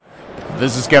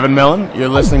This is Kevin Millen. You're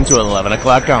listening to 11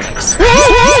 O'Clock Comics.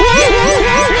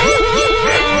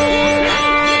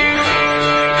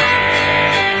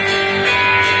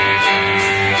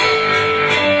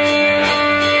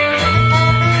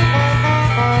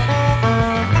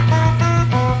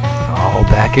 Oh,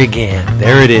 back again.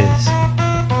 There it is.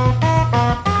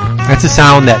 That's a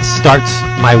sound that starts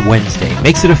my Wednesday.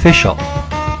 Makes it official.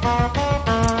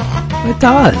 It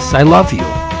does. I love you.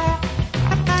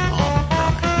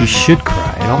 You should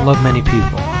cry. I don't love many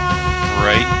people.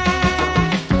 Right.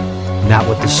 Not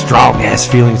with the strong-ass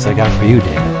feelings I got for you,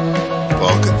 David.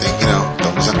 Well, good thing,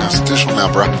 that was unconstitutional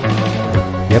now, bro.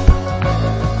 Yep.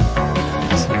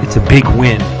 It's a big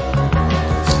win.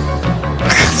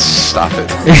 Stop it.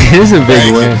 It is a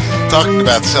big win. Talking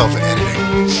about self-editing.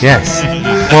 Yes.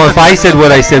 Well, if I said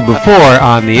what I said before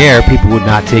on the air, people would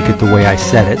not take it the way I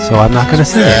said it, so I'm not going to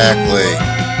say it. Exactly.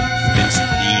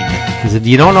 Because if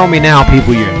you don't know me now,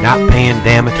 people, you're not paying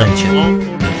damn attention.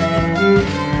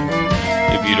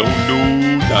 If you don't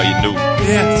know, now you know.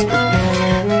 Yes.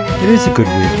 It is a good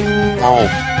week. I'm old.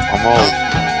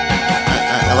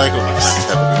 I like when my friends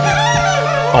have a good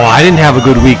week. Oh, I didn't have a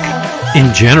good week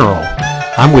in general.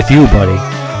 I'm with you, buddy.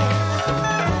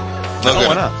 No,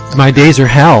 why not? My days are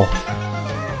hell.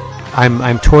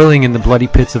 I'm toiling in the bloody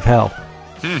pits of hell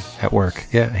at work.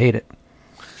 Yeah, I hate it.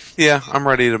 Yeah, I'm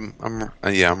ready to.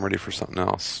 I'm ready for something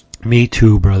else. Me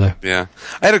too, brother. Yeah,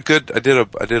 I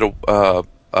did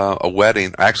a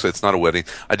wedding. Actually, it's not a wedding.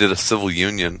 I did a civil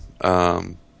union a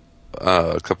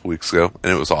couple weeks ago,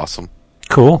 and it was awesome.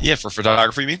 Cool. Yeah, for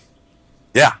photography, you mean?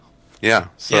 Yeah. So, Yeah,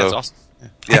 it's awesome.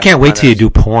 Yeah, I can't wait till you do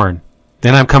porn.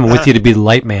 Then I'm coming with you to be the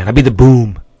light man. I'll be the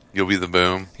boom. You'll be the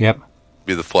boom. Yep.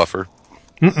 Be the fluffer.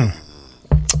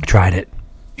 Tried it.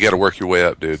 You got to work your way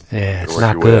up, dude. Yeah, it's work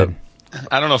not your way good.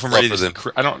 I don't know if I'm ready to.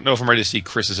 Fluffer I don't know if I'm ready to see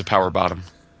Chris as a power bottom.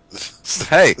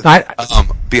 Hey, I-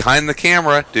 behind the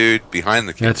camera, dude. Behind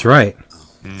the camera. That's right.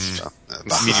 You mean you're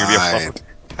gonna be a fluffer?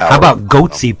 How about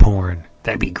goatsy porn?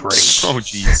 That'd be great. Oh,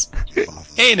 jeez.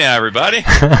 Hey now, everybody.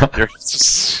 You're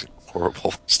just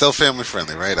horrible. Still family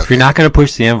friendly, right? If you're not going to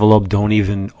push the envelope, don't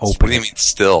even What open do you it. mean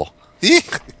still?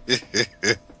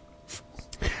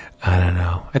 I don't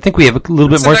know. I think we have a little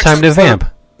bit more time to vamp.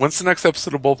 When's the next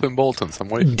episode of Bullpen Bulletins? I'm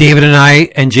waiting. David and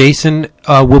I and Jason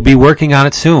will be working on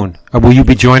it soon. Will you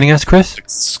be joining us, Chris?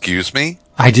 Excuse me?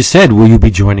 I just said, will you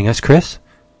be joining us, Chris?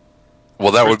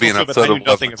 Well, that would be an Also, but episode I of knew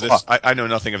nothing 11 of this. o'clock. I know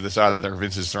nothing of this either.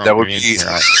 Vince is throwing That would me in be...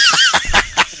 here.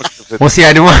 Well, see,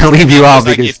 I didn't want to leave you out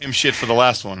I gave because him shit for the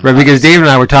last one. right, because David and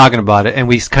I were talking about it, and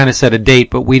we kind of set a date,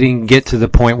 but we didn't get to the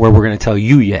point where we're going to tell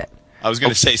you yet. I was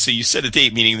going to say, so you set a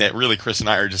date, meaning that really Chris and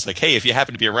I are just like, hey, if you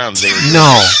happen to be around, they would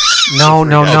No.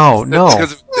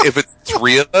 Because if it's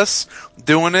three of us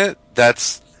doing it,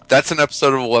 that's an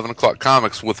episode of 11 O'Clock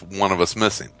Comics with one of us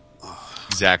missing.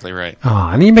 Exactly right. Oh,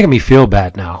 I mean, you're making me feel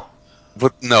bad now.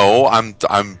 But no, I'm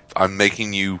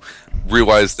making you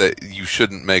realize that you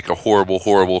shouldn't make a horrible,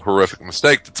 horrific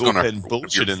mistake that's going to Bullpen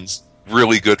bullshitins.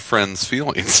 really good friends'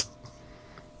 feelings.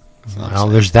 Well,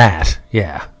 there's that.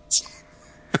 Yeah.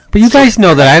 But you guys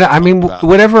know that I mean,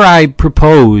 whatever I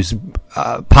propose,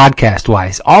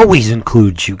 podcast-wise, always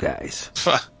includes you guys.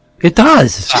 It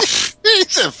does. He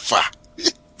said, fuck.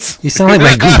 You sound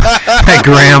like my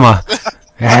grandma.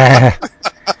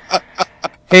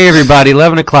 Hey, everybody,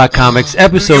 11 O'Clock Comics, Do your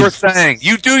episode thing.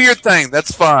 You do your thing.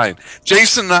 That's fine.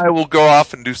 Jason and I will go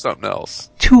off and do something else.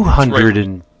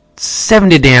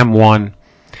 270 damn one.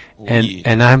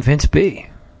 And I'm Vince B.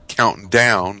 Counting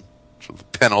down to the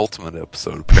penultimate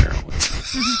episode, apparently.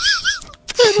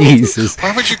 Jesus.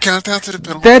 Why would you count down to the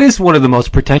penalty? That is one of the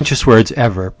most pretentious words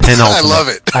ever. Penultimate. I love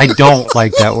it. I don't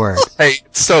like that word. Hey,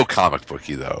 it's so comic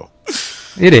booky, though.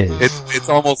 It is. It's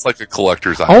almost like a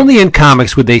collector's item. Only in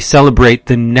comics would they celebrate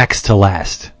the next to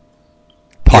last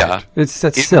part. Yeah. That's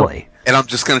silly. And I'm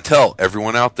just going to tell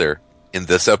everyone out there, in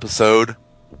this episode,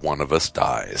 one of us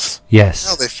dies. Yes.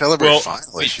 No, they celebrate Well, final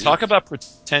wait, issue. talk about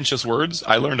pretentious words.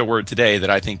 I learned a word today that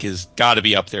I think is got to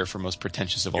be up there for most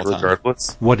pretentious of all time.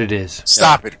 Regardless. What it is.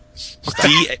 Stop it.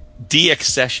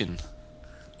 De-accession.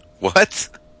 What?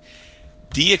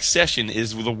 De-accession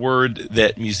is the word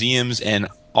that museums and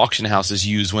auction houses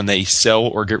use when they sell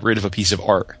or get rid of a piece of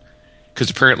art. Because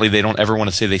apparently they don't ever want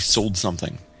to say they sold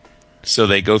something. So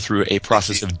they go through a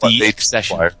process of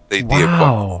de-accession. They de-acquire.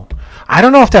 Wow. I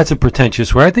don't know if that's a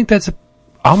pretentious word. I think that's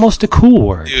almost a cool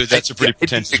word. Dude, that's a pretty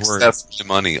pretentious word. That's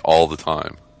money all the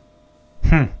time.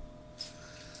 That's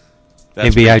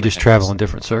Maybe pretty I just pretentious. travel in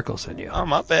different circles than you. Oh,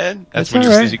 my bad. That's That's when all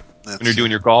you're, right. when you're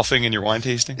doing your golfing and your wine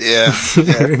tasting. Yeah.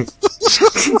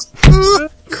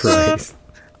 Christ.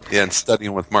 Yeah, and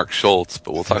studying with Mark Schultz,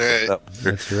 but we'll talk about that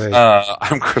later. That's right.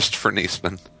 I'm Christopher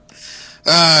Niesman.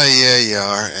 Yeah, you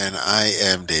are, and I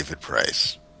am David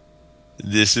Price.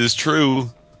 This is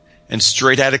true. And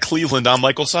straight out of Cleveland, I'm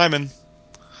Michael Simon.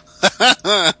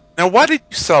 Now, why did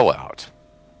you sell out?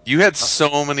 You had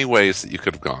so many ways that you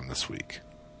could have gone this week.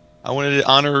 I wanted to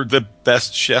honor the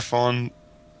best chef on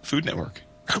Food Network.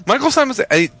 Michael Simon's.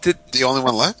 The only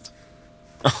one left?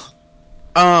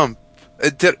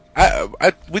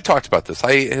 We talked about this.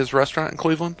 I ate his restaurant in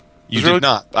Cleveland. You did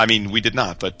not. I mean, we did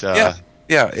not, but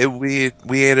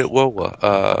we ate at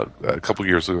Lola a couple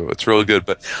years ago. It's really good.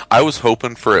 But I was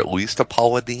hoping for at least a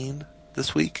Paula Deen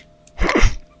this week.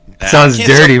 Sounds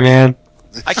dirty, man.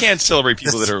 I can't celebrate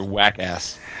people that are whack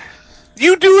ass.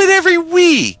 You do it every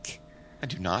week. I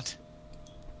do not.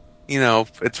 You know,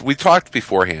 we talked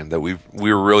beforehand that we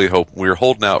were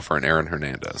holding out for an Aaron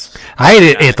Hernandez. I ate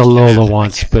it at the Lola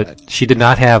once, but she did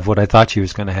not have what I thought she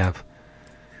was going to have.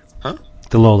 Huh?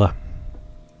 The Lola.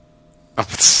 Oh,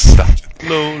 stop it.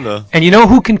 Lola. And you know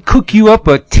who can cook you up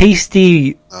a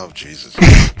tasty, Oh, Jesus.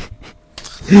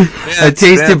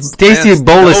 tasty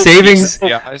bowl of savings?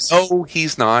 No,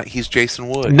 he's not. He's Jason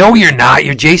Wood. No, you're not.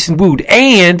 You're Jason Wood.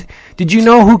 And did you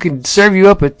know who can serve you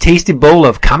up a tasty bowl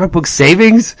of comic book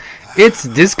savings? It's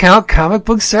Discount Comic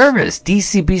Book Service,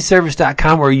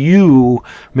 DCBService.com, where you,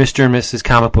 Mr. and Mrs.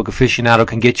 Comic Book Aficionado,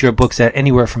 can get your books at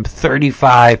anywhere from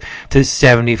 35 to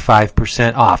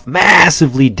 75% off.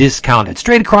 Massively discounted,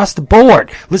 straight across the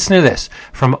board. Listen to this,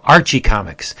 from Archie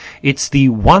Comics. It's the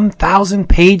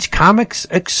 1,000-page comics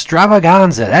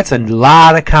extravaganza. That's a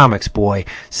lot of comics, boy.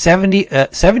 70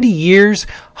 years,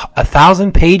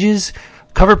 1,000 pages,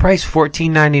 cover price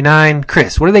 $14.99.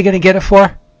 Chris, what are they going to get it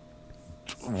for?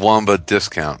 Wamba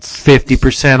discounts.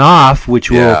 50% off, which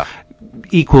will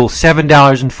equal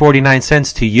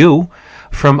 $7.49 to you.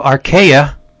 From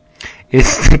Archaea,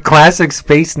 it's the classic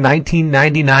Space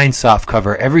 1999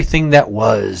 softcover, Everything That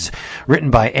Was,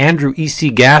 written by Andrew E.C.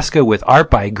 Gasca with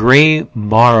art by Gray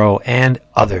Morrow and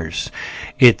others.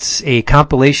 It's a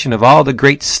compilation of all the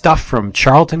great stuff from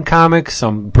Charlton Comics,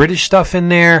 some British stuff in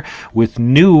there, with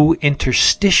new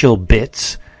interstitial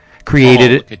bits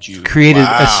created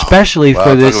especially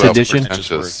for this edition.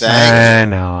 I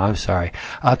know, I'm sorry.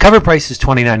 Cover price is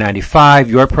 $29.95.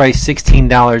 Your price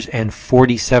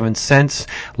 $16.47.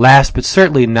 Last but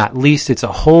certainly not least, it's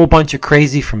a whole bunch of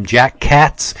crazy from Jack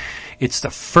Katz. It's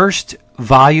the first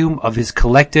volume of his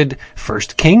collected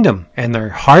First Kingdom, and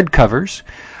they're hardcovers,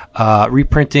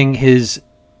 reprinting his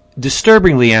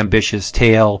disturbingly ambitious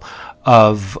tale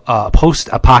of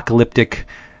post-apocalyptic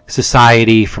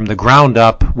society from the ground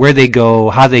up, where they go,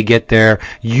 how they get there.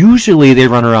 Usually they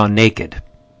run around naked.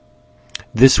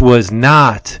 This was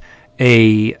not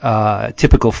a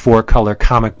typical 4-color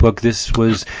comic book. This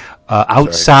was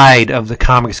outside of the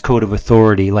Comics Code of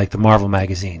Authority, like the Marvel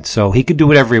magazine. So he could do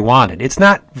whatever he wanted. It's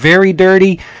not very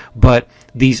dirty, but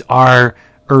these are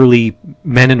early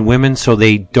men and women, so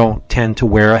they don't tend to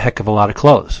wear a heck of a lot of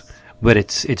clothes. But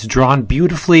it's drawn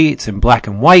beautifully. It's in black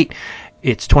and white.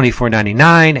 It's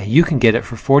 $24.99. You can get it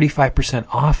for 45%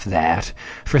 off that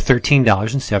for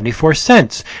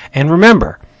 $13.74. And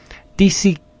remember,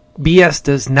 DCBS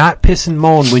does not piss and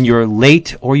moan when you're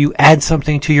late or you add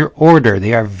something to your order.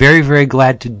 They are very, very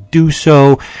glad to do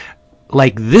so.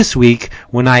 Like this week,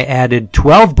 when I added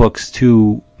 12 books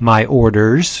to my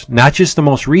orders, not just the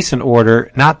most recent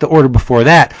order, not the order before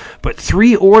that, but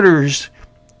 3 orders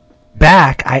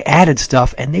back, I added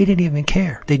stuff, and they didn't even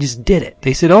care. They just did it.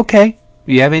 They said, okay,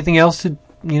 you have anything else to,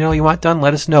 you want done?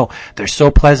 Let us know. They're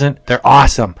so pleasant. They're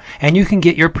awesome. And you can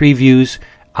get your previews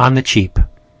on the cheap.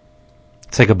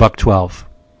 It's like $1.12.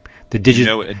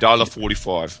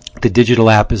 $1.45. The digital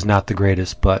app is not the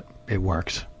greatest, but it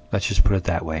works. Let's just put it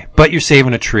that way. But you're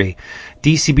saving a tree.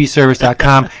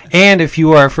 DCBService.com. And if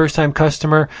you are a first-time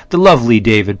customer, the lovely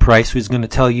David Price, who's going to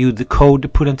tell you the code to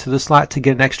put into the slot to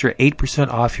get an extra 8%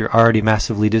 off your already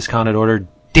massively discounted order.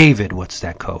 David, what's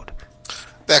that code?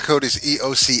 That code is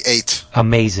EOC8.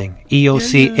 Amazing.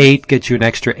 EOC8 gets you an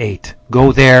extra 8.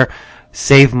 Go there.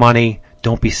 Save money.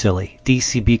 Don't be silly.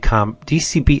 DCBS.com.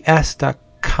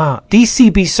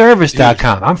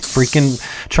 DCBService.com. I'm freaking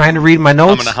trying to read my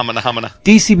notes. Humana.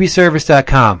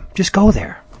 DCBService.com. Just go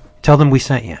there. Tell them we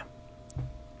sent you.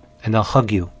 And they'll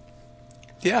hug you.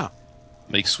 Yeah.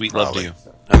 Make sweet love to you.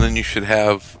 And then you should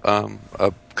have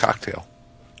a cocktail.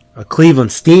 A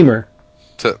Cleveland steamer.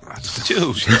 Dude.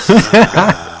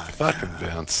 Fucking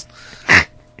Vince.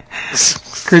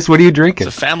 Chris, what are you drinking?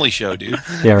 It's a family show, dude.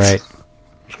 Yeah, right.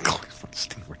 Cleveland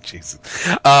steamer, Jesus.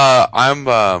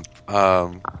 I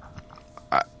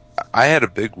had a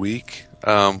big week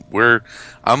I'm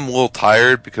a little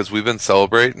tired because we've been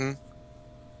celebrating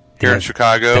here in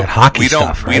Chicago. That hockey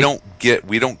stuff, right?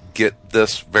 We don't get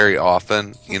this very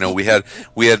often. You know, we had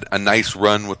a nice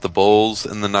run with the Bulls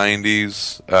in the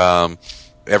 90s.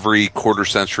 Every quarter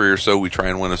century or so, we try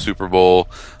and win a Super Bowl.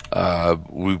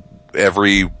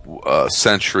 Every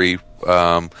century,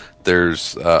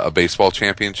 there's a baseball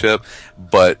championship.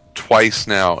 But twice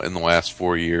now in the last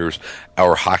 4 years,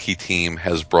 our hockey team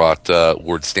has brought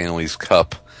Lord Stanley's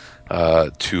Cup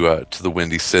to the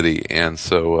Windy City, and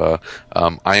so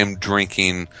I am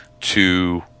drinking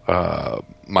to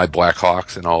my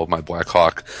Blackhawks and all of my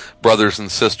Blackhawk brothers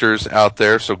and sisters out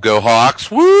there. So go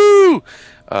Hawks! Woo!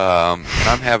 And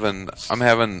I'm having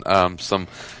some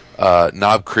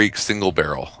Knob Creek single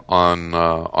barrel on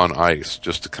ice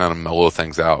just to kind of mellow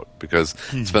things out because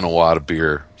it's been a lot of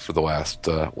beer for the last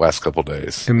couple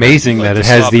days. Amazing that it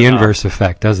has the inverse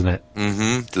effect, doesn't it?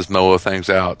 Mm-hmm. Just mellow things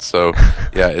out. So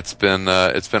yeah, it's been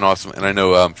awesome. And I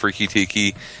know Freaky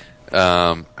Tiki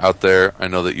out there. I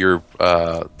know that your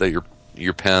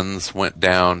Pens went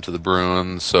down to the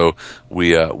Bruins, so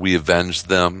we avenged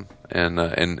them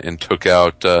and took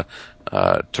out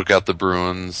the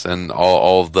Bruins and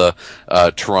all of the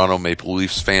Toronto Maple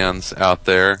Leafs fans out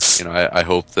there. You know, I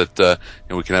hope that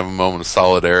we can have a moment of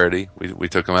solidarity. We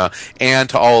took them out, and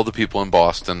to all of the people in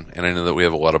Boston. And I know that we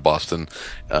have a lot of Boston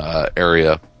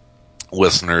area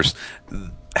listeners.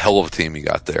 Hell of a team you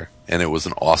got there, and it was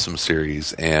an awesome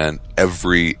series. And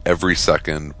every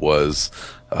second was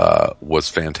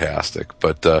fantastic.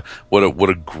 But what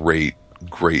a great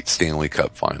Stanley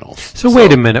Cup final. So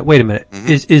wait a minute.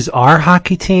 Mm-hmm. Is our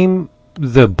hockey team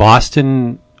the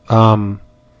Boston, what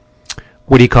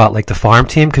do you call it, like the farm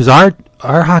team? Because our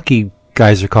hockey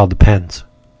guys are called the Pens.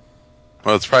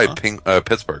 Well, it's probably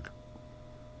Pittsburgh.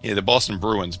 Yeah, the Boston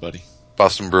Bruins, buddy.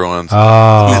 Boston Bruins.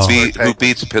 Oh. Who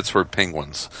beat the Pittsburgh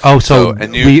Penguins. Oh, so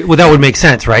that would make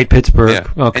sense, right? Pittsburgh.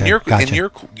 Yeah. Okay,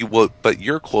 gotcha. But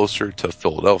you're closer to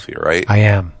Philadelphia, right? I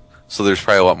am. So there's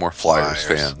probably a lot more Flyers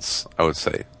fans, I would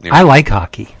say. I like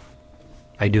hockey.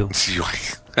 I do.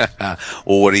 Well,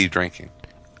 what are you drinking?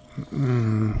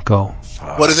 Go.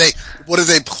 What do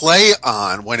they play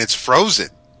on when it's frozen?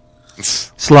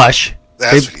 Slush.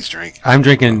 That's what he's drinking. I'm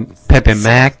drinking Pepe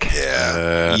Mac.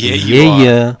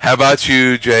 Yeah. How about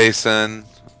you, Jason?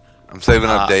 I'm saving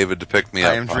up David to pick me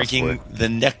up. I am drinking the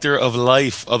nectar of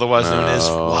life, otherwise known as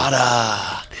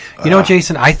Wada. You know,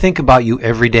 Jason, I think about you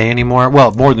every day anymore.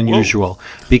 Well, more than usual,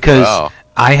 because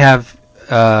I have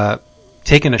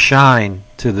taken a shine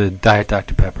to the Diet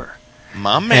Dr. Pepper.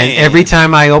 My man. And every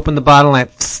time I open the bottle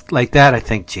like that, I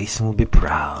think Jason will be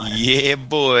proud. Yeah,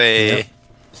 boy. Yep.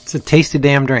 It's a tasty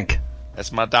damn drink.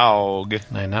 That's my dog.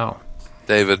 I know.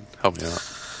 David, help me out.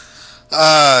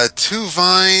 2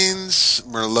 Vines,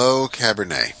 Merlot,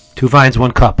 Cabernet. 2 Vines,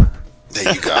 1 cup.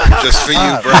 There you go. Just for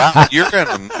you, bro. You're in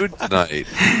the mood tonight.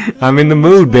 I'm in the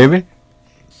mood, baby.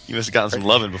 You must have gotten some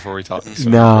loving before we talked.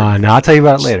 No, I'll tell you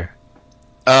about it later.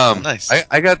 Nice.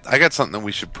 I got something that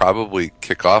we should probably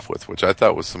kick off with, which I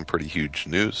thought was some pretty huge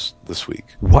news this week.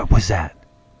 What was that?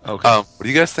 Okay. What do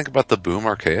you guys think about the Boom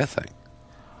Archaea thing?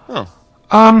 Oh.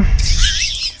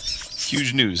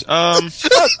 Huge news. I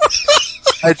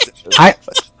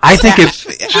think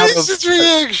Jason's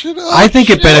reaction. I think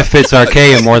it benefits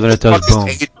Archaea more than it does Boom.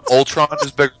 Ultron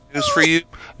is bigger news for you?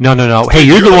 No. Hey,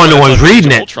 you're the one that was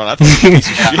reading it.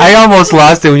 I almost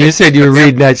lost it when you said you were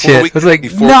reading that shit. I was like,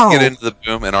 before no. we get into the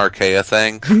Boom and Archaea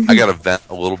thing, I got to vent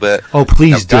a little bit. Oh,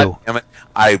 please do. God damn it.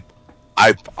 I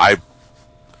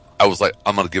was like,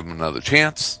 I'm going to give him another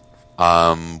chance.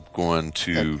 I'm going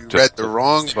to... You read the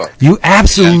wrong book. You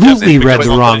absolutely read the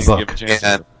wrong book.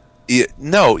 And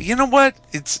no, you know what?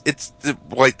 It's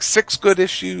like 6 good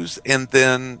issues, and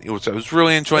then I was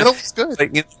really enjoying. It was good.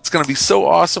 Like, it's going to be so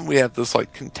awesome. We have this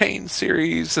like contained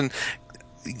series, and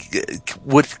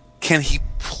can he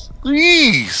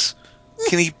please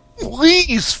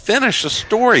finish a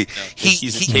story?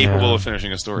 He's incapable of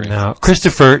finishing a story. No,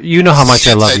 Christopher, you know how much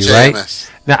I love you, right?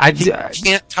 Now, He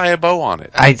can't tie a bow on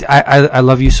it. I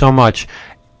love you so much.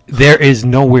 There is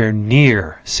nowhere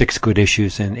near 6 good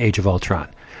issues in Age of Ultron.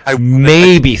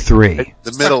 Maybe 3.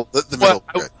 The middle.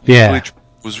 Yeah. Which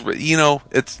was,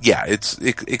 it's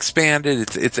expanded.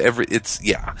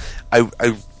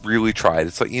 I really tried.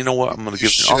 It's like, you know what? I'm going to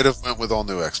give. Should have went with all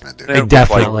new X-Men, dude.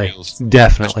 Definitely.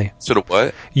 Should have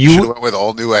what? You should have went with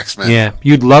all new X-Men. Yeah,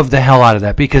 you'd love the hell out of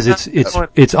that because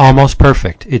it's almost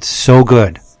perfect. It's so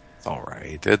good. All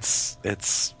right. It's.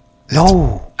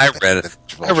 No. I read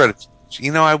it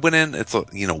I went in. It's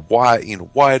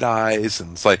wide eyes,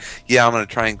 and it's like, yeah, I'm going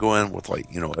to try and go in with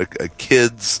a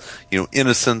kid's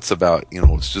innocence about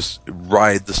let's just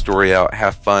ride the story out,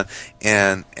 have fun,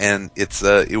 and it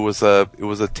was a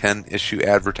 10-issue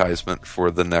advertisement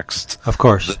for the next, of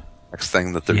course, next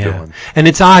thing that they're doing. And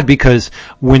it's odd because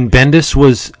when Bendis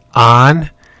was on,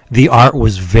 the art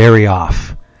was very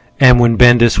off. And when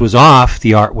Bendis was off,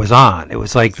 the art was on. It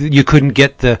was like you couldn't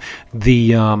get the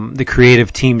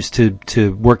creative teams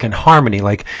to work in harmony.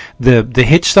 Like the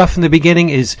Hitch stuff in the beginning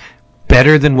is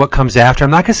better than what comes after.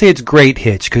 I'm not gonna say it's great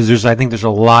Hitch because I think there's a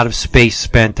lot of space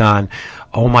spent on.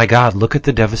 Oh my God! Look at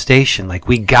the devastation! Like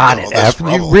we got it.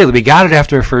 We got it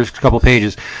after the first couple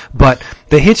pages. But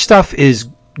the Hitch stuff is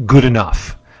good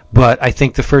enough. But I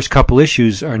think the first couple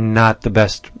issues are not the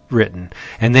best written.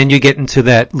 And then you get into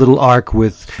that little arc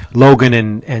with Logan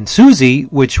and Susie,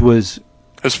 which was...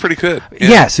 It was pretty good. Yeah.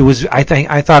 Yes, it was. I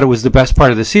thought it was the best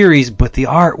part of the series, but the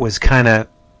art was kind of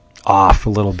off a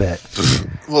little bit.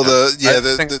 Well, I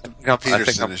think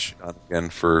Peterson I'm on again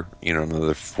for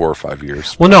another 4 or 5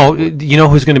 years. Well, no, you know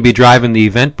who's going to be driving the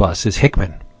event bus is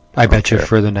Hickman. I bet you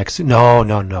for the next...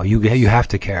 No, you have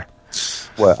to care.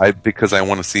 What? Because I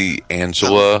want to see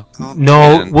Angela. But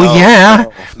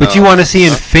you want to see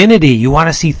Infinity. You want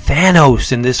to see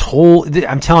Thanos and this whole.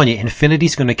 I'm telling you,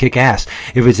 Infinity's going to kick ass.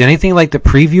 If it's anything like the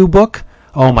preview book,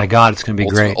 oh my God, it's going to be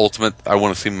great. Ultimate. I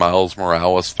want to see Miles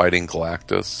Morales fighting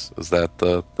Galactus. Is that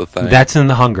the thing? That's in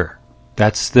the Hunger.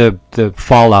 That's the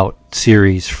Fallout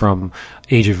series from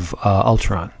Age of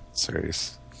Ultron.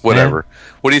 Series. Whatever. Yeah.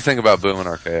 What do you think about Boom and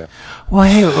Archaea? Well,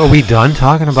 hey, are we done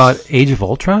talking about Age of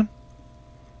Ultron?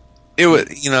 It was,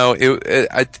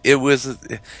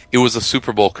 it was a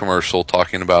Super Bowl commercial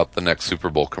talking about the next Super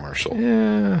Bowl commercial.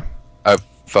 Yeah, I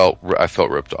felt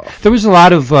ripped off. There was a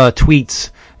lot of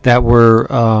tweets that were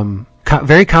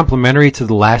very complimentary to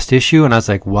the last issue, and I was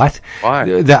like, "What? Why?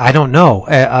 I don't know."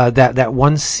 That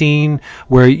one scene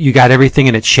where you got everything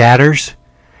and it shatters,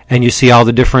 and you see all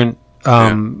the different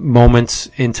moments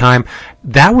in time.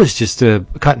 That was just a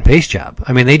cut and paste job.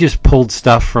 I mean, they just pulled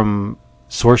stuff from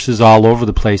sources all over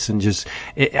the place and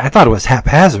I thought it was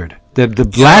haphazard. The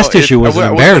last issue was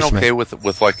an embarrassment. I wasn't okay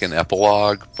with like an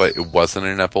epilogue, but it wasn't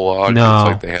an epilogue. No. It's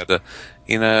like they had to,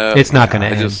 It's not going to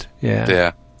end.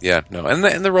 No.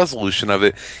 And the resolution of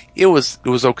it was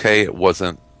okay. It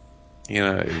wasn't,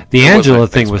 The Angela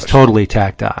thing was totally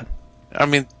tacked on. I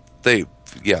mean, they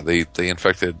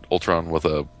infected Ultron with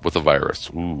a virus.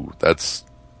 Ooh, that's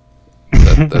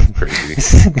crazy.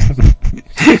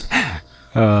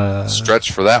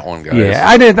 Stretch for that one, guys. Yeah,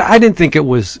 I didn't think it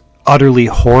was utterly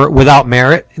without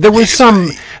merit. There was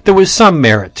some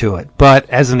merit to it, but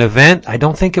as an event, I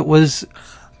don't think it was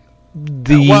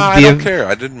I don't care.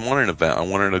 I didn't want an event. I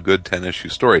wanted a good 10-issue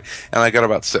story, and I got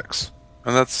about 6,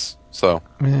 and that's so.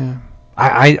 Yeah.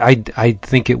 I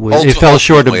think it was. It fell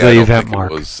short of the event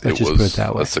mark. Let's just put it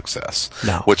that way. A success.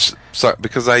 No,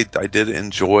 because I did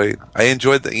enjoy. I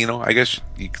enjoyed the. I guess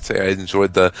you could say I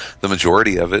enjoyed the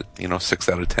majority of it. 6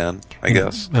 out of 10. I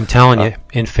guess. I'm telling you,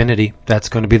 Infinity. That's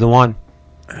going to be the one.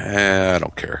 I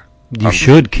don't care. You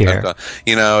should care.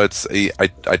 It's.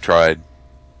 I tried.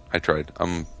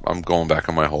 I'm going back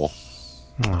on my hole.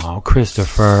 Oh,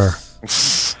 Christopher.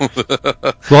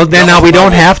 Well, then now we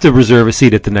don't have to reserve a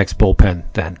seat at the next bullpen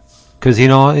then, because he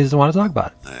doesn't want to talk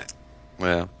about it.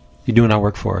 Well, you're doing our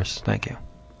work for us. Thank you.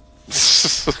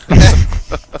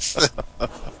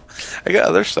 I got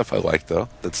other stuff I like though.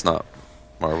 That's not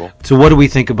Marvel. So, what do we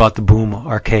think about the Boom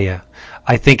Archaea?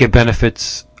 I think it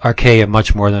benefits Archaea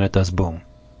much more than it does Boom.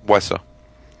 Why so?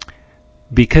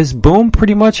 Because Boom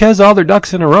pretty much has all their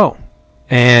ducks in a row.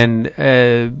 And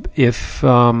if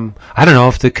I don't know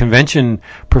if the convention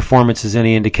performance is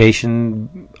any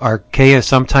indication, Archaea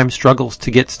sometimes struggles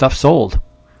to get stuff sold.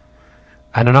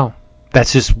 I don't know.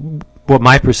 That's just what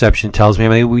my perception tells me.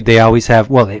 I mean, they always have.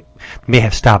 Well, they may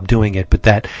have stopped doing it, but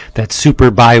that super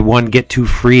buy one get two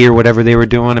free or whatever they were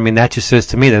doing. I mean, that just says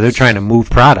to me that they're trying to move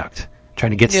product,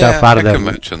 trying to get stuff out of them.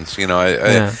 Conventions.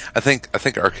 I think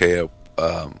Archaea.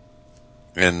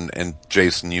 And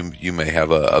Jason, you may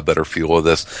have a better feel of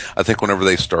this. I think whenever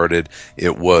they started,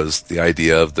 it was the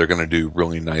idea of they're going to do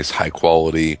really nice, high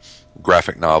quality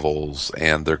graphic novels,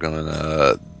 and they're going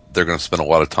to spend a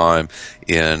lot of time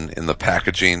in the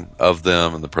packaging of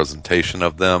them and the presentation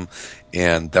of them,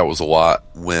 and that was a lot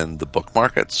when the book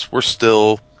markets were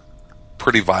still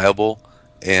pretty viable,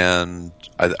 and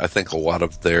I think a lot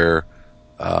of their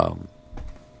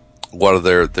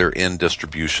in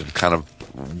distribution kind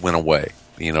of went away.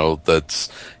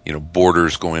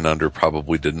 Borders going under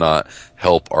probably did not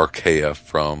help Archaea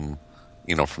from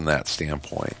that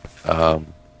standpoint.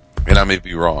 and I may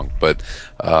be wrong, but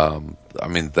I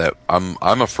mean that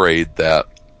I'm afraid that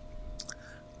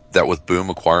with Boom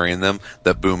acquiring them,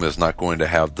 that Boom is not going to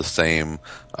have the same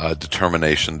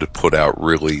determination to put out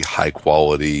really high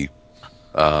quality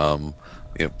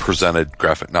presented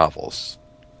graphic novels.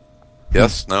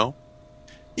 Yes? No?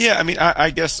 Yeah, I mean, I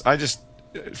guess I just,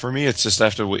 for me, it's just I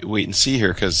have to wait and see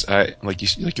here because like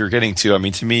you're getting to. I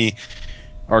mean, to me,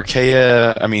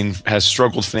 Archaea, I mean, has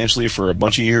struggled financially for a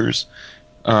bunch of years,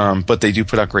 but they do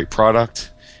put out great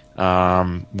product.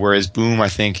 Whereas Boom, I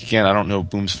think, again, I don't know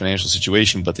Boom's financial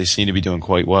situation, but they seem to be doing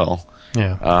quite well.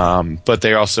 Yeah. But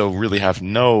they also really have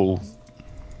no,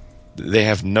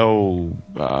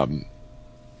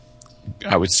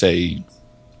 I would say,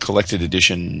 collected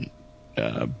edition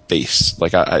base.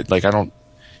 Like I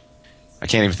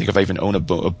can't even think if I even own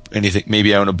anything.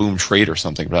 Maybe I own a Boom trade or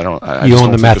something, but I don't. You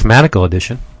own the mathematical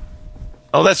edition.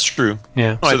 Oh, that's true.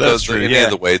 Yeah. So that's true. Any Yeah.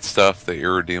 of the Wade stuff, the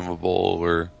irredeemable,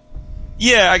 or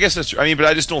Yeah, I guess that's true. I mean, but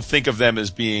I just don't think of them as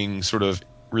being sort of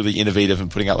really innovative and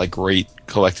putting out like great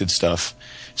collected stuff.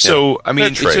 So, I mean,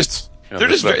 They're it's trades. just they're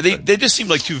just they just seem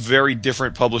like two very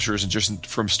different publishers, and just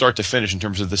from start to finish in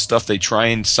terms of the stuff they try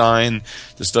and sign,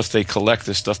 the stuff they collect,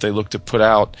 the stuff they look to put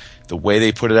out, the way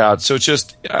they put it out. So it's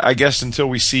just, I guess, until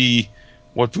we see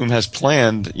what Boom has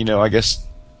planned, I guess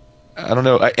I don't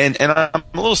know. And I'm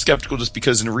a little skeptical just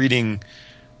because in reading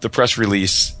the press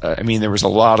release, I mean, there was a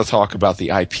lot of talk about the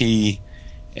IP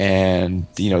and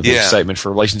the excitement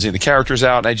for licensing the characters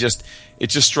out. And it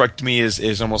just struck me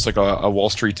as almost like a Wall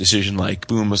Street decision. Like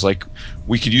Boom was like,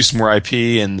 we could use some more IP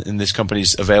and this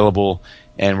company's available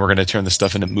and we're going to turn this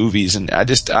stuff into movies. And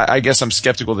I guess I'm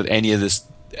skeptical that any of this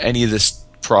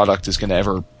product is going to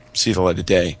ever see the light of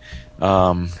day.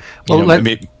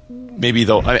 Maybe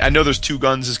they'll, I know there's Two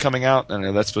Guns is coming out. I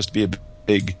know that's supposed to be a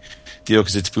big deal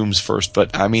because it's Boom's first,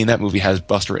 but I mean, that movie has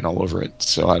Bust written all over it.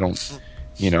 So I don't,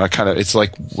 it's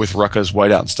like with Rucka's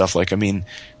Whiteout and stuff. Like, I mean,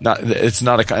 it's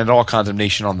not at all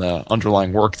condemnation on the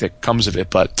underlying work that comes of it,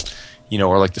 but,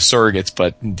 or like the Surrogates,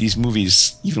 but these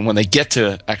movies, even when they get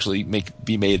to actually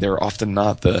be made, they're often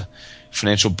not the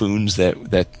financial boons that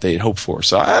they'd hope for.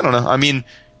 So I don't know. I mean,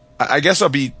 I guess I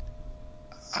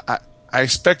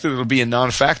expect that it'll be a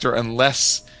non-factor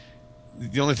unless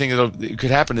the only thing that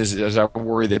could happen is I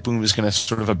worry that Boom is going to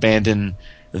sort of abandon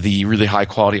the really high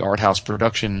quality art house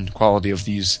production quality of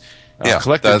these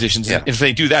collector editions. Yeah. If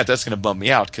they do that, that's going to bum me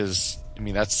out because I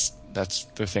mean that's the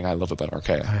thing I love about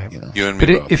Archaea. you and me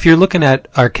But both. if you're looking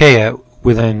at Archaea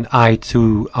with an eye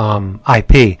to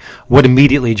IP, what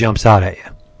immediately jumps out at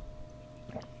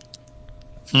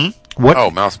you? What?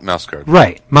 Oh, mouse guard.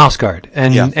 Right, Mouse Guard.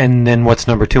 And Yeah. and then what's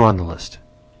number 2 on the list?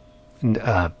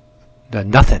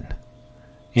 Nothing.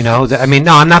 I mean,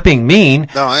 no, I'm not being mean.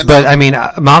 No, I know. But I mean,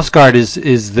 Mouse Guard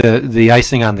is the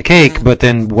icing on the cake. But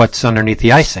then what's underneath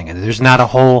the icing? And there's not a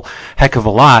whole heck of a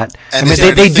lot. And I mean, is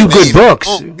there they do anything good they- books.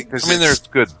 Oh, because I mean, there's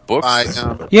good books.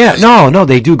 Yeah, no,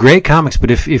 they do great comics.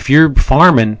 But if you're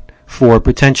farming for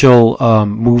potential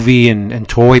movie and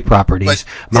toy properties,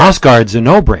 But- Mouse Guard's a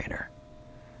no-brainer.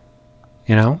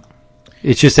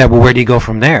 It's just that, well, where do you go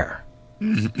from there?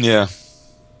 Yeah.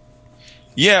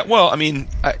 Yeah, well, I mean,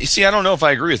 I don't know if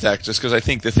I agree with that, just because I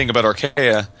think the thing about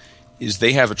Archaea is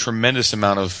they have a tremendous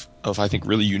amount of I think,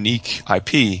 really unique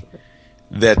IP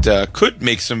that could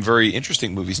make some very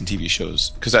interesting movies and TV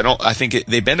shows. Because I think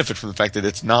they benefit from the fact that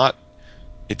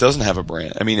it doesn't have a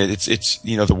brand. I mean, it's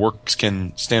the works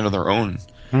can stand on their own,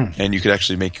 and you could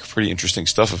actually make pretty interesting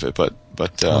stuff of it. But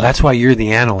Well, that's why you're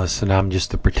the analyst and I'm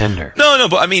just the pretender. No,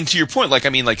 but I mean, to your point,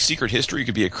 like Secret History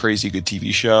could be a crazy good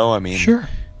TV show. I mean, Sure.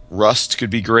 Rust could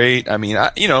be great. I mean,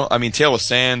 Tale of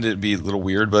Sand, it'd be a little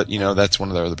weird, but that's one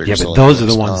of their other bigger. Yeah, but those are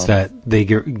the ones that they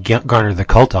garner the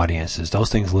cult audiences. Those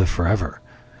things live forever.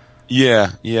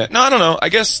 Yeah. No, I don't know. I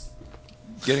guess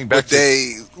getting back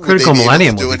Critical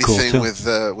Millennium would would be cool,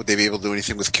 too. Would they be able to do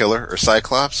anything with Killer or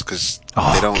Cyclops? Because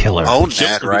Oh, they don't Killer. own Killer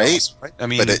that, could be right? awesome, right? I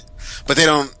mean, but they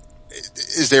don't.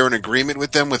 Is there an agreement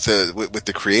with them with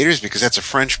the creators? Because that's a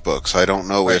French book, so I don't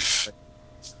know if.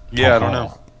 yeah, I don't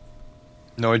know.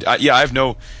 No, I have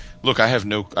no. Look, I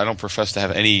don't profess to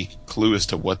have any clue as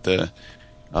to what the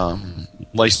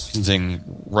licensing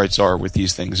rights are with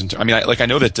these things. And I mean, I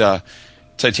know that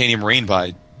Titanium Rain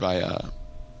by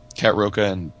Kat Roca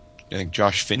and I think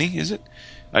Josh Finney, is it?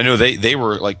 I know they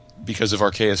were like, because of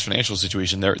Archaea's financial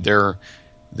situation, they're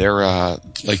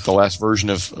like the last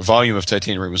volume of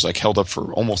Titanium Rain was like held up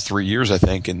for almost 3 years, I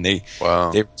think, and they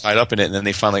were tied up in it, and then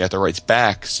they finally got the rights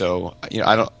back. So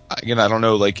I don't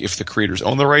know like if the creators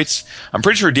own the rights. I'm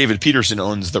pretty sure David Peterson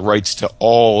owns the rights to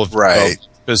all of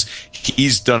because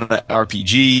he's done an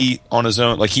RPG on his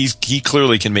own. Like he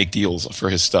clearly can make deals for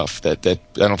his stuff that I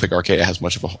don't think Archaea has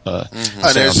much of a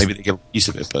say on. Maybe they get a piece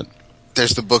of it, but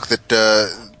there's the book that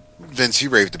Vince, you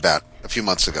raved about a few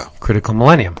months ago. Critical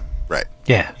Millennium. Right.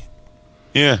 Yeah.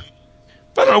 yeah.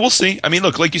 But I don't know. We'll see. I mean,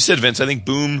 look, like you said, Vince, I think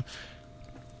Boom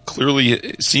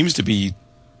clearly seems to be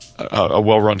a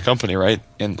well-run company, right?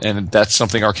 And that's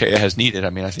something Archaea has needed. I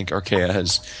mean, I think Archaea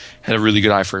has had a really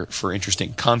good eye for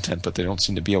interesting content, but they don't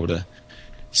seem to be able to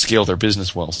scale their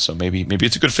business well. So maybe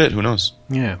it's a good fit. Who knows?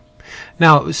 Yeah.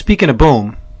 Now, speaking of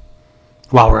Boom,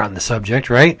 while we're on the subject,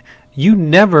 right? You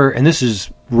never, and this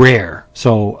is rare,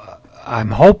 so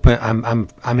I'm hoping,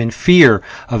 I'm in fear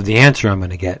of the answer I'm going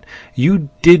to get. You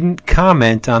didn't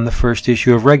comment on the first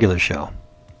issue of Regular Show.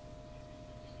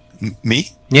 Me?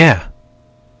 Yeah.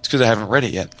 It's because I haven't read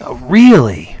it yet. Oh,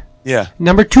 really? Yeah.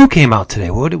 Number 2 came out today.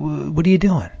 What are you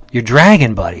doing? You're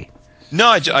dragging, buddy. No,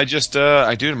 I do.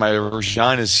 My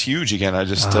vagina is huge again. I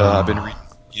just I've been reading.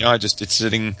 It's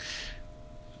sitting.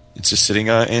 It's just sitting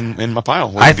in my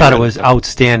pile. I thought it was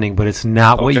outstanding, but it's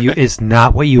not what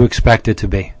you expect it to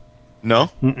be. No.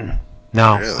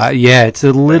 No. Really? Yeah, it's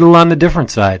a little on the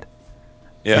different side.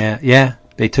 Yeah. Yeah.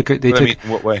 They took it. I mean,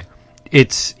 what way?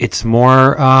 It's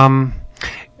more.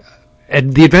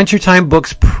 The Adventure Time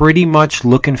books pretty much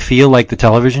look and feel like the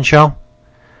television show.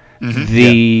 Mm-hmm.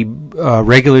 The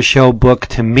Regular Show book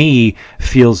to me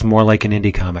feels more like an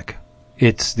indie comic.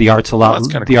 The art's a lot.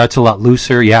 The art's a lot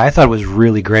looser. Yeah, I thought it was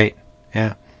really great.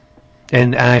 Yeah,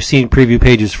 and I've seen preview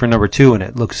pages for number 2, and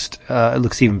it looks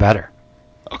even better.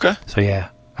 Okay. So yeah,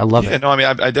 I love it. No, I mean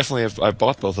I definitely have. I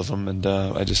bought both of them, and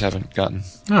I just haven't gotten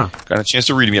a chance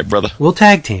to read them yet, brother. We'll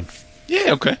tag team.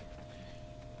 Yeah. Okay.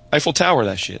 Eiffel Tower,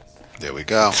 that shit. There we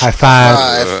go. High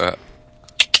five.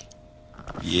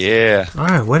 Yeah. All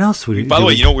right. What else would we? By the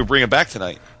way, you know what we're bringing back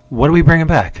tonight? What are we bringing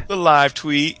back? The live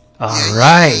tweet. All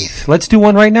right. Let's do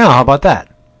one right now. How about that?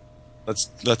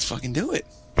 Let's fucking do it.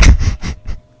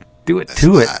 Do it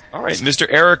to it. All right. Mr.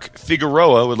 Eric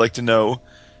Figueroa would like to know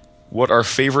what our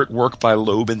favorite work by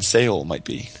Loeb and Sale might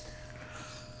be.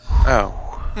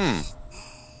 Oh.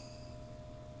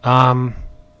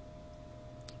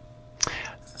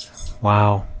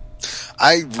 Wow.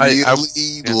 I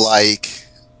really like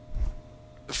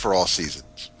For All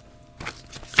Seasons.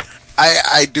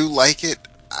 I do like it.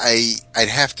 I'd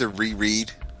have to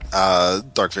reread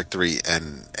Dark Victory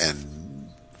and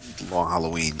Long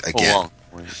Halloween again.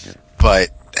 But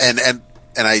and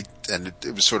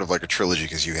it was sort of like a trilogy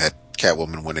because you had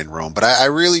Catwoman, When in Rome. But I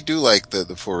really do like the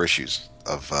 4 issues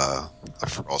of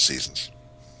For All Seasons.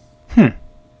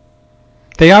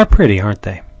 They are pretty, aren't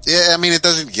they? Yeah, I mean, it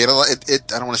doesn't get a lot. I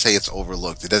don't want to say it's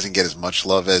overlooked. It doesn't get as much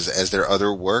love as their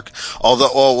other work. Although,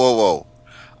 whoa.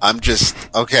 I'm just,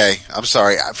 okay, I'm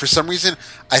sorry. For some reason,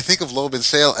 I think of Loeb and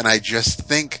Sale, and I just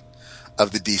think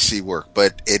of the DC work,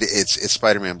 but it's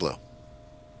Spider-Man Blue.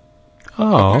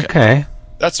 Oh, okay.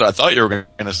 That's what I thought you were going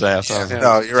to say.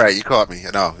 No, you're right. You caught me.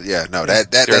 No,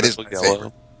 that is my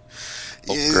favorite.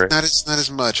 Yeah, not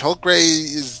as much. Hulk Gray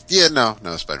is, no,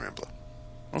 Spider-Man Blue.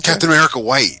 Okay. Captain America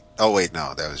White. Oh wait,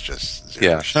 no, that was just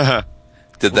zero. Yeah.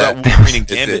 Did that Wolverine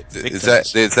Gambit? Is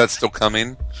that still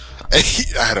coming?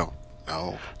 I don't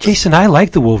know. Jason, I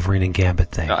like the Wolverine and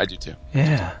Gambit thing. No, I do too.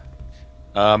 Yeah.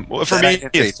 Well, for me,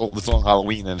 it's Long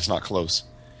Halloween and it's not close.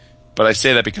 But I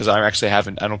say that because I actually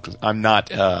haven't. I'm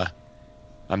not a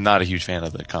huge fan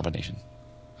of the combination.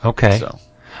 Okay. So.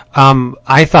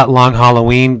 I thought Long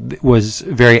Halloween was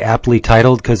very aptly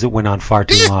titled because it went on far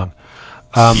too long.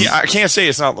 Yeah, I can't say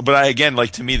it's not, but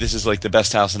to me, this is like the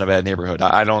best house in a bad neighborhood.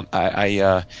 I've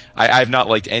not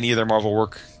liked any of their Marvel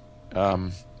work,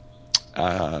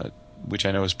 which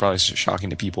I know is probably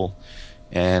shocking to people.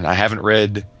 And I haven't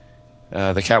read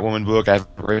the Catwoman book. I haven't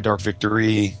read Dark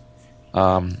Victory.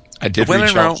 I did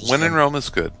read When in Rome is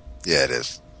good. Yeah, it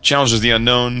is. Challenge of the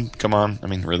Unknown. Come on, I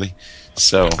mean, really.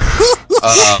 So,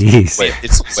 Jeez.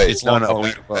 It's Long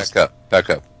Halloween. Back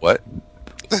up. What?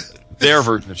 Their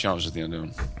version of Challenge of the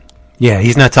Unknown. Yeah,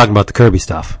 he's not talking about the Kirby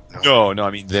stuff. No,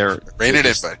 I mean their Rein it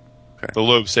in, bud. The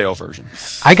Loeb Sale version.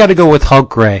 I got to go with Hulk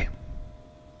Gray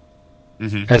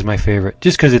as my favorite,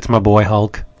 just because it's my boy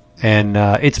Hulk, and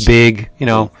it's big.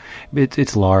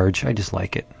 It's large. I just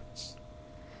like it.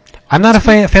 I'm not a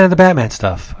fan of the Batman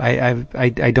stuff.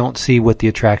 I don't see what the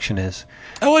attraction is.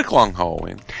 I like Long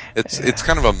Halloween. It's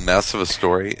kind of a mess of a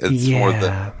story.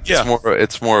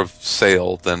 It's more of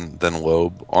Sale than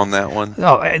Loeb on that one.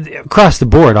 Oh, across the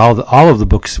board, all of the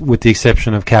books, with the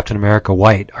exception of Captain America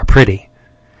White, are pretty.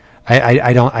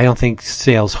 I don't think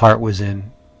Sale's heart was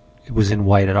in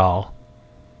White at all.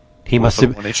 He must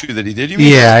have one issue that he did. You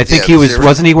mean? Yeah, I think he was.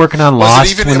 Wasn't he working on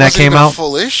Lost when that came out?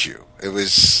 Full issue. It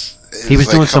was. He was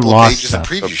doing some Lost stuff.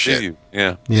 Preview shit.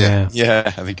 Yeah. I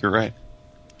think you're right.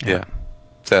 Yeah.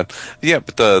 Sad. Yeah,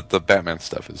 but the Batman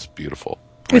stuff is beautiful.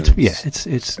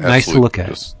 It's nice to look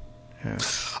at.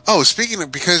 Oh, speaking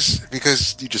of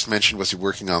because you just mentioned was he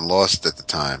working on Lost at the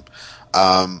time?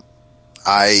 I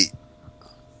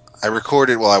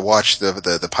recorded I watched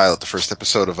the pilot, the first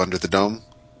episode of Under the Dome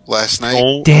last night.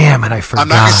 Oh, damn it! I forgot. I'm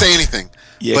not gonna say anything.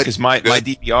 Yeah, because my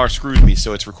DVR screwed me,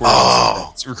 so it's recording. Oh,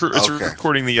 it's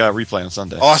recording the replay on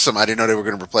Sunday. Awesome! I didn't know they were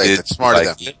going to replay it. That's smart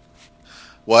of them.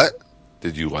 What?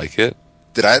 Did you like it?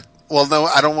 Did I? Well, no,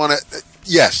 I don't want to.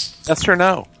 Yes. Yes or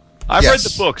no? I've read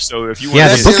the book, so if you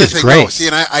want, the book is great. No, see,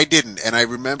 and I didn't, and I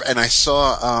remember, and I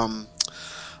saw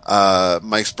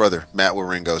Mike's brother Matt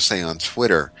Waringo saying on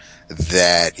Twitter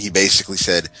that he basically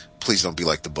said, "Please don't be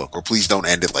like the book, or please don't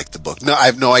end it like the book." No, I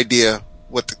have no idea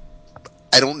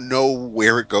I don't know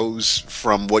where it goes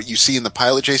from what you see in the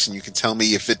pilot, Jason. You can tell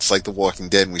me if it's like The Walking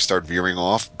Dead and we start veering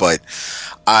off, but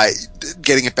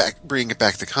bringing it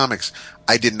back to comics,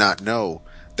 I did not know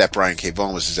that Brian K.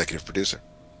 Vaughan was executive producer.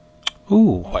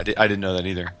 Ooh. I didn't know that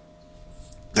either.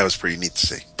 That was pretty neat to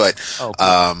see. But,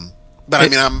 I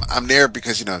mean, I'm there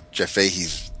because, Jeff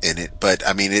Fahey's in it, but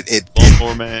I mean, it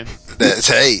Lawnmower Man.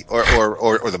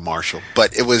 Or the Marshal,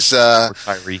 but it was, or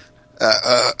Tyree.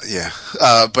 Yeah.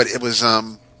 But it was,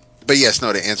 but yes,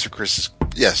 no, to answer Chris's,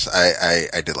 yes,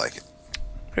 I did like it.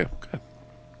 Okay, good.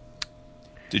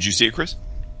 Did you see it, Chris?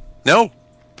 No,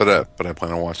 but I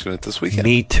plan on watching it this weekend.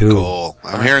 Me too. Cool.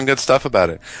 I'm hearing good stuff about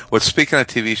it. Speaking of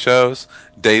TV shows,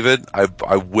 David, I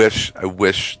wish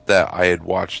that I had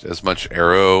watched as much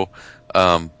Arrow,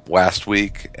 last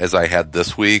week as I had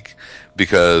this week,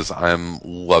 because I'm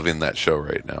loving that show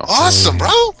right now. Awesome, bro.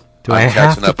 Do I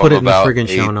have to put it in the friggin'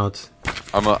 show notes?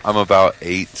 I'm about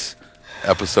 8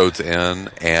 episodes in,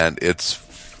 and it's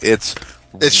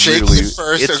shaky really, at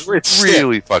first. It's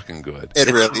really fucking good. It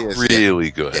really is.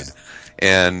 Really good. Yeah.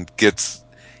 And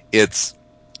it's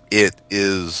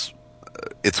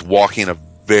walking a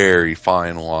very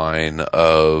fine line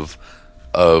of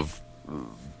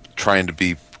trying to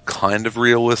be kind of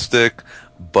realistic,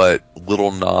 but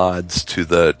little nods to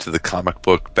the comic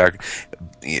book back.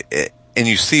 And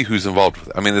you see who's involved with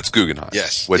it. I mean, it's Guggenheim.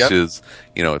 Yes. Which is,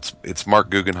 it's Mark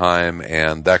Guggenheim,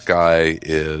 and that guy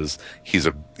he's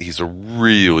a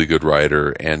really good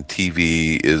writer, and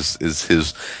TV is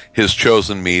his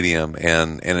chosen medium,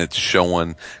 and it's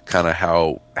showing kind of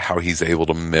how he's able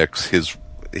to mix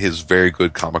his very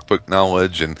good comic book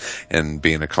knowledge and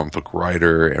being a comic book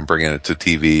writer and bringing it to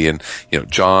TV. And,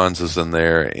 Johns is in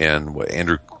there, and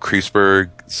Andrew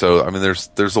Kreisberg. So, I mean,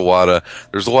 there's a lot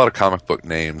of comic book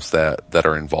names that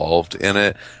are involved in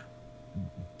it,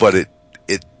 but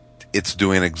it's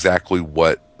doing exactly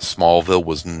what Smallville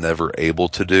was never able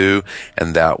to do.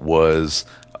 And that was,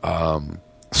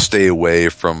 stay away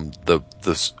from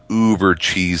this uber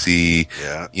cheesy,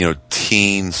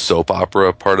 teen soap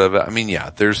opera part of it. I mean, yeah,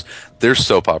 there's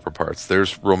soap opera parts.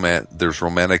 There's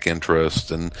romantic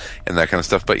interest and that kind of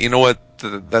stuff. But you know what?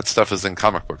 That stuff is in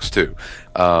comic books too.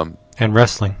 And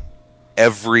wrestling.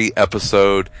 Every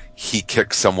episode, he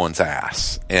kicks someone's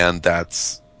ass, and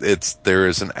there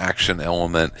is an action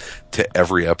element to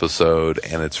every episode,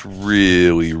 and it's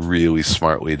really, really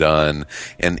smartly done.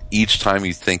 And each time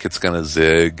you think it's going to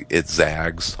zig, it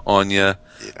zags on you.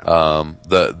 Yeah.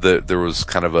 There was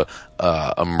kind of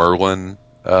a Merlin,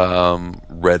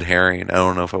 red herring. I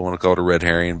don't know if I want to call it a red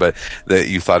herring, but that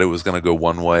you thought it was going to go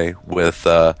one way with,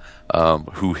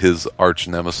 who his arch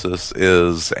nemesis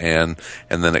is, and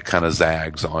then it kind of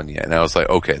zags on you. And I was like,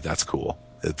 okay, that's cool.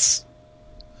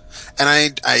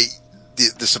 And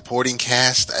the supporting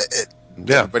cast,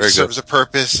 but it serves a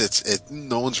purpose.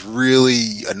 No one's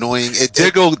really annoying.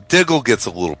 Diggle gets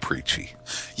a little preachy.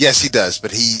 Yes, he does,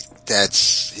 but he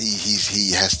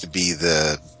has to be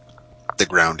the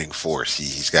grounding force.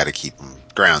 He's got to keep him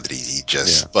grounded.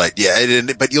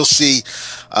 But you'll see,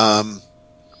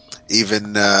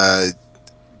 even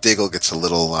Diggle gets a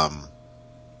little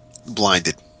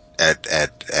blinded at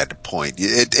a point.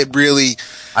 It really.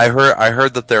 I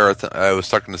heard that there are. I was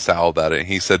talking to Sal about it, and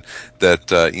he said that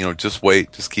just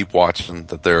wait, just keep watching.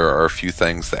 That there are a few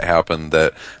things that happen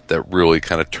that really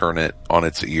kind of turn it on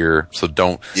its ear. So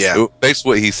don't. Yeah.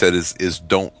 Basically, what he said is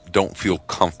don't feel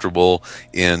comfortable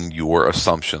in your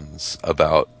assumptions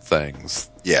about things.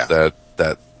 Yeah.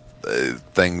 That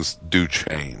things do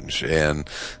change, and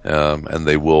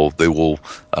they will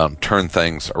turn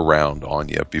things around on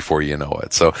you before you know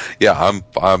it. So yeah,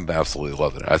 I'm absolutely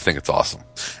loving it. I think it's awesome.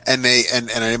 And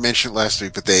I mentioned it last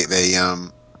week, but they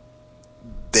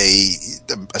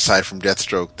aside from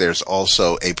Deathstroke, there's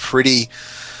also a pretty.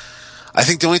 I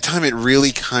think the only time it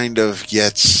really kind of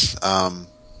gets, I'll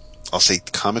say,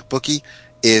 comic booky,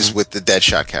 is with the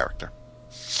Deadshot character.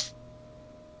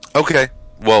 Okay.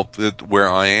 Well, where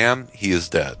I am, he is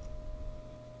dead.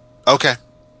 Okay.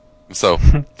 So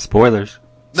Spoilers.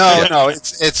 No,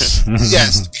 it's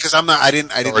yes, because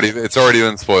it's already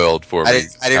been spoiled for me.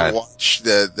 I didn't watch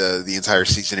the entire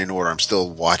season in order. I'm still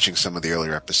watching some of the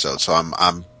earlier episodes, so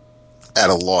I'm at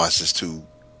a loss as to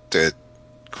the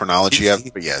chronology of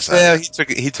it. But yes,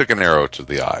 he took an arrow to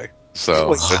the eye.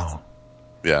 So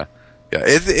yeah,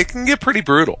 it can get pretty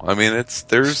brutal. I mean,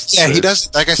 he does.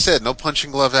 Like I said, no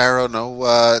punching glove arrow,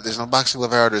 there's no boxing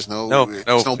glove arrow, there's no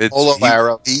polo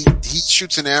arrow. He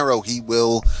shoots an arrow. He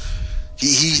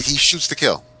shoots to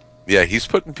kill. Yeah, he's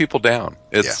putting people down.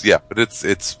 But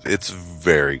it's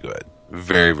very good.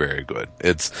 Very, very good.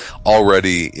 It's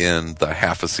already in the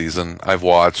half a season I've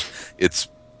watched. It's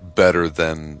better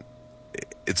than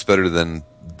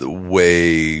the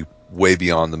way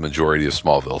beyond the majority of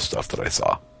Smallville stuff that I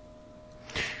saw.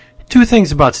 Two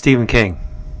things about Stephen King.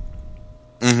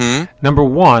 Mm-hmm. Number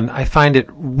one, I find it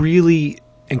really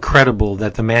incredible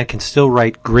that the man can still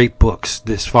write great books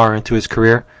this far into his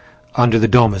career. Under the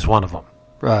Dome is one of them.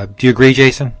 Do you agree,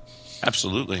 Jason?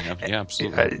 Absolutely. Yeah,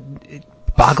 absolutely. It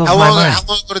boggles my mind. How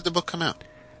long ago did the book come out?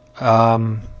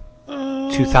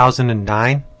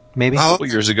 2009, maybe? A couple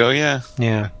years ago, yeah.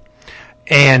 Yeah.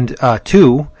 And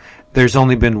two, there's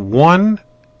only been one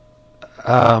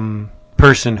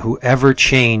person who ever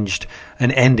changed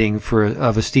an ending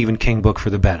of a Stephen King book for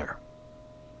the better.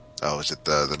 Oh, is it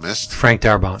the Mist? Frank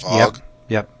Darabont. Fog?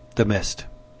 Yep. The Mist.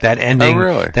 That ending. Oh,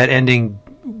 really? That ending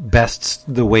bests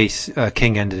the way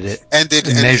King ended it.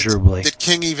 Immeasurably. Did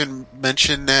King even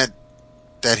mention that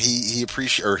he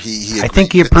appreciated, or he? I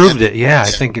think he approved it. Yeah, I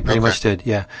think he pretty much did.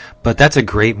 Yeah, but that's a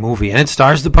great movie, and it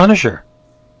stars the Punisher.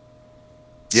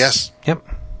 Yes. Yep.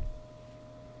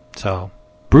 So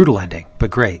brutal ending,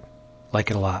 but great. Like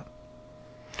it a lot.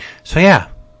 So yeah,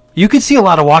 you could see a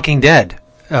lot of Walking Dead.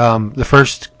 The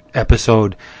first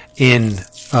episode in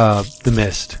The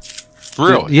Mist.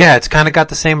 Really? Yeah, it's kind of got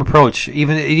the same approach. It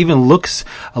even looks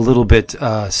a little bit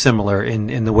similar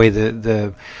in the way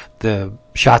the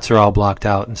shots are all blocked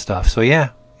out and stuff. So yeah,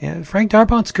 Frank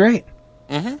Darabont's great.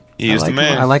 Mm-hmm. He's the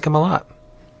man. I like him a lot.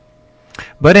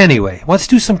 But anyway, let's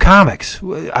do some comics.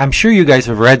 I'm sure you guys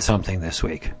have read something this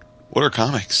week. What are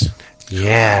comics?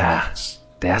 Yeah,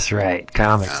 that's right.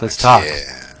 Comics. Let's talk. Yeah.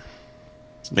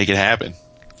 Let's make it happen.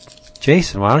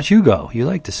 Jason, why don't you go? You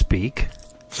like to speak.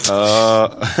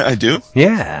 I do?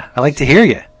 Yeah, I like to hear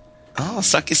you. Oh,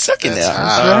 sucky now.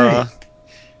 That's right.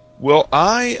 Well,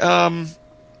 I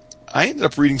ended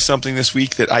up reading something this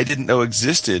week that I didn't know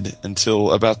existed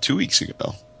until about 2 weeks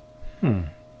ago.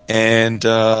 And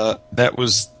that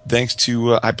was thanks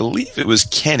to, I believe it was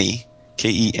Kenny,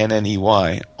 Kenney,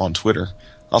 on Twitter.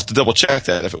 I'll have to double check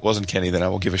that. If it wasn't Kenny, then I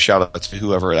will give a shout out to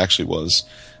whoever it actually was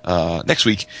next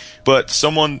week. But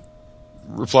someone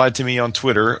replied to me on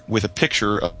Twitter with a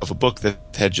picture of a book that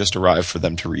had just arrived for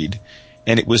them to read.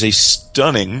 And it was a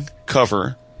stunning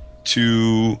cover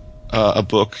to a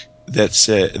book that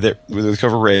the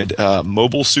cover read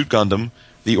Mobile Suit Gundam,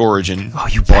 The Origin. Oh,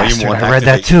 you Volume bastard. 1 I read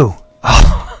that Activation. too.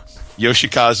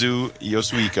 Yoshikazu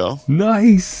Yasuhiko.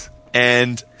 Nice.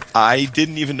 And I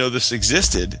didn't even know this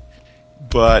existed.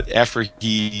 But after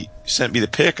he sent me the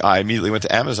pic, I immediately went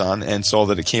to Amazon and saw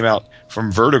that it came out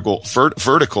from Vertical.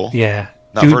 Yeah.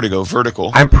 Not Vertigo,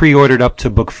 Vertical. I'm pre-ordered up to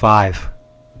book 5.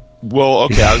 Well,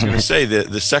 okay, I was going to say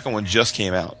the second one just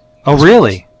came out. Oh,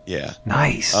 really? Yeah.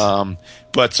 Nice.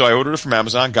 But so I ordered it from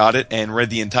Amazon, got it, and read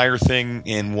the entire thing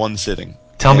in one sitting.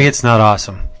 Tell me it's not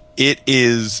awesome. It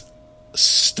is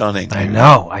stunning. I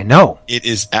know. It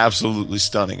is absolutely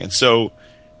stunning. And so,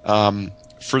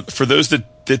 for those that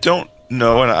don't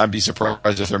know, and I'd be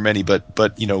surprised if there are many, but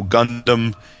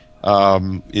Gundam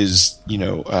is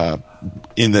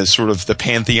in the sort of the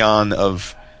pantheon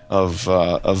of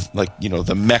like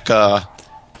the mecha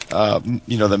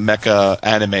the mecha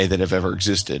anime that have ever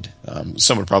existed.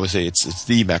 Some would probably say it's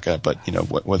the mecha, but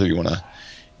whether you want to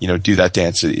do that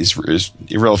dance is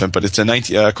irrelevant. But it's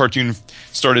a cartoon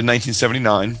started in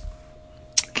 1979.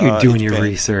 You're doing your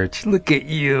research. Look at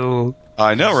you.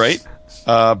 I know, right?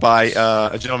 By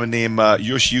a gentleman named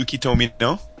Yoshiyuki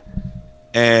Tomino,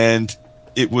 and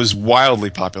it was wildly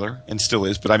popular and still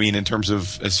is. But I mean, in terms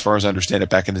of, as far as I understand it,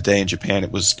 back in the day in Japan,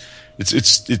 it was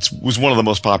one of the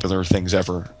most popular things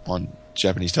ever on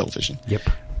Japanese television. Yep.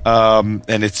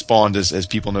 And it spawned, as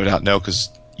people no doubt know, because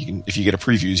if you get a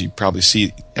previews, you probably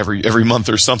see every month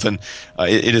or something.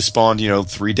 It has spawned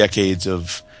 3 decades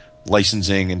of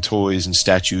licensing and toys and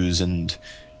statues and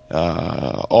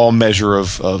all measure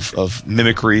of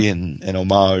mimicry and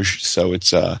homage. So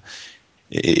it's a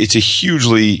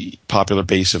hugely popular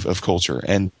base of culture,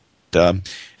 and I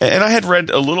had read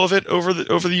a little of it over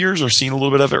the years, or seen a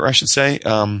little bit of it, I should say.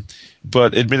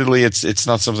 But admittedly, it's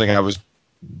not something I was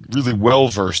really well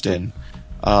versed in.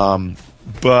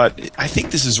 But I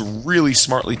think this is really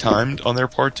smartly timed on their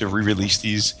part to re-release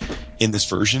these in this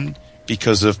version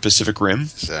because of Pacific Rim.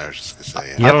 So I was just gonna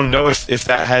say, yeah. I don't know if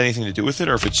that had anything to do with it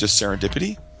or if it's just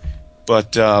serendipity,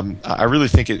 but I really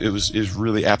think it is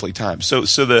really aptly timed. So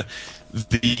the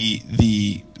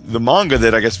manga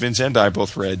that I guess Vince and I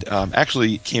both read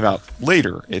actually came out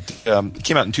later. It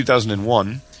came out in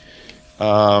 2001,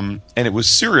 and it was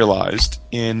serialized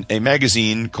in a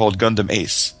magazine called Gundam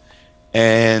Ace.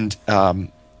 And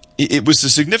it was a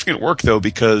significant work, though,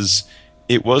 because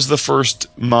it was the first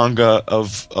manga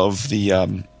of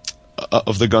the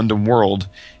Gundam world,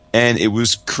 and it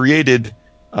was created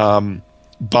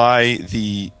by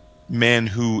the man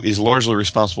who is largely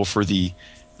responsible for the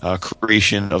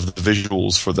creation of the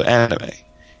visuals for the anime.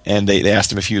 And they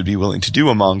asked him if he would be willing to do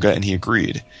a manga, and he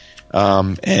agreed.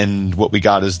 And what we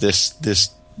got is this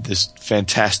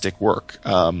fantastic work.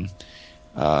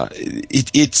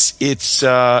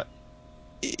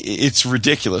 It's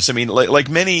ridiculous. I mean, like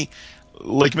many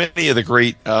of the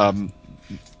great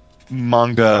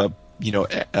manga,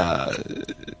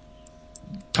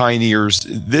 pioneers,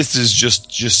 this is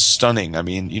just stunning. I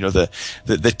mean,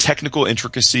 the technical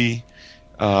intricacy,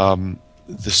 the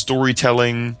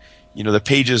storytelling, the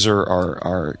pages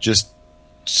are just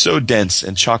so dense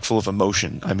and chock full of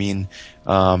emotion. I mean,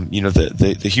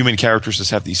 the human characters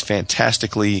just have these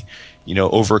fantastically,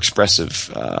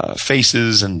 overexpressive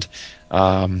faces, and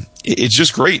it's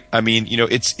just great. I mean,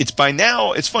 it's by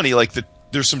now, it's funny, like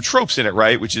there's some tropes in it,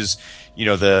 right? Which is,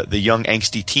 the young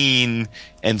angsty teen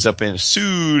ends up in a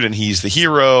suit and he's the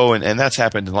hero, and that's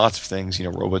happened in lots of things,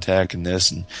 Robotech and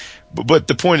this, but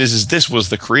the point is this was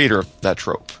the creator of that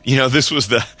trope. This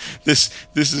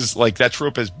is like that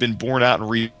trope has been born out and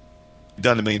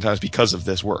redone a million times because of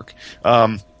this work.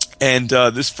 And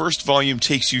this first volume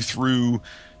takes you through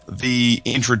the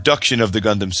introduction of the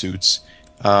Gundam suits,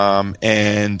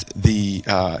 and the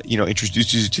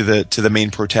introduces you to the main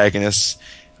protagonists,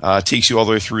 takes you all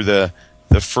the way through the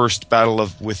first battle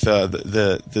with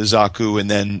the Zaku, and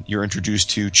then you're introduced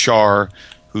to Char,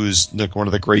 who's one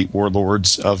of the great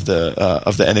warlords of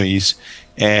the enemies,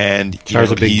 and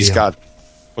Char's a big deal. got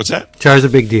what's that? Char's a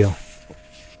big deal.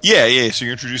 Yeah. So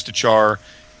you're introduced to Char.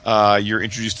 You're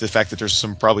introduced to the fact that there's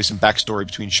probably some backstory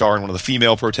between Char and one of the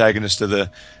female protagonists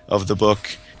of the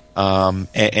book,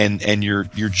 and you're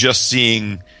just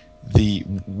seeing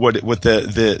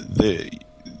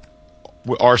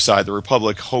our side, the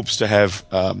Republic, hopes to have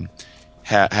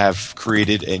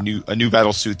created a new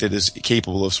battle suit that is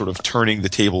capable of sort of turning the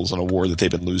tables on a war that they've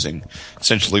been losing.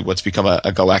 Essentially, what's become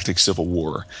a galactic civil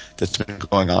war that's been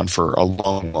going on for a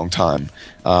long, long time.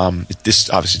 This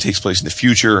obviously takes place in the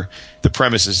future. The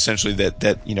premise is essentially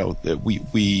that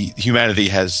humanity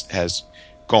has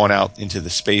gone out into the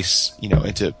space,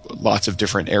 into lots of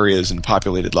different areas and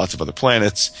populated lots of other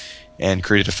planets and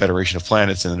created a federation of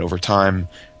planets, and then over time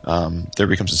there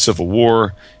becomes a civil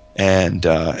war.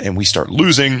 And we start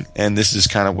losing, and this is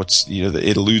kind of what's,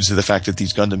 it alludes to the fact that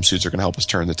these Gundam suits are going to help us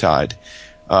turn the tide.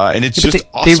 And it's just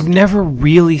awesome. They never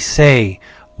really say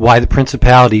why the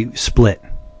Principality split.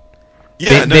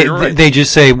 Yeah, you're right. They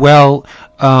just say, well,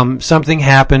 something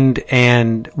happened,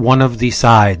 and one of the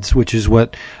sides, which is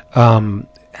what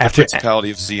after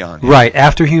Principality of Zeon, right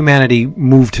after humanity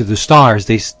moved to the stars,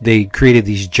 they created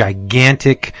these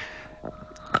gigantic.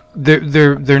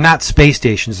 They're not space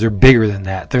stations. They're bigger than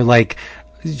that. They're like,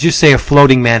 just say a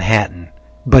floating Manhattan,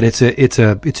 but it's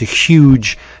a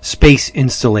huge space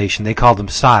installation. They call them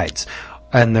sides.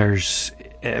 And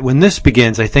when this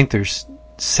begins, I think there's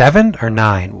 7 or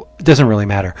 9. It doesn't really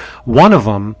matter. One of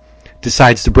them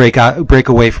decides to break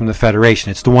away from the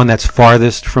Federation. It's the one that's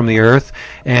farthest from the Earth,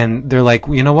 and they're like,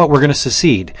 you know what? We're going to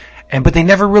secede. But they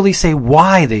never really say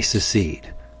why they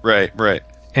secede. Right.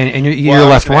 And you're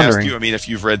left wondering. I mean, if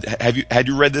you've had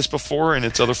you read this before in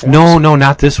its other forms? No,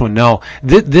 not this one. No,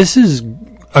 this is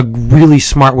a really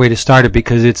smart way to start it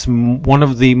because it's one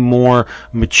of the more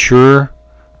mature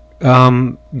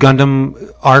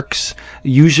Gundam arcs.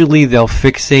 Usually, they'll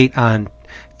fixate on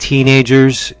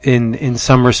teenagers in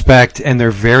some respect, and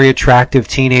they're very attractive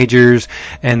teenagers,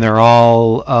 and they're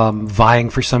all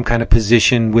vying for some kind of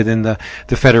position within the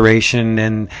Federation.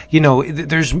 And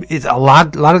it's a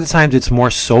lot of the times it's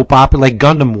more soap opera. Like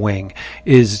Gundam Wing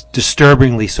is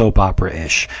disturbingly soap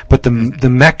opera-ish, but the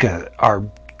mecha are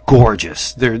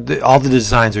gorgeous. All the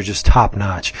designs are just top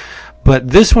notch. but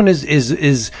this one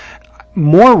is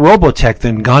more Robotech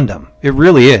than Gundam. It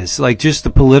really is. Like, just the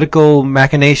political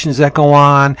machinations that go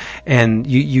on, and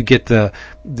you get the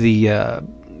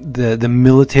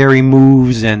military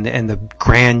moves and the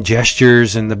grand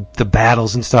gestures and the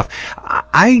battles and stuff.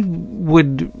 I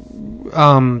would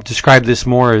describe this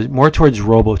more towards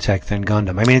Robotech than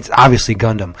Gundam. I mean, it's obviously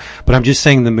Gundam, but I'm just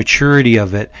saying the maturity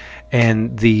of it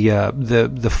and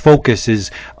the focus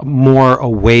is more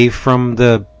away from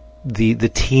the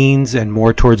teens and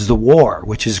more towards the war,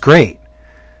 which is great.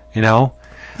 You know?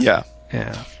 Yeah.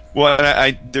 Yeah.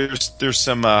 Well, there's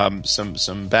some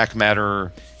back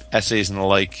matter essays and the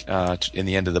like in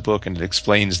the end of the book, and it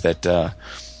explains that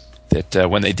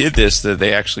when they did this, that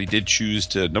they actually did choose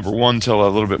to, number one, tell a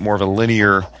little bit more of a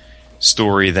linear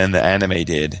story than the anime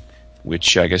did,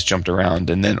 which I guess jumped around,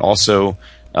 and then also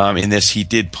in this he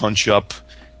did punch up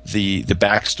the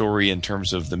backstory in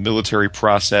terms of the military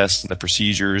process and the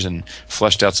procedures, and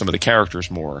fleshed out some of the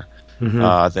characters more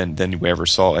than we ever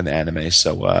saw in the anime.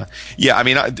 So yeah, I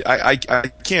mean,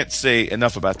 I can't say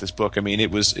enough about this book. I mean,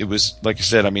 it was like I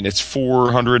said. I mean, it's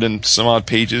 400 and some odd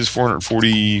pages,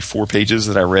 444 pages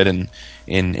that I read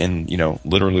in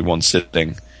literally one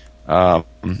sitting.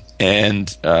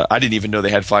 And I didn't even know they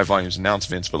had 5 volumes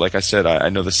announcements. But like I said, I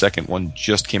know the second one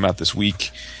just came out this week.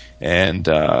 And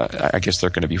I guess they're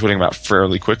going to be putting them out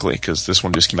fairly quickly because this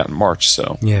one just came out in March.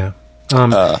 So yeah,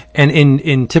 and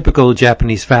in typical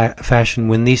Japanese fashion,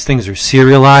 when these things are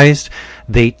serialized,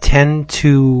 they tend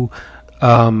to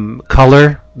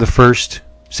color the first,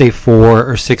 say, 4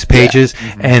 or 6 pages,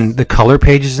 and the color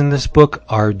pages in this book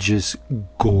are just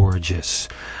gorgeous.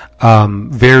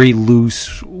 Very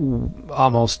loose,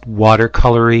 almost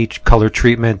watercolory color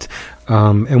treatment.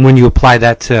 And when you apply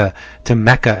that to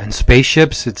mecha and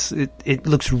spaceships, it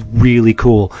looks really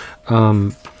cool.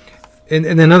 And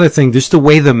another thing, just the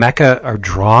way the mecha are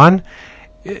drawn,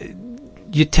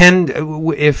 you tend,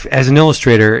 if as an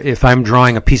illustrator, if I'm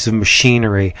drawing a piece of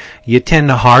machinery, you tend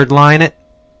to hardline it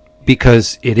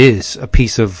because it is a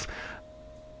piece of,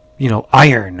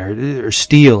 iron or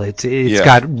steel. It's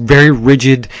got very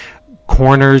rigid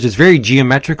corners. It's very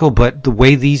geometrical, but the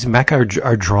way these mecha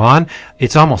are drawn,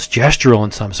 it's almost gestural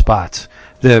in some spots.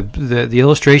 The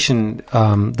illustration,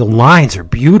 the lines are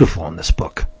beautiful in this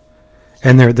book,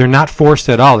 and they're not forced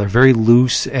at all. They're very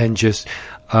loose and just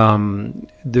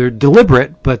they're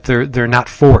deliberate, but they're not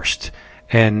forced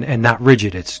and not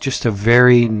rigid. It's just a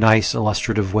very nice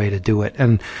illustrative way to do it.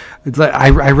 And I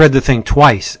read the thing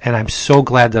twice, and I'm so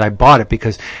glad that I bought it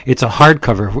because it's a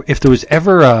hardcover. If there was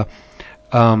ever a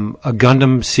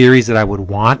Gundam series that I would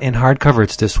want in hardcover,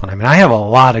 it's this one. I mean, I have a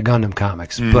lot of Gundam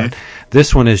comics, but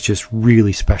this one is just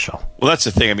really special. Well, that's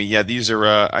the thing. I mean, yeah, these are.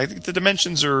 I think the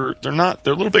dimensions they're a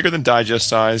little bigger than digest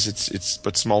size. It's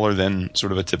but smaller than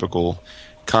sort of a typical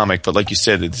comic. But like you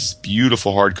said, it's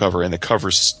beautiful hardcover, and the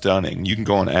cover's stunning. You can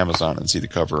go on Amazon and see the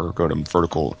cover, or go to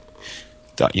Vertical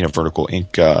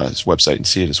Inc.'s website and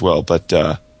see it as well. But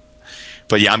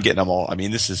yeah, I'm getting them all. I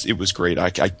mean, it was great.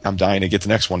 I'm dying to get the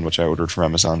next one, which I ordered from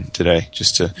Amazon today,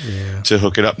 just to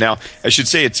hook it up. Now, I should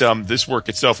say it's this work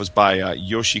itself is by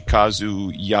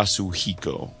Yoshikazu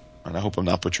Yasuhiko, and I hope I'm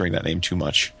not butchering that name too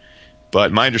much.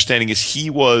 But my understanding is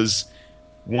he was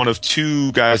one of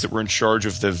 2 guys that were in charge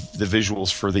of the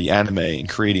visuals for the anime and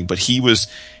creating. But he was,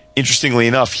 interestingly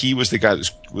enough, he was the guy that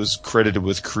was credited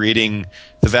with creating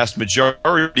the vast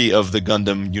majority of the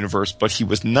Gundam universe, but he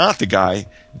was not the guy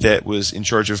that was in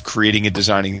charge of creating and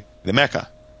designing the mecha.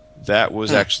 That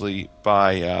was actually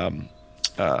by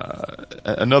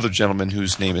another gentleman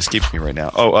whose name escapes me right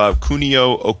now.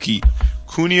 Kunio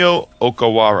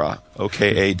Okawara,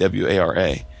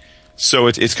 Okawara. So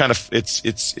it's kind of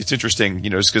it's interesting,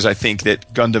 just because I think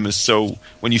that Gundam is so.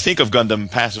 When you think of Gundam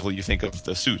passively, you think of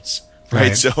the suits.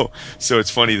 Right. So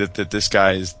it's funny that this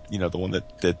guy is, the one that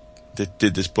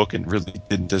did this book and really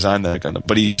didn't design that Gundam,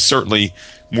 but he's certainly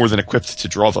more than equipped to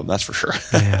draw them. That's for sure.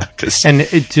 Yeah. And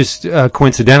it just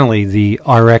coincidentally, the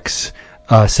RX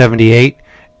 78,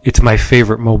 it's my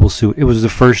favorite mobile suit. It was the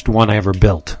first one I ever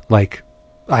built. Like,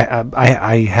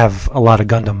 I have a lot of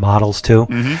Gundam models too,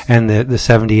 and the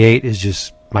 78 is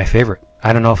just my favorite.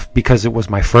 I don't know if because it was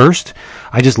my first.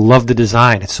 I just love the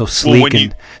design. It's so sleek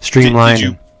and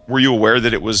streamlined. Were you aware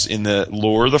that it was in the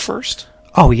lore the first?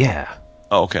 Oh yeah.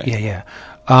 Oh, okay. Yeah.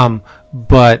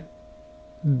 But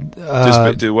there's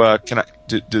no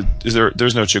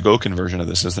Chogokin version of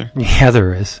this, is there? Yeah,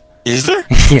 there is. Is there?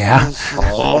 Yeah.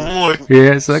 Oh boy.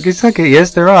 Yeah, it's okay.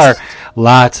 Yes, there are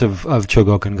lots of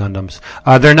Chogokin Gundams.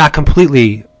 They're not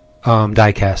completely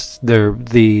die-casts. They're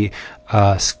the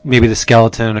Maybe the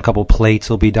skeleton and a couple plates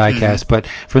will be die-cast, but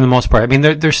for the most part, I mean,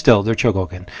 they're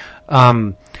Chogokin.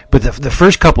 But the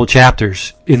first couple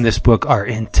chapters in this book are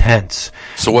intense.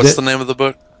 So what's the name of the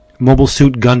book? Mobile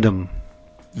Suit Gundam.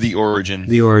 The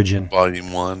Origin.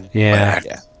 Volume 1. Yeah.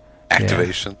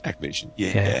 Activation. Activation.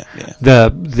 Yeah. Yeah.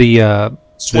 The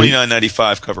It's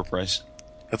 $29.95 cover price.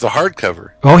 It's a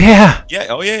hardcover. Oh yeah. Yeah.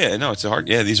 Oh yeah. No, it's a hard.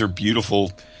 Yeah, these are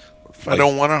beautiful. I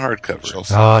don't want a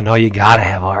hardcover. Oh no, you gotta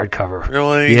have a hardcover.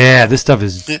 Really? Yeah, this stuff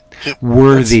is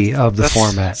worthy of the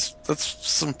format. That's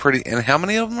some pretty. And how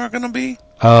many of them are going to be?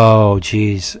 Oh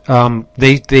geez,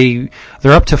 they're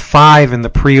up to 5 in the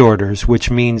pre-orders,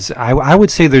 which means I would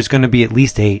say there's going to be at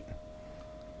least 8.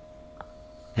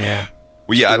 Yeah.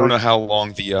 Well, yeah, I don't know how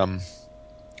long I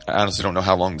honestly don't know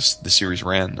how long the series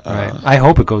ran. Right. I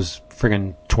hope it goes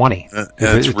friggin' 20. And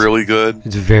it's really good.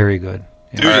 It's very good.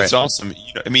 Dude, it's awesome.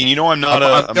 I'm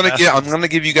not I'm gonna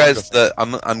give you guys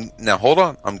now hold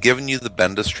on. I'm giving you the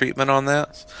Bendis treatment on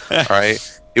that. All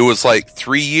right. It was like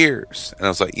 3 years, and I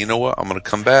was like, you know what? I'm gonna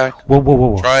come back.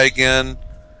 Whoa. Try again,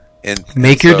 and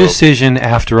make your decision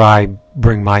after I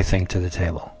bring my thing to the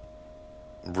table.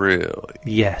 Really?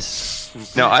 Yes.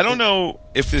 Now I don't know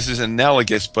if this is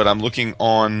analogous, but I'm looking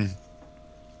on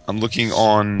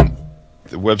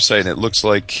the website, and it looks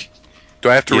like. Do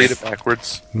I have to read it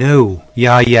backwards? No.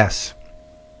 Yeah, yes.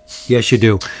 Yes, you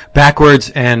do.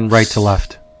 Backwards and right to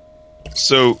left.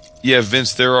 So, yeah,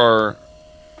 Vince, there are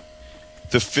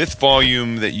the 5th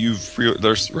volume that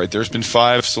there's been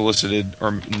 5 solicited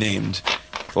or named.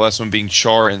 The last one being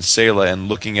Char and Sayla, and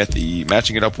looking at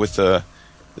matching it up with the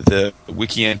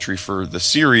wiki entry for the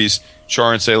series,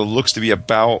 Char and Sayla looks to be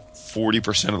about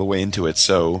 40% of the way into it,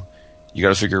 so you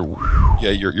got to figure,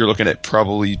 you're looking at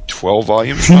probably 12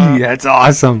 volumes. Yeah, it's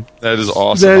awesome. That is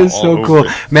awesome. That is so cool.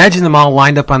 Imagine them all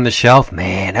lined up on the shelf.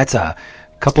 Man, that's a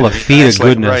couple of feet of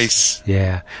goodness. Like rice.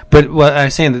 Yeah, but what I'm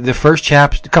saying, the first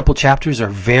couple chapters are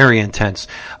very intense.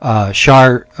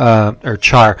 Char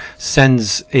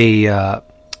sends a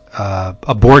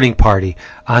boarding party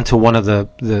onto one of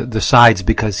the sides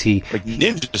because he like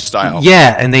ninja style.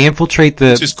 Yeah, and they infiltrate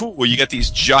which is cool. Well, you got these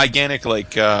gigantic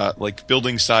like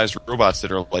building sized robots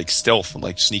that are like stealth and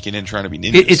like sneaking in trying to be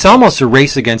ninjas. It's almost a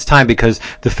race against time because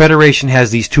the Federation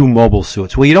has these 2 mobile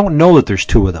suits. Well, you don't know that there's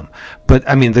 2 of them, but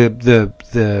I mean the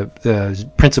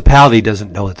Principality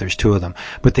doesn't know that there's 2 of them.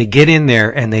 But they get in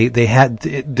there and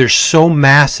they're so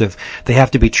massive they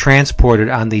have to be transported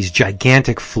on these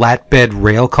gigantic flatbed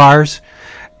rail cars.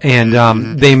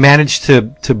 And they managed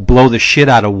to blow the shit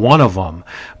out of one of them,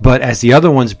 but as the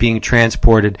other one's being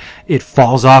transported, it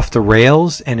falls off the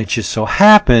rails, and it just so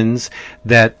happens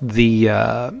that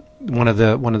one of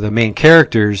the main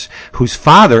characters, whose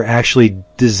father actually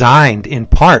designed in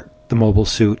part the mobile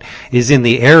suit, is in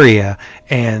the area,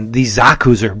 and these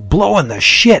Zaku's are blowing the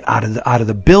shit out of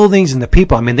the buildings and the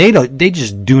people. I mean, they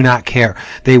just do not care.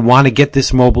 They want to get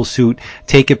this mobile suit,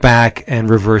 take it back, and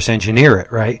reverse engineer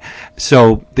it, right?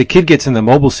 So the kid gets in the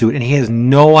mobile suit, and he has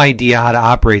no idea how to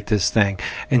operate this thing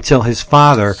until his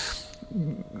father,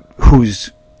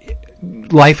 whose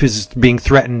life is being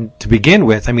threatened to begin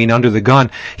with. I mean, under the gun,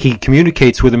 he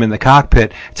communicates with him in the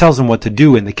cockpit, tells him what to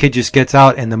do, and the kid just gets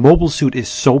out, and the mobile suit is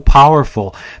so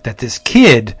powerful that this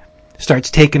kid starts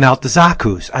taking out the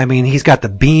Zaku's. I mean, he's got the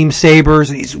beam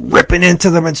sabers, and he's ripping into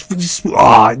them, and it's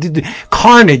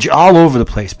carnage all over the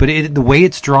place. But the way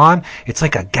it's drawn, it's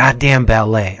like a goddamn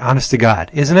ballet, honest to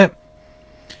God, isn't it?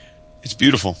 It's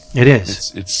beautiful. It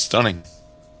is. It's stunning.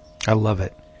 I love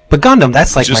it. But Gundam,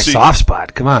 that's like my soft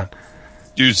spot. Come on.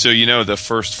 Dude, so the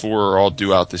first 4 are all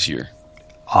due out this year.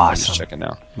 Awesome. I'm just checking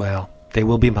now. Well, they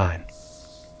will be mine.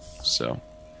 So,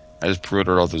 I just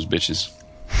pre-ordered all those bitches.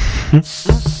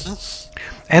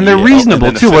 And they're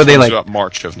reasonable too. Where they like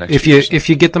March of next year? If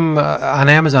you get them on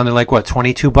Amazon, they're like what,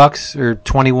 $22 or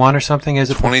 $21 or something?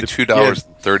 Is it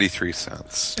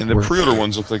 $22.33? And the pre-order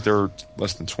ones look like they're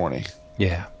less than 20.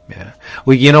 Yeah.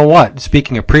 Well, you know what?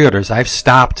 Speaking of pre-orders, I've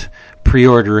stopped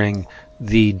pre-ordering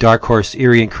the Dark Horse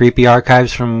Eerie and Creepy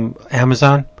archives from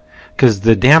Amazon because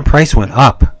the damn price went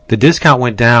up. The discount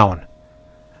went down.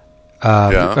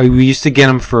 We used to get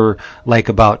them for like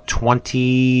about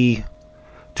 $22,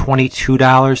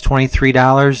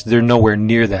 $23. They're nowhere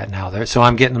near that now. So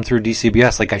I'm getting them through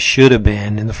DCBS like I should have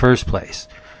been in the first place.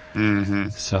 Mm-hmm.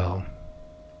 So,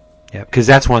 yeah, because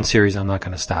that's one series I'm not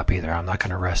going to stop either. I'm not going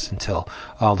to rest until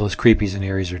all those Creepies and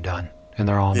Eries are done, and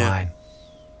they're all mine.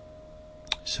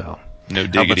 So, no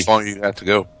diggity. How much longer you have to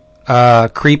go?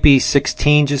 Creepy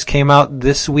 16 just came out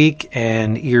this week,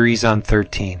 and Eerie's on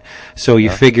 13. So you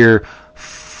figure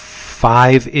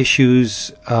 5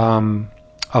 issues a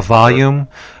volume.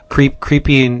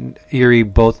 Creepy and Eerie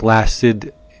both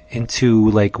lasted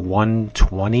into like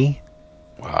 120.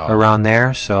 Wow. Around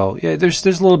there. So yeah, there's a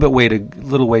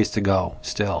little ways to go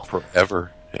still.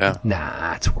 Forever. Yeah.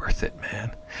 Nah, it's worth it,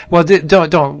 man. Well,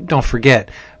 don't forget,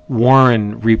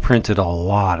 Warren reprinted a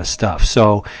lot of stuff.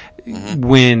 So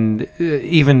when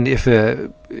even if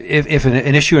an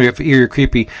issue of Eerie or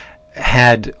Creepy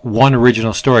had one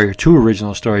original story or two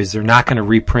original stories, they're not going to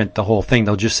reprint the whole thing.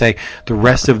 They'll just say the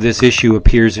rest of this issue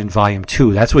appears in volume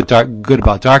 2. That's what good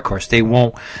about Dark Horse. They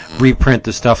won't reprint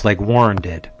the stuff like Warren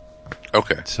did.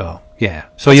 Okay. So yeah.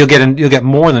 So you'll get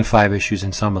more than 5 issues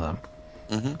in some of them.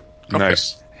 Okay.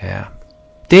 Nice. Yeah.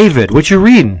 David, what you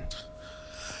reading?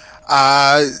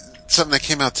 Something that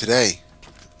came out today.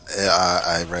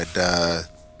 I read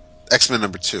X-Men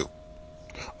 #2.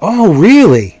 Oh,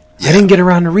 really? Yeah. I didn't get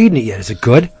around to reading it yet. Is it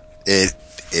good? It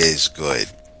is good.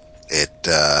 It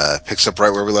picks up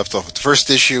right where we left off with the first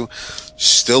issue.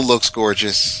 Still looks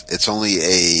gorgeous. It's only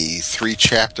a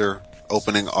 3-chapter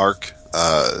opening arc,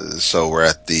 so we're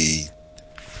at the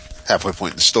halfway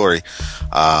point in the story,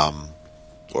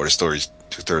 or the story's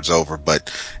 2/3 over. But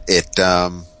it.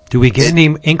 Do we get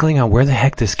any inkling on where the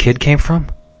heck this kid came from?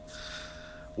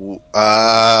 No.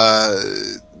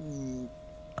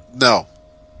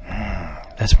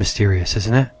 That's mysterious,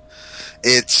 isn't it?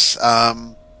 It's,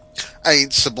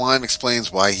 Sublime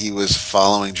explains why he was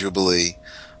following Jubilee,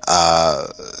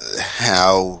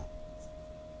 how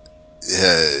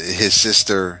his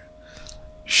sister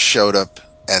showed up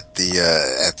at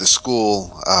the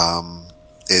school,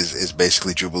 is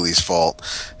basically Jubilee's fault.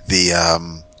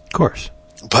 Of course.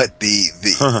 But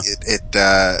there's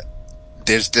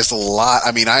a lot.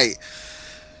 I mean, I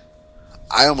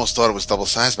almost thought it was double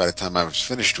sized by the time I was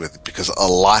finished with it, because a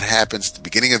lot happens at the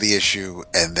beginning of the issue,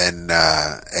 and then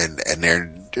and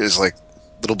there's like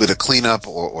a little bit of cleanup,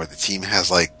 or the team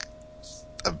has like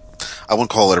I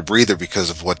wouldn't call it a breather because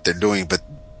of what they're doing, but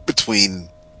between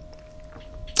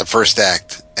the first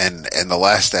act and the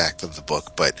last act of the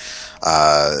book, but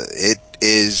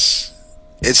it's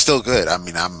still good. I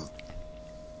mean,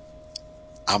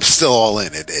 I'm still all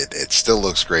in. It still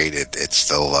looks great. It's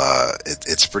still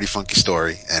it's a pretty funky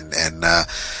story, and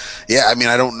yeah, I mean,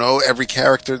 I don't know every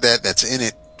character that's in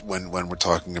it when we're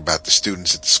talking about the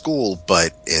students at the school,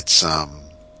 but it's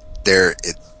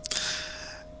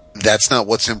that's not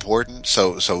what's important.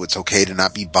 So it's okay to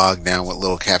not be bogged down with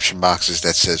little caption boxes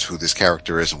that says who this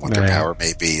character is and what their power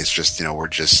may be. It's just,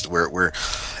 we're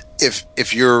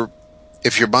if you're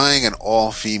buying an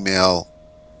all-female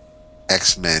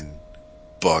X-Men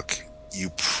book, you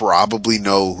probably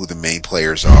know who the main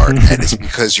players are, and it's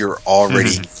because you're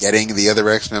already getting the other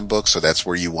X-Men books, so that's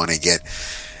where you want to get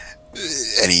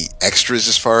any extras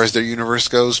as far as their universe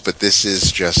goes. But this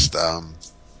is just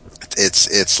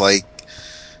it's like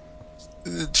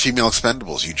female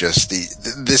Expendables.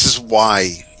 This is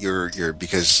why you're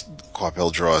because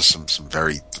Coipel draws some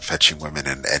very fetching women,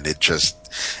 and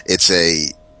it's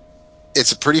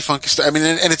a pretty funky story. I mean,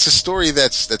 and it's a story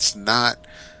that's not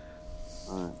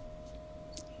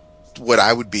what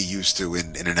I would be used to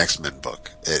in an X-Men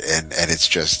book, and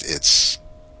it's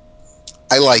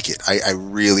I like it. I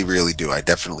really, really do. I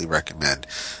definitely recommend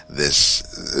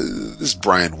this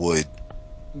Brian Wood,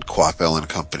 Coipel and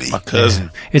Company. My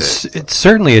cousin. Yeah. It's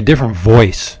certainly a different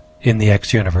voice in the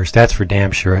X universe. That's for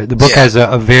damn sure. The book has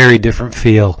a very different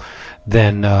feel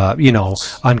than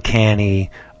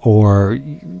Uncanny or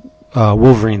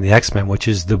Wolverine the X-Men, which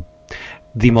is the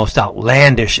most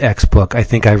outlandish X book I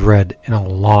think I've read in a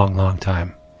long, long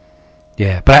time.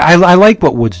 Yeah, but I like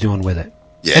what Wood's doing with it.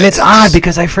 Yeah, and it's odd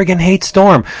because I friggin' hate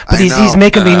Storm, but he's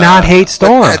making me not hate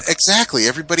Storm. Exactly.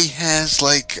 Everybody has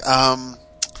like an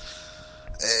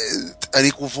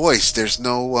equal voice. There's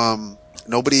no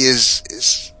nobody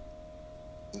is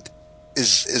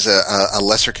a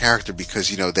lesser character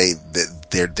because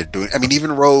they're doing. I mean,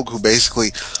 even Rogue, who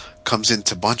basically comes in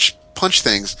to punch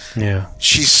things. Yeah,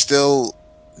 she's still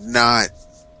not.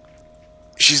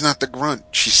 She's not the grunt.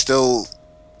 She's still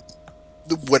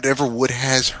whatever Wood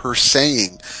has her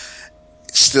saying.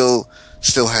 Still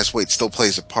has weight. Still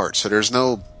plays a part. So there's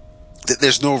no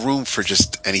room for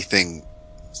just anything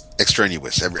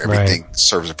extraneous. Everything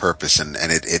serves a purpose, and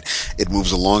it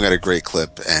moves along at a great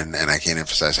clip. And I can't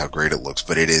emphasize how great it looks.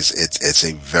 But it's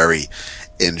a very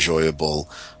enjoyable.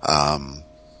 I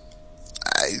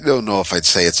don't know if I'd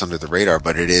say it's under the radar,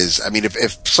 but it is. I mean,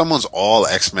 if someone's all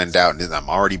X-Men'd out and I'm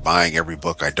already buying every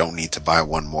book, I don't need to buy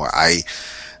one more.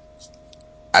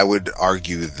 I would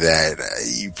argue that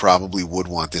you probably would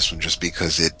want this one just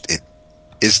because it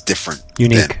is different,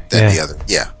 unique than the other.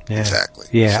 Yeah, exactly.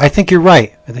 Yeah, so. I think you're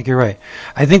right.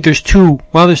 I think there's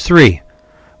three.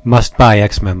 must buy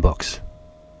X-Men books.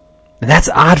 And that's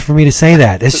odd for me to say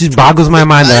that. This just boggles my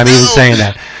mind that I'm even saying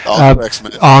that.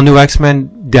 All new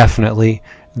X-Men, definitely.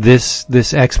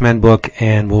 This X-Men book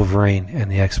and Wolverine and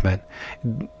the X-Men.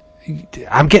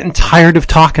 I'm getting tired of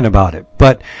talking about it,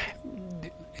 but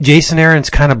Jason Aaron's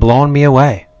kind of blowing me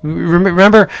away.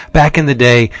 Remember back in the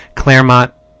day,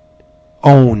 Claremont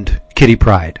owned Kitty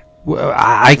Pryde.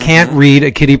 I can't read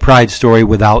a Kitty Pryde story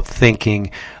without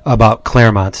thinking about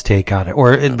Claremont's take on it,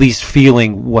 or at least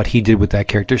feeling what he did with that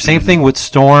character. Same thing with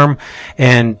Storm,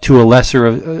 and to a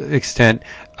lesser extent,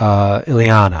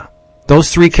 Illyana.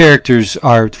 Those three characters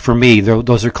are, for me,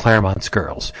 those are Claremont's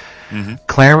girls.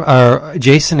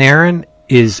 Jason Aaron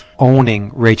is owning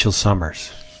Rachel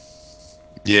Summers.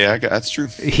 Yeah, that's true.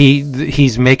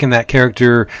 He's making that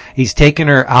character. He's taking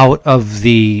her out of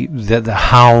the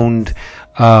Hound.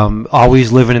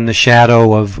 Always living in the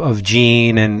shadow of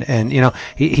Jean, and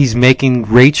he's making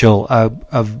Rachel a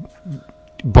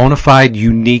bona fide,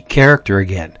 unique character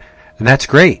again, and that's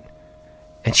great.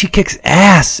 And she kicks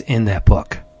ass in that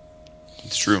book.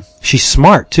 It's true. She's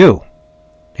smart too.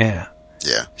 Yeah.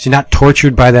 She's not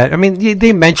tortured by that. I mean,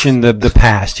 they mention the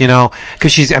past,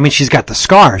 because she's got the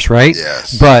scars, right?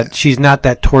 Yes. But she's not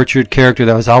that tortured character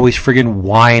that was always friggin'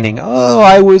 whining. Oh,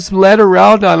 I was led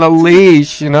around on a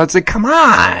leash. It's like, come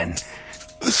on,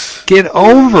 get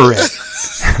over it.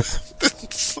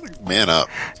 Man up.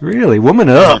 Really, woman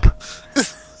up.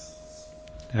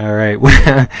 All right,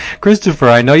 Christopher.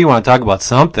 I know you want to talk about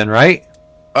something, right?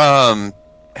 Have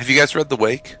you guys read The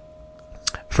Wake?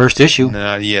 First issue.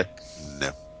 Not yet.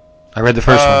 I read the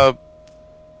first one.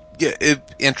 Yeah,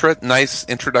 nice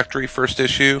introductory first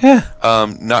issue. Yeah.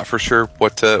 Not for sure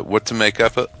what to make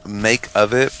of it,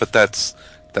 but that's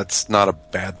not a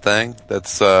bad thing.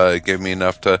 That's gave me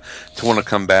enough to want to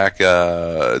come back.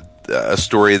 A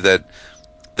story that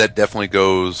definitely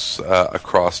goes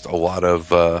across a lot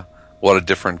of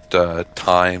different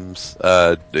times,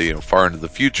 far into the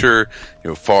future,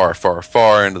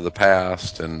 far into the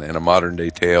past, and a modern day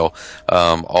tale,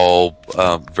 all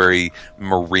very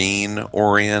marine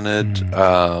oriented.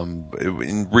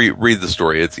 Read the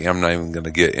story. I'm not even going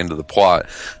to get into the plot.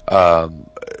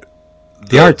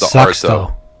 The art sucks,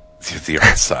 though. The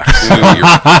art sucks.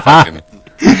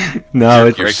 No,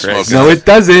 it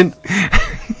doesn't.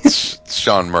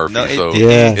 Sean Murphy,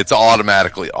 it's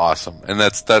automatically awesome, and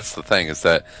that's the thing, is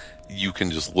that you can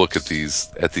just look at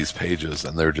these pages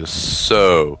and they're just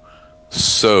so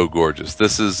gorgeous.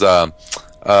 This is Scott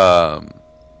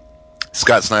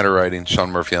Snyder writing,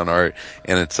 Sean Murphy on art,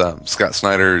 and it's Scott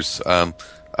Snyder's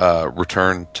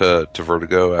return to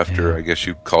Vertigo after, I guess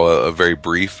you'd call it, a very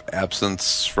brief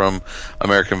absence from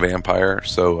American Vampire.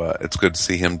 So it's good to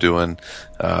see him doing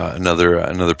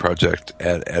another project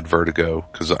at Vertigo,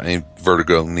 because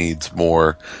Vertigo needs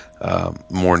more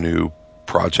new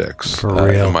projects,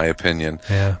 in my opinion.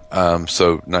 Yeah.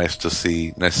 So nice to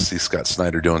see Scott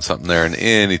Snyder doing something there. And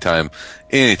anytime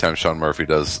Sean Murphy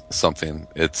does something,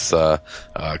 it's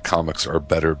comics are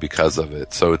better because of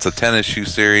it. So it's a 10-issue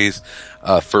series.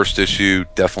 First issue,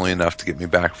 definitely enough to get me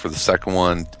back for the second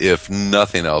one, if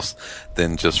nothing else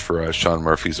than just for Sean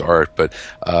Murphy's art. But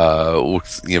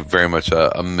looks very much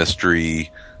a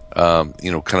mystery,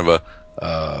 kind of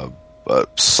a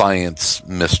science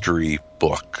mystery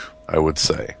book, I would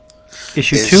say.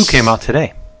 Issue 2 came out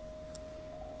today.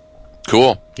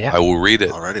 Cool. Yeah. I will read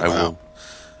it. Already, I wow. will.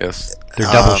 Yes.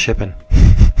 They're double shipping.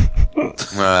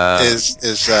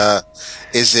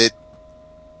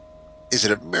 Is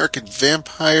it American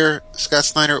Vampire Scott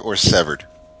Snyder or Severed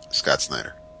Scott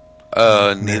Snyder?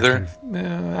 Neither.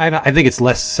 I think it's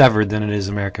less Severed than it is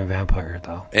American Vampire,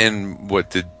 though. And what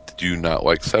did you not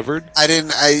like Severed? I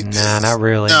didn't. Nah, not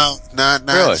really. No, not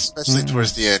really? Especially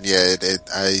towards the end. Yeah,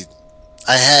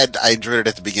 I enjoyed it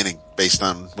at the beginning based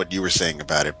on what you were saying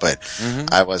about it, but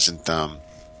I wasn't. I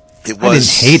didn't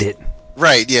hate it.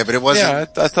 Right? Yeah, but it wasn't. Yeah,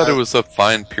 I thought it was a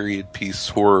fine period piece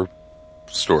horror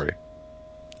story.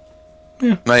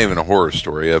 Yeah. Not even a horror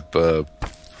story.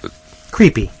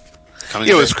 Creepy.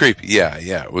 It was creepy. Yeah.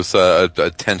 It was a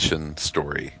tension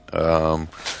story. No,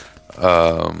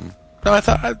 I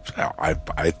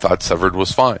thought Severed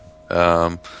was fine.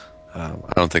 I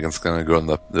don't think it's going to go in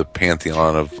the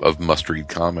pantheon of must-read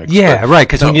comics. Yeah, right.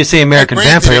 Because when you say American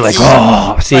Vampire, you're like,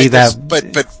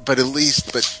 that. But at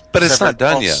least, but it's not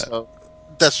done yet.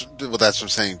 That's what I'm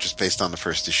saying. Just based on the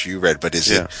first issue you read, but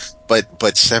it?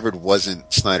 But Severed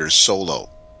wasn't Snyder's solo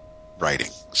writing,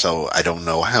 so I don't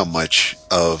know how much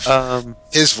of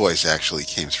his voice actually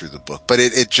came through the book. But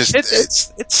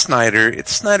it's Snyder.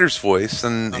 It's Snyder's voice,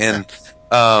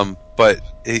 but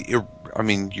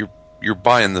you're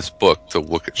buying this book to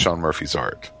look at Sean Murphy's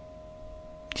art.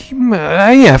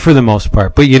 Yeah, for the most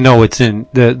part. But it's in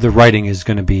the writing is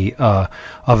going to be of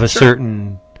a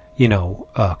certain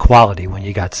quality when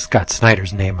you got Scott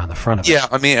Snyder's name on the front of it. Yeah,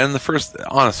 I mean, and the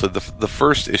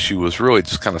first issue was really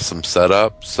just kind of some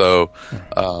setup. So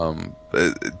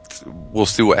we'll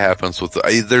see what happens with.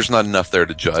 There's not enough there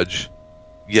to judge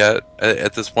yet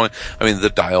at this point. I mean, the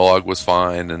dialogue was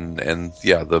fine, and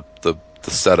yeah, the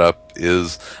setup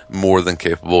is more than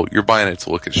capable. You're buying it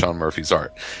to look at Sean Murphy's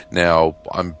art. Now,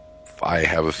 I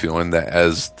have a feeling that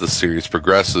as the series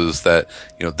progresses that,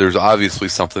 there's obviously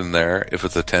something there if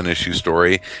it's a 10-issue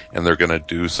story and they're going to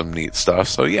do some neat stuff.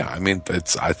 So yeah, I mean,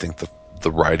 I think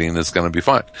the writing is going to be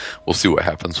fine. We'll see what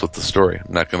happens with the story.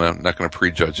 I'm not going to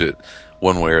prejudge it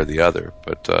one way or the other,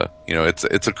 but,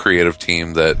 it's a creative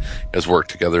team that has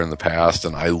worked together in the past,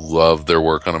 and I love their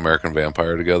work on American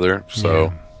Vampire together.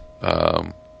 So,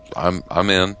 I'm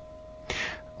in.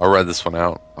 I'll ride this one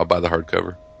out. I'll buy the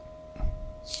hardcover.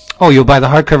 Oh, you'll buy the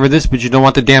hardcover of this, but you don't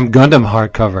want the damn Gundam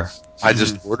hardcover. I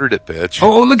just ordered it, bitch.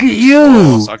 Oh, look at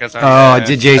you!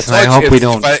 Jason, I hope we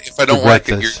don't. If I don't like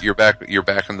it, you're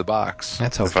back in the box.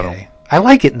 That's okay. I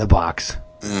like it in the box.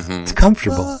 Mm-hmm. It's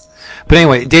comfortable. But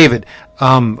anyway, David,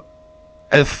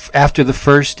 after the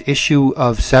first issue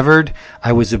of Severed,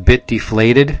 I was a bit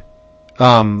deflated.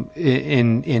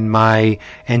 In my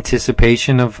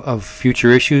anticipation of future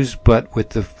issues, but with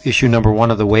the issue number 1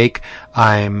 of The Wake,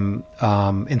 I'm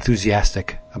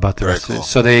enthusiastic about the rest of it.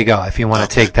 So there you go. If you want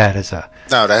to take that as a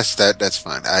that's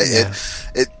fine.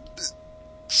 The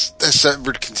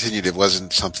Severed continued. It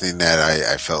wasn't something that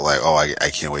I felt like,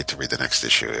 I can't wait to read the next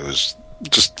issue. It was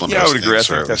just one of those I would agree. I things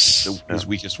think that's his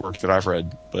weakest work that I've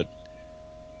read, but.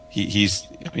 He's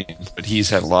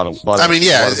had a lot of.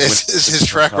 His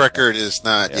track record is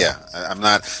not. Yeah, I'm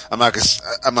not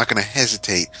going to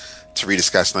hesitate to read a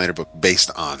Scott Snyder book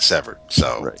based on Severed.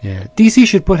 So DC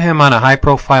should put him on a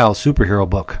high-profile superhero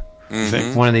book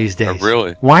one of these days.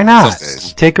 Really? Why not?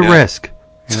 Take a risk.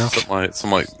 Something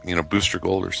like Booster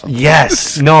Gold or something.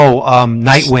 Yes. No.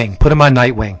 Nightwing. Put him on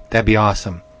Nightwing. That'd be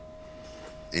awesome.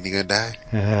 Ain't he gonna die?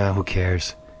 Who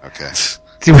cares? Okay.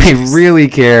 Do we really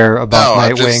care about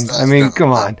Nightwing?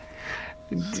 Come on.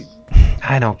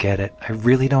 I don't get it. I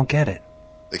really don't get it.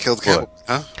 They killed Catwoman,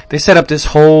 huh? They set up this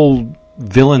whole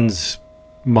villains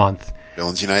month.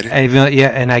 Villains United?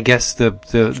 And I guess the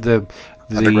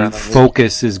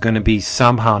focus is going to be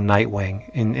somehow Nightwing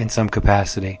in some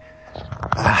capacity.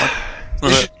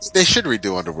 They should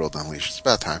redo Underworld Unleashed. It's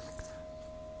about time.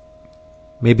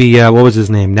 Maybe, what was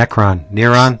his name?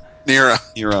 Neron? Nero,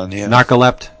 yeah.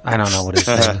 Narcolept? I don't know what his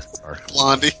name is.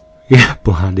 Blondie. Yeah,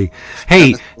 Blondie.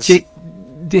 Hey,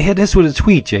 hit us with a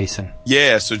tweet, Jason.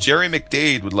 Yeah, so Jerry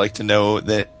McDade would like to know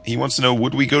that he wants to know,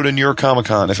 would we go to New York Comic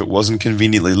Con if it wasn't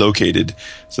conveniently located?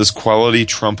 Does quality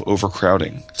trump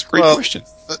overcrowding? It's a great question.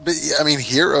 But I mean,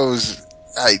 Heroes,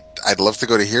 I'd love to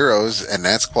go to Heroes, and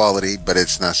that's quality, but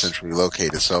it's not centrally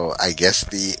located. So I guess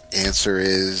the answer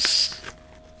is,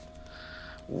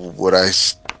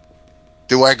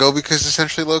 do I go because it's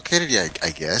centrally located? Yeah, I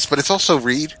guess. But it's also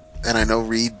Reed, and I know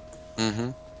Reed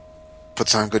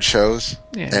puts on good shows,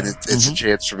 and it's a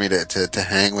chance for me to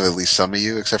hang with at least some of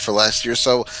you, except for last year.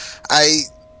 So I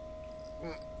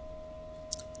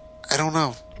don't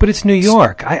know. But it's New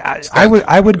York.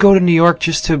 I would go to New York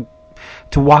just to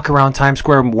walk around Times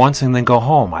Square once and then go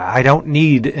home. I don't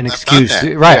need an excuse.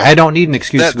 I don't need an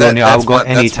excuse to go to New York. I'll go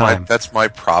anytime. That's my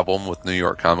problem with New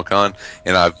York Comic Con,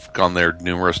 and I've gone there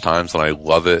numerous times, and I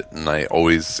love it, and I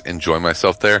always enjoy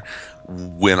myself there.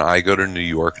 When I go to New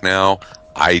York now,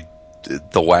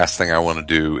 the last thing I want to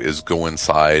do is go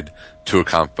inside to a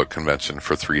comic book convention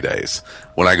for 3 days.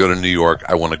 When I go to New York,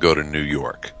 I want to go to New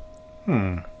York.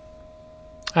 I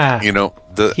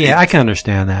can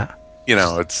understand that.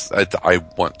 I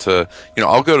want to,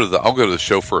 I'll go to the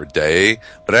show for a day,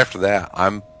 but after that,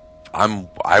 I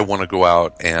want to go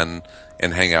out and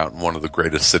hang out in one of the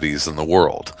greatest cities in the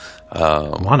world.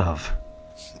 One of.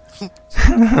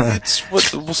 It's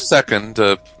second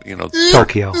to,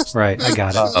 Tokyo. Right, I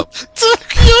got it.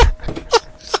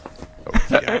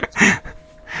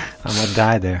 I'm gonna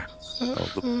die there.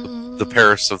 The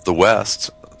Paris of the West,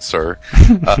 sir.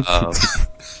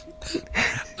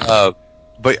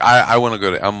 But I want to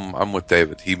go to. I'm with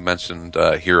David. He mentioned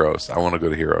Heroes. I want to go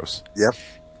to Heroes. Yep.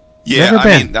 Yeah,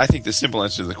 I think the simple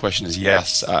answer to the question is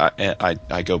yes.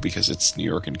 I go because it's New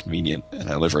York and convenient,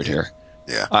 and I live right here.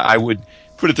 Yeah. I would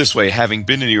put it this way: having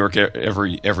been to New York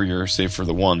every year, save for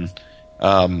the one,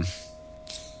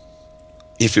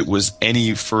 if it was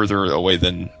any further away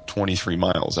than 23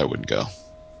 miles, I wouldn't go.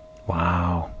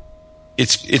 Wow.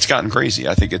 it's gotten crazy.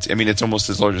 I think it's almost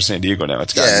as large as San Diego now.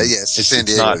 It's San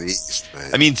Diego not, the East.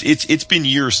 But... I mean, it's been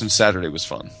years since Saturday was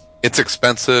fun. It's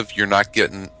expensive. You're not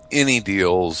getting any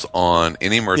deals on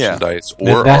any merchandise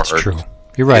or that's art. true.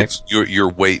 You're right. You're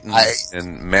waiting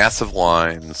in massive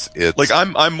lines. It's like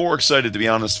I'm more excited, to be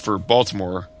honest, for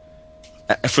Baltimore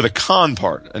for the con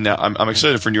part, and now I'm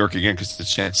excited for New York again because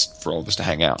it's a chance for all of us to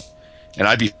hang out. And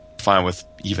I'd be fine with,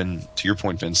 even to your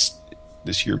point, Vince,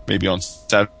 this year maybe on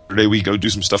Saturday we go do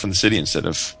some stuff in the city instead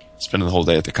of spending the whole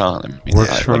day at the con. I mean,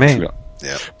 Works for me.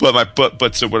 Yeah.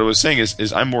 But so what I was saying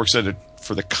is I'm more excited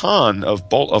for the con of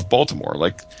Baltimore,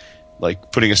 like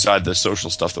putting aside the social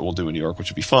stuff that we'll do in New York, which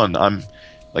would be fun. I'm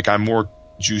more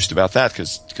juiced about that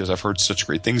because I've heard such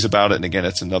great things about it. And again,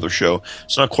 it's another show.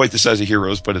 It's not quite the size of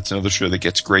Heroes, but it's another show that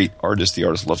gets great artists. The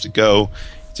artists love to go.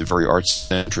 It's a very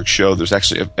art-centric show. There's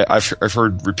actually, I've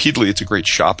heard repeatedly it's a great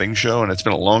shopping show, and it's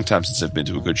been a long time since I've been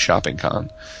to a good shopping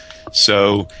con.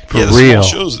 So, the real. small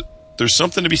shows, there's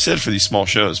something to be said for these small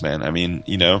shows, man. I mean,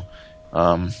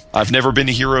 I've never been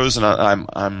to Heroes, and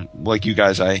I'm like you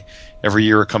guys. Every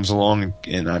year it comes along,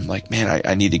 and I'm like, man,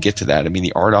 I need to get to that. I mean,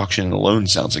 the art auction alone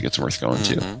sounds like it's worth going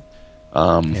to.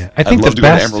 I think I'd love the to go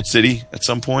best to Emerald City at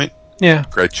some point. Yeah,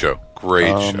 great show.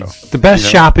 The best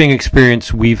shopping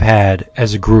experience we've had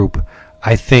as a group,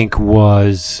 I think,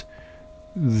 was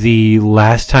the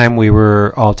last time we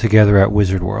were all together at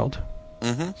Wizard World.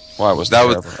 Mm-hmm. Well, I was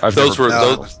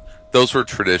those were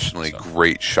traditionally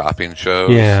great shopping shows.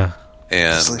 Yeah,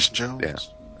 and Isolation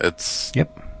Jones.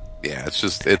 Yeah, it's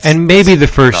just and maybe the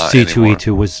first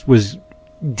C2E2 was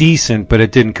decent, but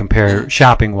it didn't compare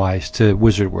shopping wise to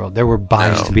Wizard World. There were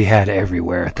buys to be had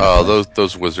everywhere at that point.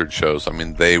 Those Wizard shows, I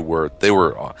mean, they were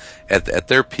at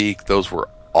their peak. Those were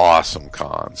awesome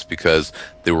cons because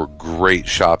they were great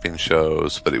shopping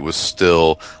shows, but it was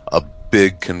still a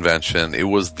big convention. It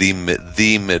was the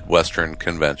Midwestern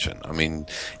convention. I mean,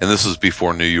 and this was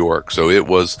before New York, so it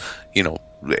was,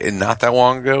 not that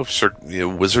long ago,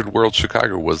 Wizard World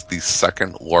Chicago was the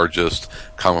second largest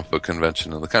comic book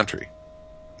convention in the country.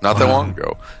 Not that long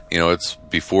ago. It's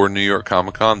before New York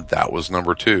Comic Con, that was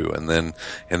number 2. And then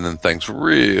things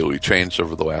really changed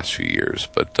over the last few years.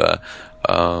 But,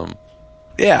 I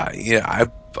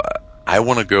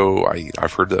want to go.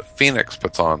 I've heard that Phoenix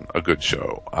puts on a good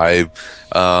show.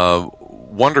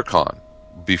 WonderCon,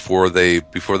 before they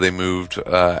moved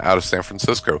out of San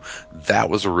Francisco, that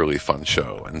was a really fun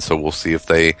show. And so we'll see if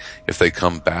they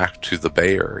come back to the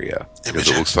Bay Area.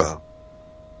 Image Expo.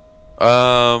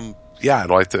 Yeah,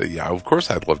 I'd like to. Yeah, of course,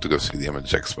 I'd love to go see the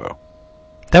Image Expo.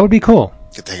 That would be cool.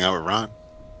 Get to hang out with Ron.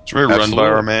 It's run by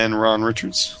our man Ron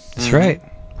Richards. That's right.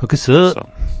 Hook us up. So,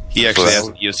 he actually has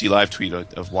an EOC live tweet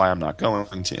of why I'm not going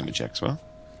to Image Expo.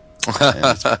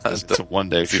 And it's a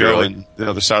one-day show in the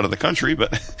other side of the country,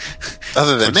 but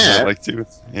other than that,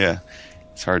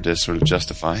 it's hard to sort of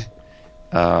justify.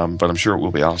 But I'm sure it will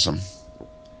be awesome.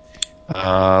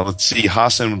 Let's see.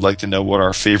 Hassan would like to know what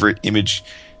our favorite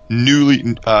new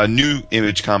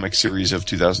Image comic series of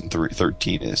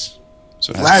 2013 is.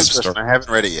 So last question. I haven't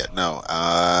read it yet. No.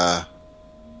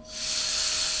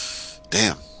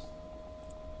 Damn.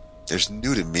 There's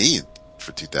new to me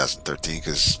for 2013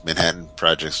 because Manhattan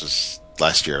Projects was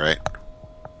last year, right?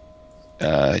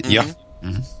 Yeah.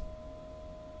 Mm-hmm.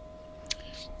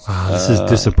 Wow, this is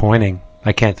disappointing.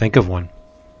 I can't think of one.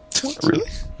 Really?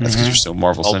 That's because you're so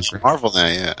Marvel centric. Marvel now,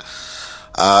 yeah.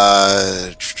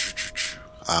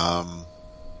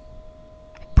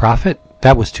 Prophet?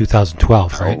 That was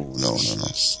 2012, right? Oh, no.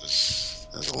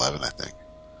 That was 11, I think.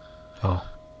 Oh.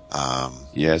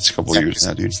 Yeah, it's a couple of years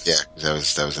now, dude. Yeah,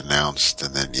 that was announced,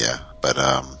 and then but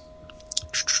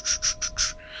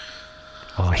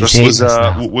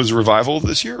was Revival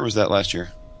this year or was that last year?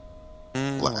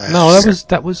 No,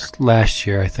 that was last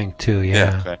year, I think, too.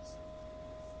 Yeah. Okay.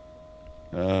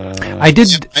 I am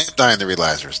dying to read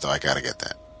Lazarus, though. I gotta get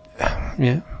that.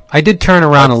 Yeah, I did turn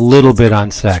around a little bit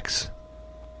on Sex,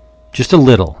 just a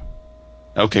little.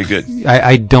 Okay, good.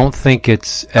 I don't think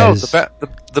it's as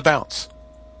the Bounce.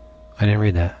 I didn't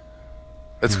read that.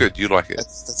 That's good. You like it?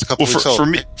 That's a couple weeks old.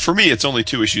 For me, it's only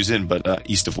 2 issues in, but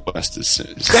East of West is.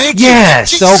 Thank you. Yes.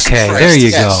 Jesus okay. Christ, there you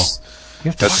yes. go. You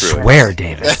have to swear,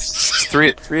 David.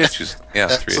 Three issues. Yeah,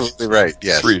 absolutely right.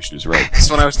 Yes, 3 issues. Right.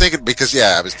 That's what I was thinking because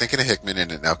I was thinking of Hickman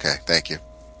and okay, thank you.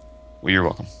 Well, you're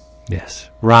welcome. Yes.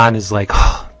 Ron is like,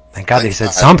 oh, thank God they said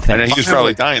something. I know he was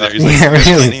probably dying there. He's yeah, like,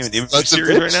 really. Even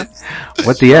serious right now?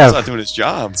 What the F? He's not doing his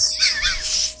job.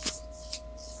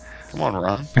 Come on,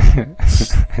 Ron.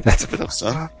 That's Get up,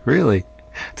 son. Really.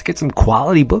 Let's get some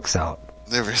quality books out.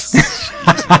 Never.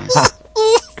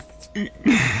 Make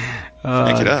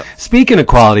it up. Speaking of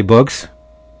quality books,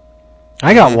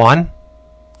 I got one.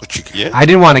 I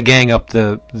didn't want to gang up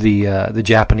the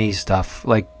Japanese stuff,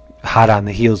 like hot on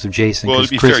the heels of Jason. Well, to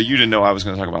be fair, you didn't know I was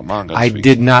going to talk about manga. I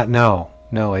did not know.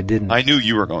 No, I didn't. I knew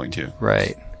you were going to.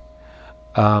 Right.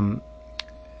 I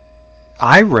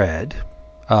read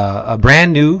a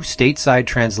brand new stateside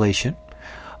translation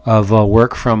of a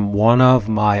work from one of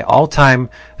my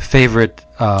all-time favorite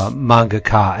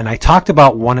mangaka, and I talked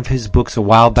about one of his books a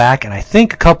while back, and I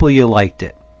think a couple of you liked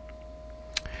it.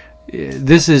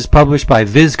 This is published by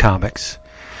Viz Comics,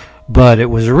 but it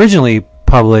was originally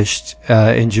published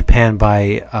in Japan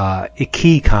by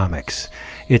Iki Comics.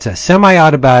 It's a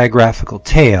semi-autobiographical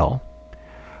tale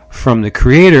from the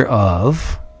creator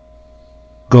of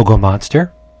Go-Go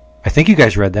Monster. I think you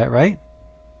guys read that, right?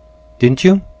 Didn't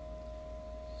you?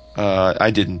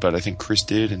 I didn't, but I think Chris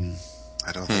did, and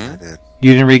I don't think I did.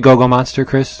 You didn't read Go-Go Monster,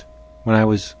 Chris, when I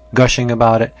was gushing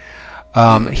about it?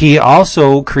 He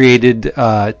also created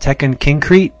Tekken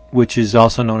Kinkreet, which is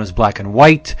also known as Black and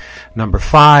White, number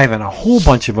 5, and a whole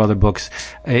bunch of other books.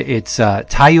 It's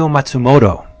Taiyo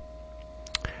Matsumoto.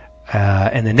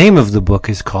 And the name of the book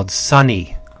is called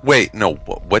Sunny. Wait, no,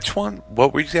 which one?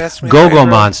 What were you asking me? Go-Go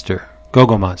Monster.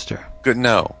 Go-Go Monster. Good,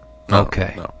 no.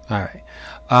 Okay. No. All right.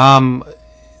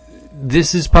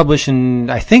 This is published in,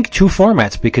 I think, 2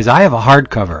 formats, because I have a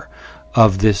hardcover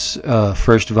of this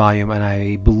first volume, and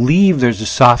I believe there's a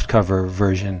softcover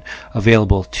version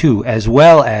available too, as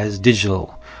well as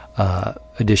digital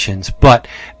editions. But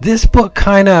this book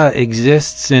kind of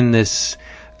exists in this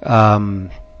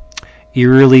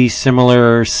eerily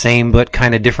similar, same but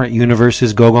kind of different universe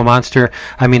as Go-Go Monster.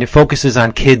 I mean, it focuses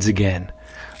on kids again,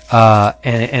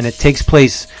 and it takes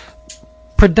place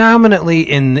predominantly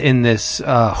in this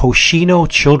Hoshino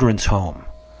Children's Home,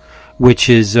 which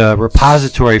is a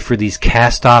repository for these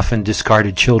cast-off and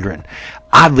discarded children.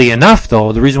 Oddly enough,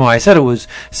 though, the reason why I said it was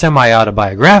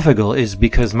semi-autobiographical is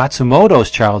because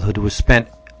Matsumoto's childhood was spent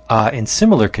in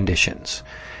similar conditions.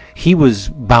 He was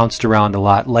bounced around a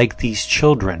lot like these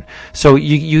children. So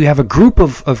you have a group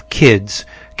of kids,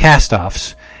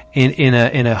 cast-offs, in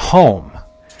a home,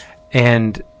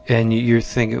 and you're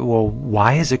thinking, well,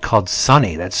 why is it called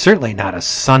Sunny? That's certainly not a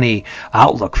sunny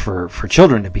outlook for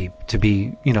children to be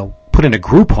put in a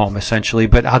group home, essentially,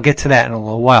 but I'll get to that in a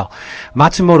little while.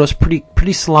 Matsumoto's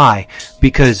pretty sly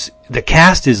because the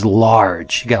cast is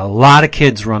large. You got a lot of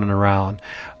kids running around.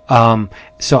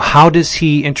 So how does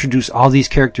he introduce all these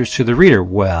characters to the reader?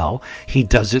 Well, he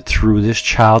does it through this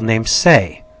child named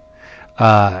Sei.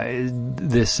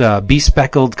 This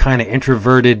bespectacled kind of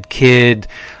introverted kid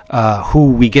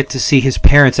who we get to see his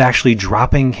parents actually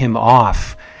dropping him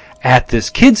off at this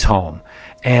kid's home.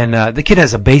 And the kid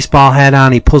has a baseball hat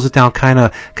on. He pulls it down kind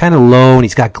of low, and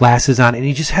he's got glasses on, and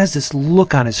he just has this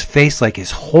look on his face like his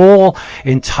whole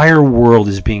entire world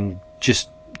is being just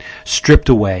stripped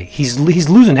away. He's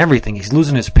losing everything. He's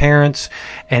losing his parents,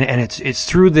 and it's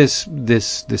through this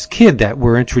kid that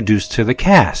we're introduced to the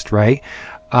cast, right?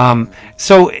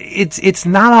 So it's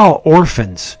not all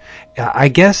orphans. I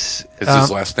guess. Is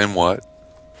his last name what?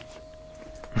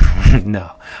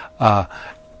 No.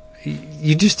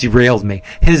 You just derailed me.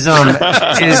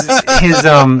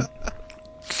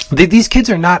 These kids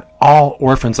are not all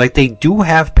orphans. Like, they do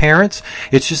have parents.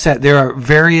 It's just that there are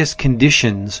various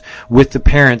conditions with the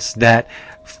parents that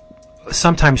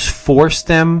sometimes force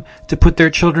them to put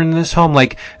their children in this home.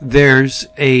 Like, there's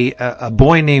a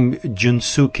boy named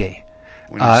Junsuke.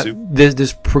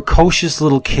 This precocious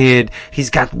little kid. He's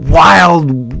got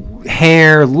wild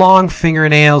hair, long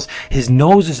fingernails. His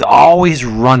nose is always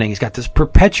running. He's got this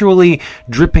perpetually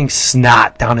dripping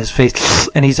snot down his face,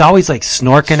 and he's always like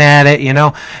snorking at it.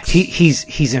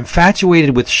 He's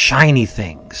infatuated with shiny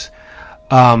things.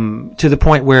 To the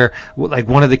point where, like,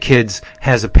 one of the kids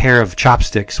has a pair of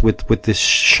chopsticks with this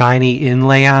shiny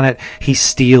inlay on it. He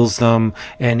steals them,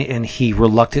 and he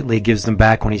reluctantly gives them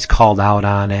back when he's called out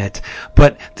on it.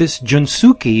 But this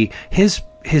Junsuke,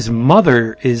 his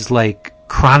mother is, like,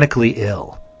 chronically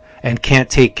ill and can't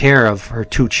take care of her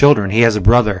 2 children. He has a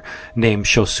brother named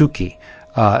Shosuke,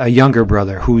 a younger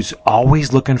brother, who's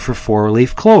always looking for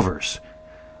 4-leaf clovers.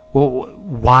 Well,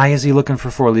 why is he looking for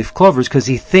 4-leaf clovers? Because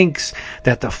he thinks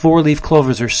that the 4-leaf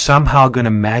clovers are somehow going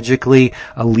to magically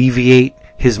alleviate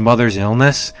his mother's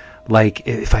illness. Like,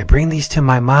 if I bring these to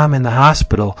my mom in the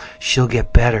hospital, she'll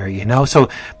get better, So,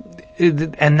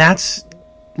 and that's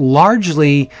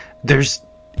largely, there's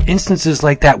instances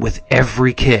like that with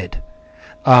every kid.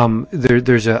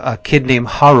 There's a kid named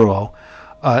Haruo.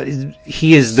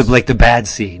 He is the bad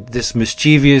seed. This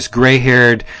mischievous,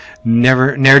 gray-haired,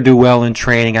 never do well in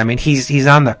training. I mean, he's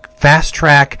on the fast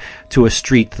track to a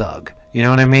street thug. You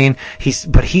know what I mean?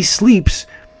 But he sleeps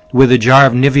with a jar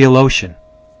of Nivea lotion.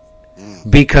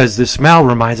 because the smell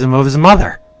reminds him of his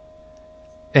mother,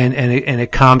 and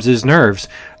it calms his nerves.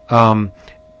 And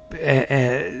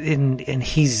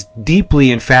he's deeply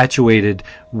infatuated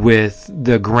with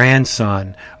the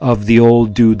grandson of the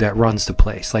old dude that runs the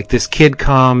place. Like, this kid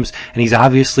comes, and he's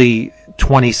obviously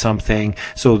 20-something,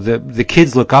 so the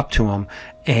kids look up to him,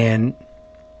 and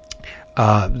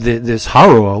this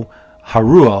Haruo,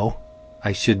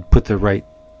 I should put the right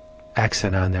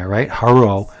accent on there, right?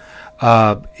 Haruo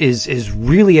is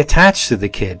really attached to the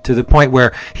kid, to the point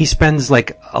where he spends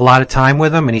like a lot of time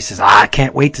with him, and he says, I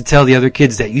can't wait to tell the other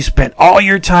kids that you spent all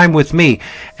your time with me.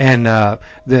 And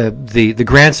the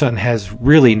grandson has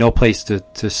really no place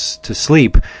to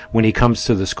sleep when he comes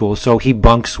to the school, so he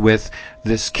bunks with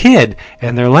this kid,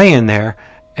 and they're laying there,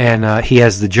 and he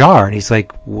has the jar, and he's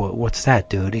like, what's that,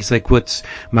 dude? He's like,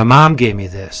 my mom gave me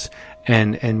this,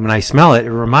 and when I smell it,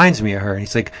 it reminds me of her. And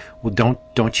he's like, well,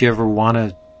 don't you ever want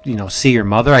to see your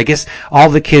mother? I guess all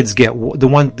the kids get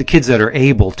the kids that are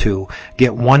able to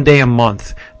get one day a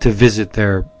month to visit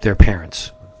their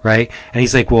parents, right? And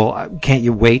he's like, well, can't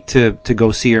you wait to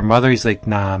go see your mother? He's like,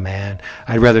 nah, man,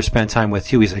 I'd rather spend time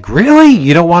with you. He's like, really?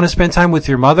 You don't want to spend time with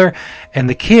your mother? And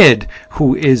the kid,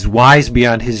 who is wise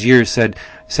beyond his years,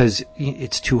 says,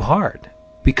 it's too hard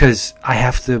because I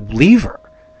have to leave her.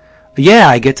 Yeah,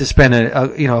 I get to spend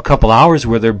a couple hours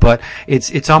with her, but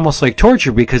it's almost like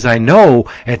torture because I know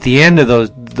at the end of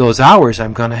those hours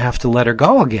I'm going to have to let her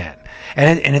go again.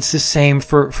 And it's the same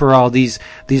for all these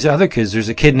other kids. There's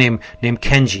a kid named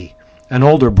Kenji, an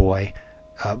older boy.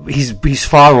 He's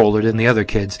far older than the other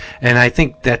kids, and I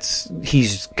think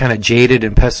he's kind of jaded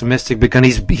and pessimistic because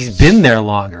he's been there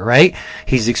longer, right?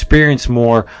 He's experienced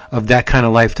more of that kind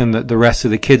of life than the rest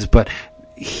of the kids, but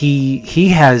he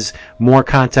has more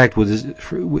contact with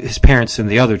his parents than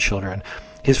the other children.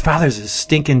 His father's a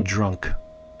stinking drunk.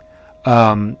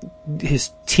 His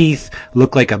teeth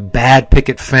look like a bad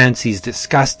picket fence. He's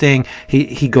disgusting.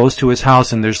 He goes to his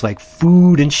house and there's like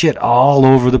food and shit all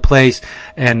over the place.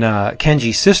 And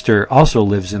Kenji's sister also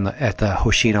lives at the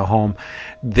Hoshino home.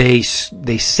 They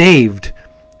saved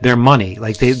their money.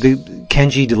 Like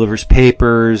Kenji delivers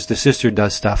papers, the sister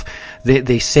does stuff.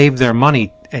 They saved their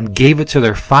money and gave it to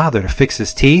their father to fix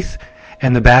his teeth,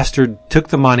 and the bastard took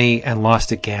the money and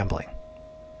lost it gambling.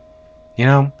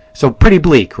 So pretty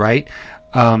bleak, right?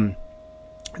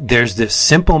 There's this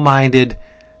simple-minded,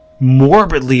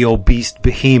 morbidly obese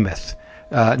behemoth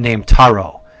named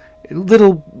Taro.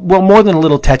 More than a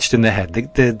little touched in the head.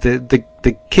 The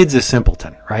kid's a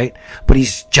simpleton, right? But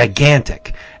he's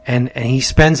gigantic, and he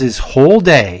spends his whole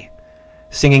day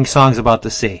singing songs about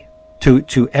the sea.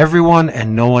 To everyone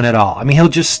and no one at all. I mean, he'll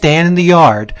just stand in the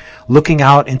yard looking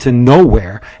out into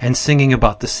nowhere and singing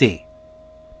about the sea.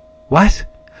 What?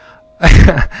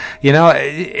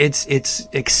 It's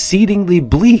exceedingly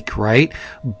bleak, right?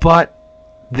 But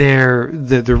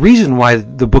the reason why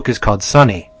the book is called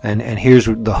Sunny, and here's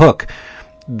the hook.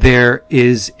 There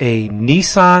is a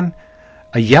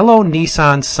yellow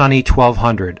Nissan Sunny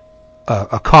 1200,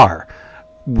 a car,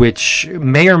 which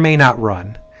may or may not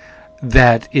run,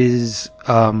 that is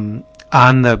on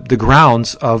the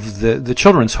grounds of the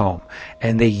children's home,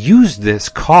 and they use this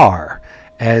car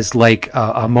as like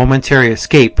a momentary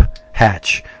escape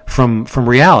hatch from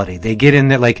reality. They get in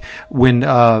there, like when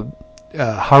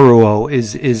Haruo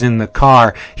is in the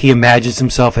car, he imagines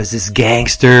himself as this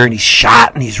gangster, and he's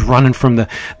shot and he's running from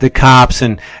the cops,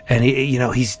 and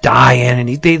he's dying, and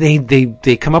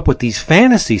they come up with these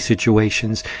fantasy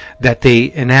situations that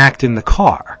they enact in the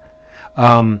car.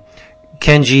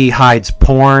 Kenji hides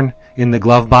porn in the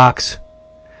glove box,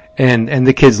 and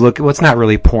the kids look. Well, it's not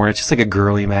really porn; it's just like a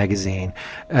girly magazine.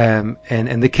 And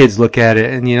the kids look at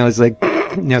it, and it's like,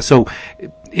 so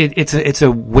it's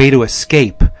a way to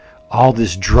escape all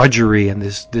this drudgery and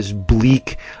this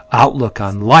bleak outlook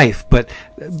on life. But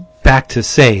back to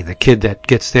the kid that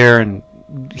gets there, and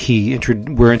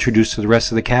we're introduced to the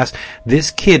rest of the cast. This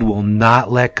kid will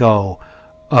not let go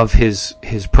of his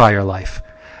prior life,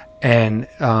 and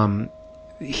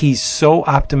he's so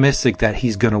optimistic that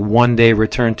he's going to one day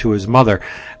return to his mother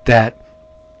that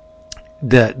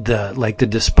the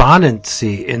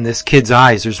despondency in this kid's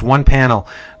eyes. There's one panel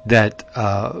that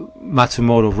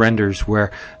Matsumoto renders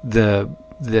where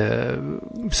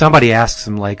somebody asks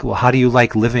him, like, well, how do you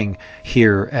like living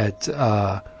here at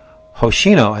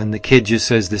Hoshino? And the kid just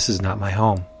says, this is not my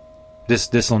home.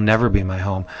 This will never be my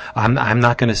home. I'm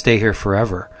not going to stay here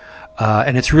forever.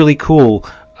 And it's really cool.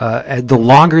 The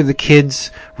longer the kids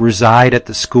reside at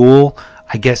the school,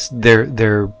 I guess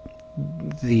the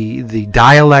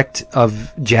dialect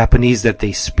of Japanese that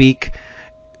they speak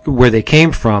where they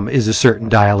came from is a certain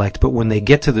dialect, but when they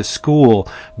get to the school,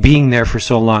 being there for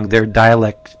so long, their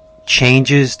dialect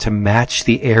changes to match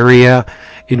the area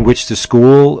in which the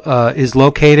school is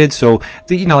located. So,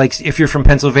 like if you're from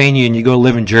Pennsylvania and you go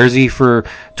live in Jersey for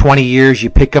 20 years, you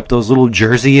pick up those little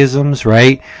Jerseyisms,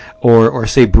 right? Or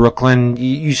say Brooklyn,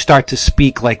 you start to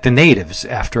speak like the natives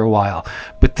after a while.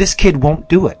 But this kid won't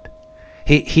do it.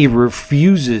 He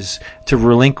refuses to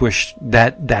relinquish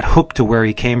that hook to where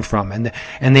he came from,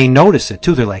 and they notice it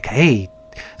too. They're like, "Hey,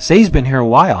 Say's been here a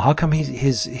while. How come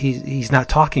he's not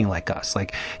talking like us?"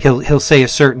 Like he'll say a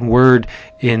certain word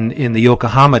in the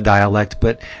Yokohama dialect,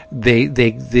 but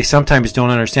they sometimes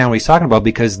don't understand what he's talking about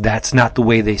because that's not the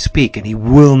way they speak, and he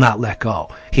will not let go.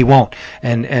 He won't.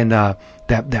 And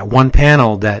that one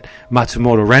panel that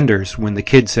Matsumoto renders when the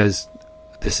kid says,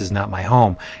 "This is not my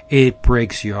home," it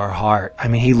breaks your heart. I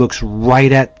mean, he's looking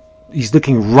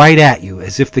right at you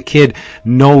as if the kid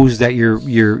knows that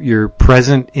you're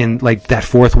present in like that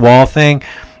fourth wall thing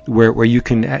where he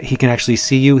can actually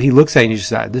see you. He looks at you and you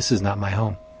just, "This is not my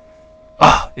home."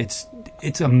 Oh, it's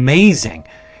amazing.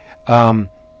 But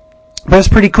it's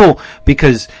pretty cool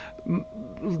because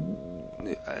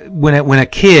when a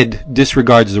kid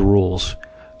disregards the rules,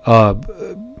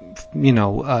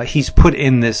 he's put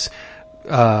in this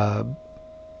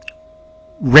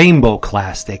rainbow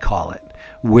class, they call it,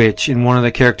 which in one of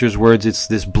the characters' words, it's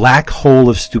this black hole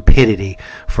of stupidity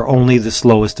for only the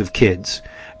slowest of kids.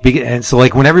 And so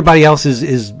like when everybody else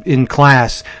is in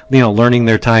class, learning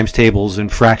their times tables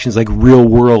and fractions, like real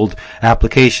world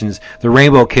applications, the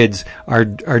rainbow kids are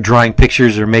drawing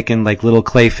pictures or making like little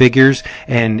clay figures,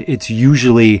 and it's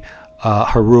usually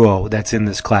Haruo that's in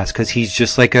this class because he's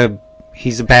just like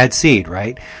he's a bad seed,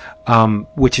 right?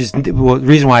 Which is the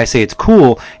reason why I say it's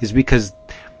cool is because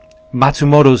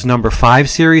Matsumoto's number 5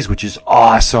 series, which is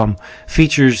awesome,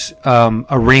 features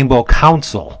a rainbow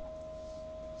council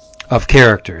of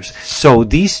characters. So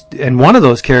and one of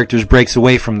those characters breaks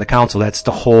away from the council. That's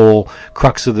the whole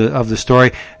crux of the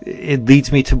story. It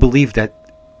leads me to believe that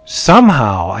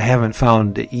somehow, I haven't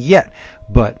found it yet,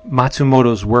 but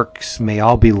Matsumoto's works may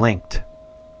all be linked.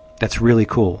 That's really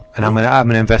cool, and I'm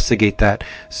gonna investigate that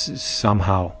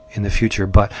somehow in the future.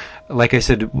 But like I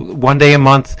said, one day a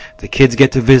month, the kids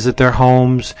get to visit their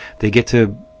homes. They get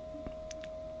to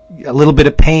a little bit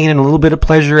of pain and a little bit of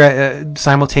pleasure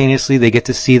simultaneously. They get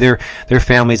to see their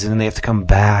families, and then they have to come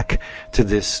back to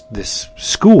this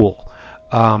school,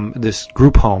 this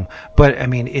group home. But I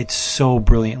mean, it's so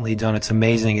brilliantly done. It's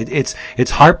amazing.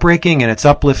 It's heartbreaking and it's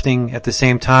uplifting at the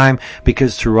same time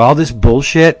because through all this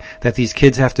bullshit that these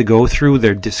kids have to go through,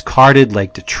 they're discarded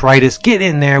like detritus. Get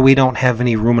in there. We don't have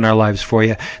any room in our lives for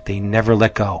you. They never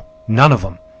let go. None of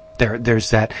them.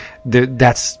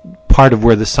 That's part of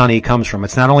where the Sunny comes from.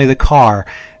 It's not only the car.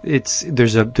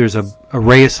 There's a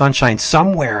ray of sunshine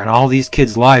somewhere in all these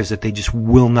kids' lives that they just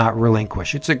will not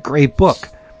relinquish. It's a great book.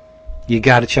 You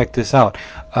got to check this out.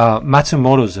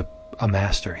 Matsumoto's a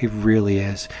master. He really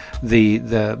is.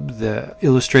 The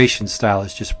illustration style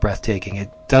is just breathtaking. It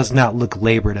does not look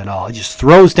labored at all. It just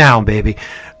throws down, baby.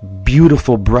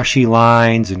 Beautiful brushy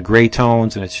lines and gray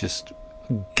tones, and it's just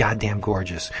goddamn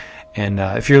gorgeous. And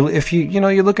if you're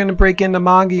looking to break into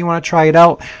manga, you want to try it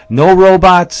out. No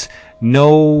robots,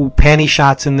 no panty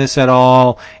shots in this at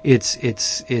all.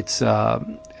 It's a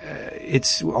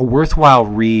worthwhile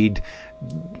read.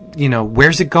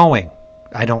 Where's it going?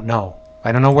 I don't know.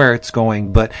 I don't know where it's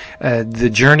going, but the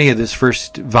journey of this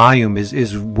first volume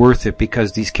is worth it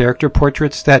because these character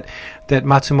portraits that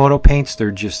Matsumoto paints,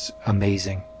 they're just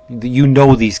amazing. You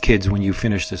know these kids when you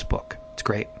finish this book. It's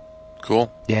great.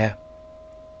 Cool. Yeah.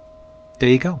 There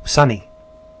you go. Sunny.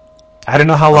 I don't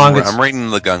know how long I'm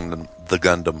reading the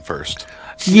Gundam first.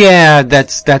 Yeah,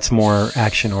 that's more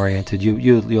action oriented.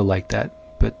 You'll like that.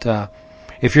 But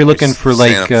if you're looking for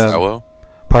like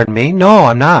pardon me? No,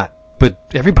 I'm not. But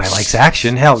everybody likes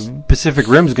action. Hell, Pacific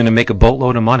Rim's going to make a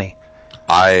boatload of money.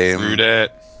 I'm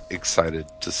excited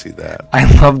to see that. I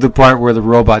love the part where the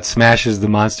robot smashes the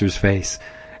monster's face.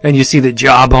 And you see the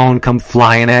jawbone come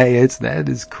flying at you. That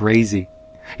is crazy.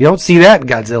 You don't see that in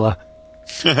Godzilla.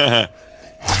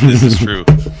 This is true.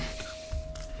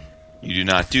 You do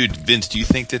not. Dude, Vince, do you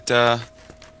think that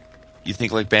you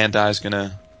think like Bandai's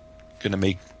gonna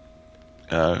make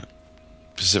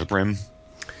Pacific Rim?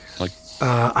 Like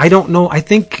I don't know. I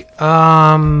think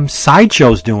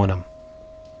Sideshow's doing them.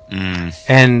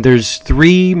 And there's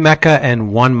 3 mecha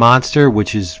and 1 monster,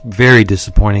 which is very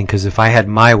disappointing because if I had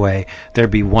my way,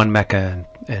 there'd be 1 mecha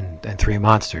and 3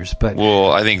 monsters. But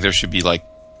well, I think there should be like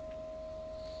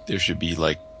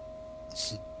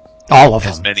all of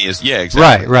them. As many as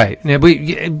exactly. Right.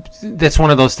 Yeah, that's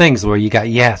one of those things where you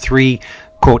got 3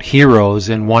 quote heroes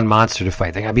and one monster to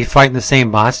fight. They gotta be fighting the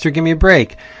same monster. Give me a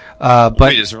break. But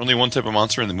wait, is there only one type of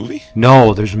monster in the movie?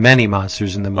 no, there's many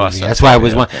monsters in the movie. so That's why I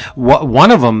was okay.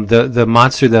 one of them. The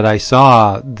monster that I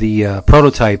saw, the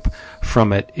prototype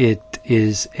from it, it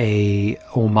is a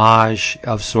homage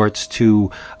of sorts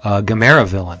to Gamera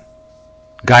villain,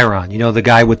 Gyron. You know, the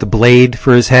guy with the blade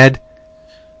for his head.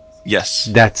 Yes.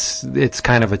 It's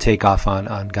kind of a takeoff on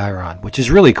Gyron, which is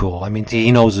really cool. I mean,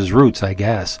 he knows his roots, I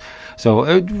guess. So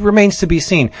it remains to be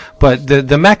seen. But the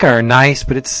mecha are nice,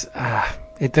 but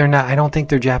they're not. I don't think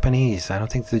they're Japanese. I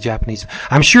don't think they're Japanese.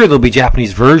 I'm sure there'll be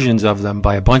Japanese versions of them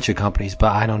by a bunch of companies,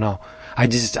 but I don't know.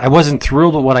 I wasn't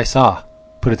thrilled with what I saw.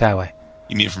 Put it that way.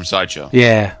 You mean from Sideshow?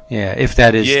 Yeah. If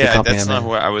that is the company that's I'm not in.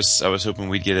 who I was hoping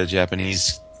we'd get a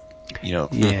Japanese,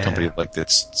 company like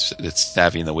that's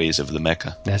savvy in the ways of the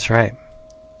mecha. That's right.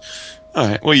 All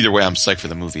right. Well, either way, I'm psyched for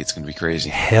the movie. It's going to be crazy.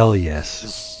 Hell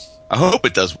yes. I hope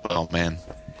it does well, man.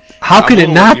 How could it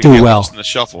not do well? In the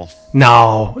shuffle.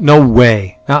 No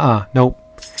way. Nope.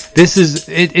 This is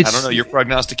it's. I don't know. Your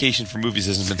prognostication for movies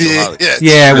hasn't been so hot.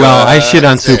 Yeah, well, I shit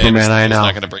on Superman. I It's know.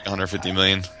 not going to break 150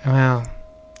 million. Well,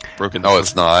 Broken. No,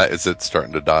 it's not. Is it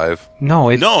starting to dive?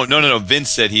 no. No. Vince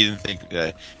said he didn't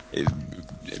think.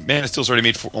 Man of Steel's already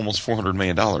made almost $400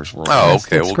 million. Worldwide. Oh,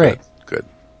 okay. That's Well, great. Good.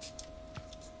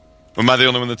 Am I the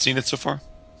only one that's seen it so far?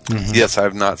 Mm-hmm. Yes, I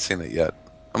have not seen it yet.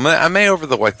 I may over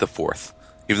the fourth,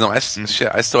 even though I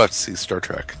still have to see Star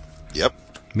Trek. Yep.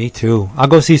 Me too. I'll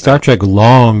go see Star Trek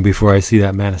long before I see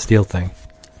that Man of Steel thing.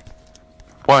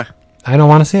 Why? I don't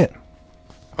want to see it.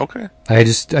 Okay. I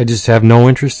just have no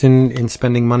interest in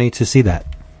spending money to see that.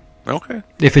 Okay.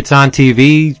 If it's on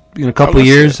TV in a couple I'll of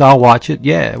see years, it. I'll watch it.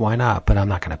 Yeah, why not? But I'm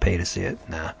not going to pay to see it.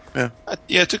 Nah. Yeah,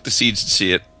 it took the seeds to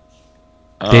see it.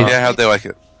 Yeah, how'd they like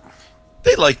it?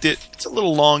 They liked it. It's a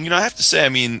little long. I have to say, I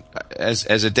mean, as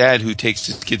a dad who takes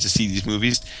his kids to see these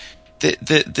movies,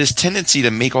 this tendency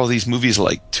to make all these movies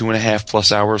like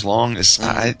 2.5+ hours long is,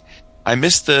 I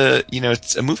miss the,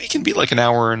 it's, a movie can be like an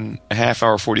hour and a half,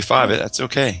 hour 45. That's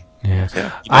okay.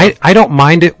 Yeah. I don't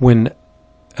mind it when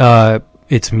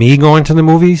it's me going to the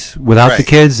movies without the Right.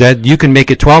 kids. That you can make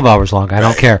it 12 hours long. I don't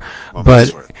Right. care. Well, But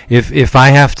that's worth if I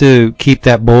have to keep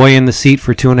that boy in the seat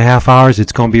for 2.5 hours,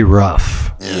 it's going to be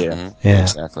rough. Yeah. Yeah.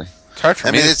 Exactly. It's hard for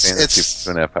I me mean, to it's- stand and it's-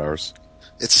 keep 2.5 hours.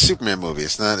 It's a Superman movie.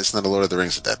 It's not a Lord of the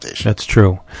Rings adaptation. That's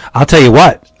true. I'll tell you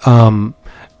what.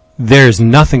 There's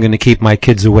nothing going to keep my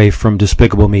kids away from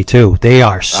Despicable Me 2. They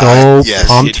are so yes,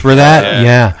 pumped for that.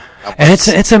 Yeah. And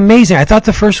it's amazing. I thought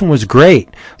the first one was great,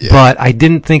 but I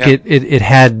didn't think it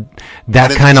had that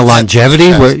didn't kind of think it had longevity.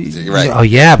 much Where, depth. You're right. Oh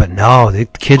yeah, but no, the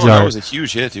kids That are. was a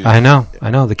huge hit, dude. I know.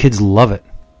 The kids love it.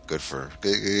 Good for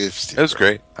Steve It was Carell.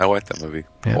 great. I liked that movie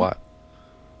Yeah. a lot.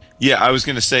 Yeah, I was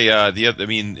going to say,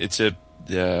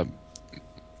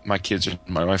 my kids and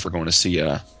my wife are going to see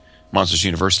Monsters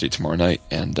University tomorrow night,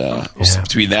 and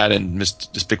between that and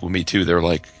Despicable Me 2, they're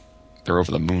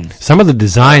over the moon. Some of the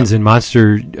designs in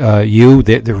Monster U,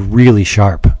 they're really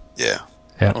sharp. Yeah.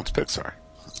 Yeah. Well, it's Pixar.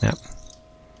 Yeah.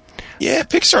 Yeah,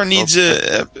 Pixar needs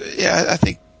I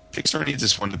think Pixar needs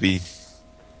this one to be.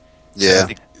 Yeah.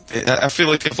 I feel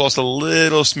like they've lost a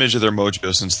little smidge of their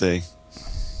mojo since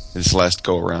this last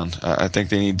go around. I think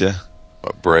they need to.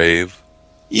 What, Brave?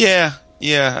 Yeah.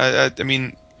 I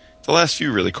mean, the last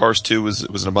few really. Cars 2 was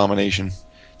an abomination.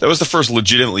 That was the first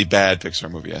legitimately bad Pixar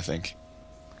movie, I think.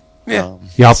 Yeah.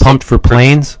 Y'all pumped for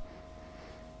planes?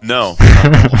 No,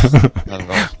 not at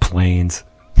all. Planes.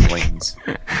 Planes.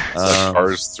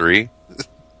 Cars 3?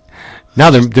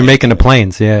 Now they're making the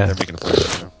planes. Yeah. They're making a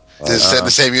plane. Is it set in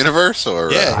the same universe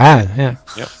or? Yeah.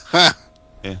 Yeah.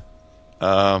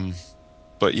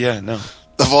 But yeah, no.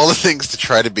 Of all the things to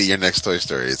try to be your next Toy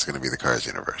Story, it's going to be the Cars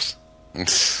universe.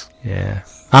 Yeah.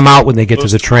 I'm out when they get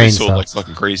Those to the toys train. sold So. like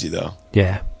fucking crazy though.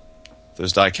 Yeah.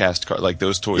 Those die-cast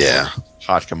those toys Yeah. are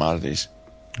hot commodities.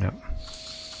 Yep.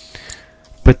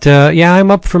 But I'm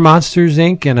up for Monsters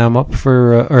Inc. and I'm up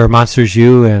for or Monsters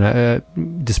U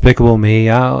and Despicable Me.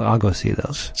 I'll go see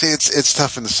those. See, it's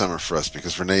tough in the summer for us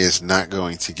because Renee is not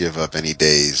going to give up any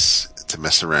days to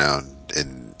mess around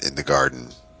in the garden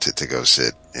to go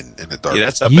sit in the dark. Yeah,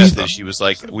 that's how Beth is. She was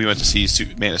like, we went to see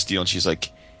Man of Steel, and she's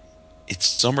like, it's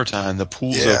summertime, the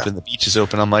pool's open, the beach is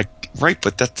open. I'm like, right,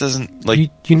 but that doesn't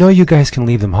You know you guys can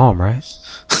leave them home, right?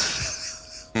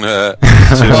 Well,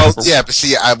 yeah, but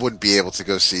see, I wouldn't be able to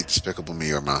go see Despicable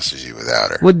Me or Monsters U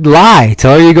without her. Would lie.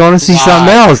 Tell her you're going to see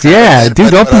something else. Yeah,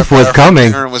 dude, don't be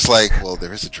forthcoming. Aaron was like, "Well,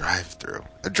 there is a drive-through,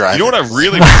 a drive." You know what I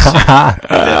really want to see?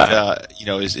 That,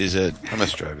 is I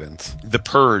miss drive-ins. The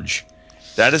Purge.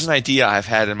 That is an idea I've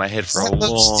had in my head for a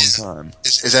long time.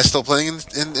 Is that still playing in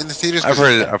the theaters? I've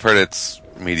heard it's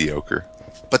mediocre.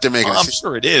 but they're making. I'm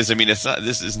sure it is. I mean, it's not.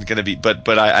 This isn't going to be. But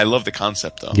I love the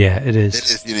concept though. Yeah, it is.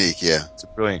 It is unique. Yeah, It's a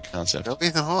brilliant concept. no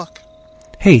Ethan Hawke.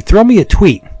 Hey, throw me a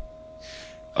tweet.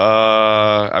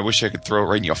 I wish I could throw it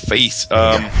right in your face.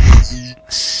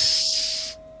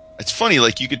 It's funny,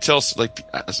 like you could tell, like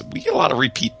we get a lot of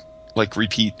repeat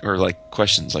or like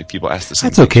questions, like people ask the same.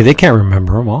 That's okay. They can't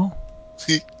remember them all.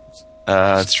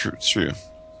 It's true. It's true.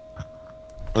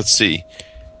 Let's see.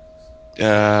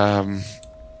 The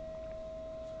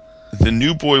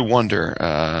New Boy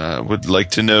Wonder would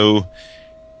like to know: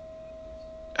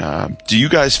 do you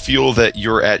guys feel that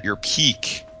you're at your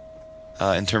peak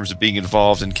in terms of being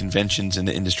involved in conventions in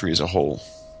the industry as a whole?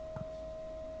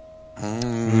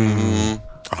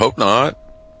 I hope not.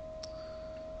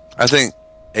 I think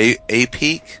a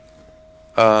peak.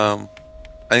 Ain't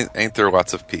there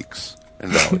lots of peaks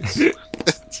and valleys?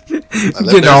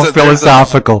 Getting all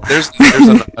philosophical. There's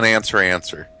an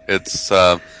answer. It's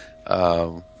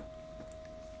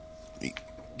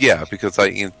yeah, because I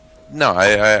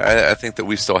think that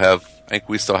we still have. I think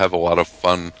we still have a lot of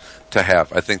fun to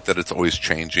have. I think that it's always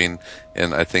changing,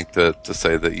 and I think that to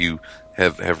say that you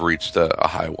have reached a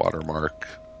high water mark.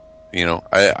 You know,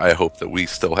 I hope that we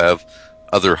still have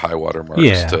other high water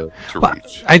marks to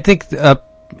reach. I think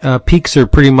peaks are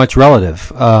pretty much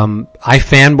relative.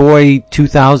 iFanboy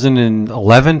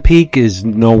 2011 peak is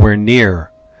nowhere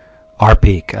near our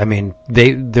peak. I mean,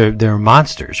 they're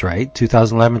monsters, right?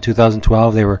 2011,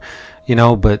 2012, they were,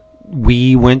 but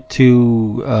we went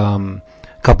to a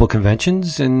couple of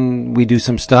conventions and we do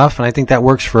some stuff, and I think that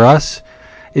works for us.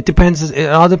 It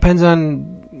all depends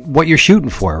on what you're shooting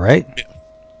for, right?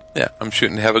 Yeah, I'm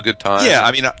shooting to have a good time. Yeah,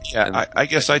 I mean, I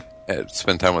guess I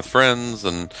spend time with friends,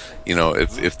 and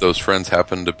if those friends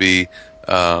happen to be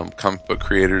comic book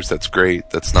creators, that's great.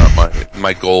 That's not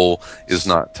my goal. Is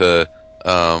not to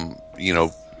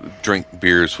drink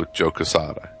beers with Joe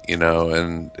Quesada,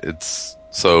 and it's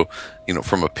so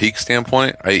from a peak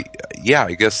standpoint, I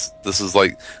guess this is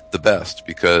like the best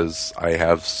because I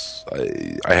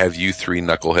have you three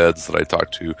knuckleheads that I talk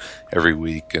to every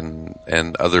week and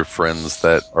other friends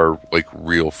that are like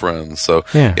real friends. So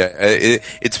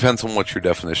it depends on what your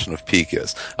definition of peak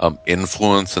is.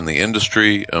 Influence in the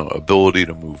industry, ability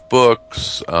to move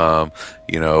books,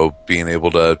 being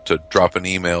able to drop an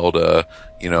email to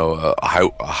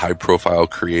a high profile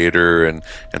creator and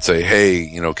say, hey,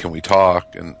 can we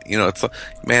talk? And it's like,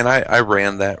 man, I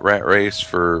ran that rat race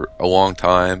for a long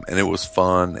time and it was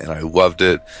fun and I loved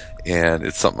it, and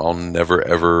it's something I'll never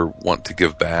ever want to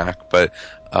give back. But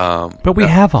we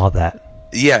have all that.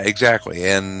 Yeah, exactly.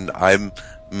 And I'm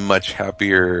much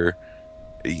happier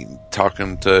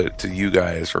talking to you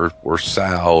guys or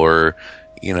Sal or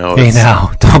hey,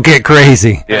 now don't get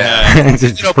crazy. Yeah,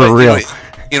 for real.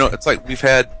 It's like we've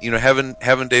had, having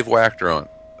Dave Wachter on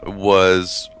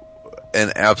was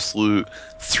an absolute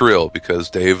thrill because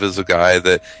Dave is a guy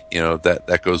that,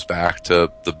 that goes back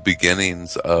to the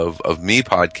beginnings of me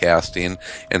podcasting.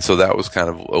 And so that was kind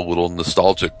of a little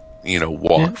nostalgic,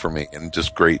 walk for me, and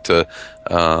just great to,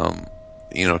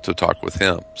 to talk with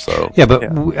him. So,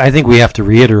 I think we have to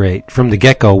reiterate from the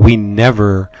get-go, we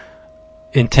never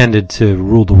intended to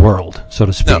rule the world, so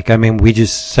to speak. No. I mean, we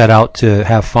just set out to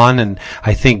have fun, and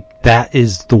I think that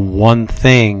is the one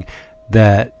thing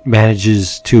that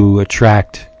manages to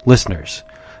attract listeners.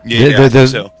 Yeah,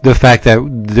 the fact that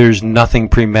there's nothing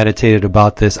premeditated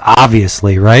about this,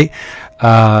 obviously, right?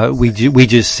 We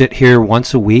just sit here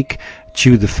once a week,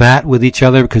 chew the fat with each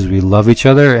other because we love each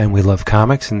other and we love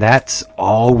comics, and that's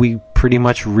all we pretty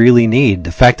much really need.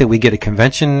 The fact that we get a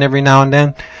convention every now and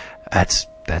then, that's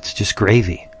just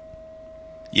gravy.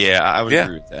 Yeah, I would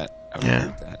agree with that.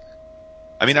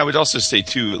 I mean, I would also say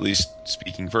too, at least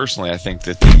speaking personally, I think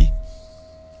that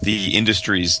the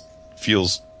industry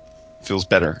feels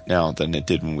better now than it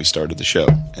did when we started the show,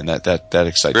 and that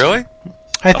excites me. Really?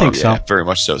 I think so. Very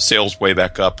much so. Sales way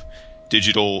back up.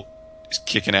 Digital is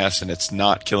kicking ass, and it's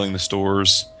not killing the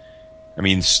stores. I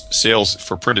mean, sales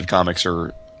for printed comics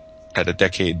are at a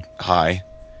decade high.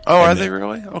 Oh, are they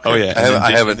really? Okay. Oh yeah.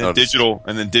 I haven't noticed.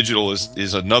 Digital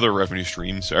is another revenue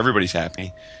stream, so everybody's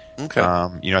happy. Okay.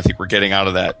 I think we're getting out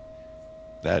of that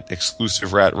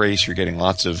exclusive rat race. You're getting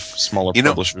lots of smaller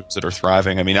publishers that are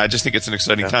thriving. I mean, I just think it's an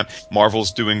exciting time.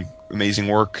 Marvel's doing amazing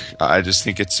work. I just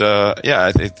think it's I'm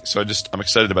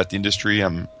excited about the industry.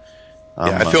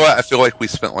 I feel like we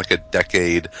spent like a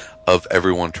decade of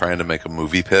everyone trying to make a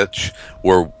movie pitch,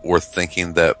 or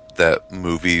thinking that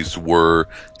movies were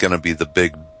going to be the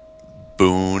big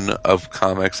boon of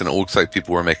comics, and it looks like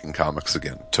people were making comics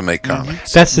again to make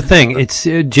comics. That's the thing. It's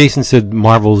Jason said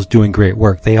Marvel's doing great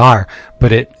work. They are,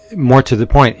 but more to the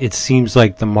point, it seems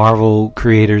like the Marvel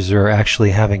creators are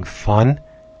actually having fun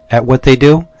at what they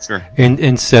do, Sure.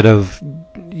 instead of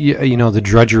the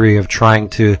drudgery of trying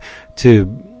to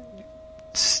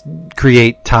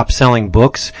create top-selling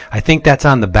books. I think that's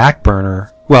on the back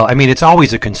burner. Well, I mean, it's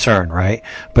always a concern, right?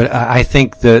 But I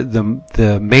think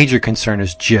the major concern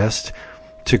is just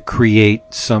to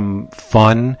create some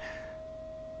fun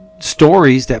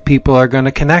stories that people are going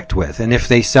to connect with. And if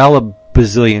they sell a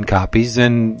bazillion copies,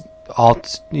 then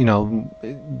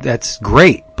that's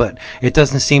great. But it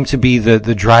doesn't seem to be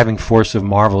the driving force of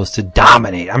Marvel is to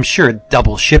dominate. I'm sure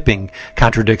double shipping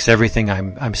contradicts everything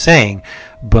I'm saying,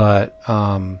 but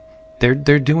they're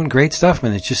doing great stuff,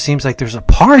 and it just seems like there's a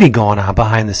party going on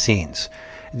behind the scenes.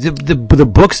 The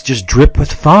books just drip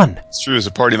with fun. It's true. There's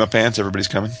a party in my pants. Everybody's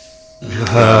coming.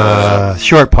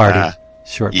 Short party.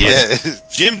 Short party. Yeah.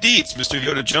 Jim Dietz, Mr.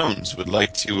 Yoda Jones, would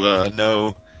like to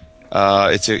know.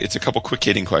 It's a couple quick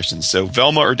hitting questions. So,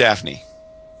 Velma or Daphne?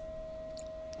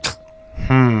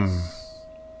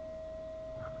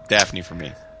 Daphne for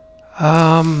me.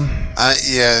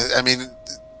 Yeah, I mean,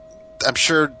 I'm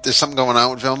sure there's something going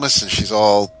on with Velma, and she's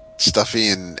all stuffy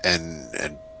and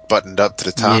buttoned up to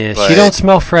the top. Yeah, but she don't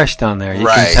smell fresh down there. You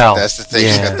can tell. That's the thing.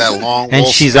 She's got that long and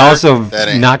wool she's skirt. also That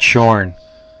ain't- not shorn.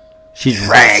 She's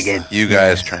ragged. You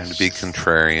guys trying to be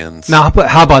contrarians. Now, but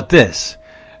how about this?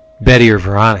 Betty or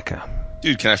Veronica?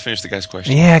 Dude, can I finish the guy's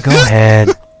question? Yeah, go ahead.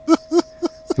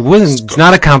 It's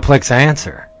not a complex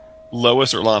answer.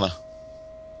 Lois or Lana?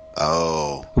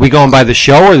 Oh. Are we going by the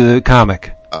show or the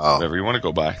comic? Oh. Whatever you want to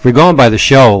go by. If we're going by the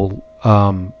show,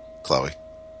 Chloe.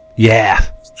 yeah,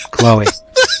 Chloe.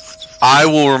 I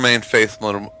will remain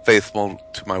faithful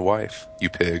to my wife, you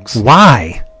pigs.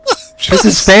 Why? This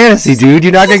is fantasy, dude.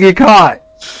 You're not going to get caught.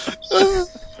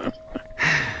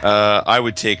 I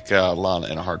would take Lana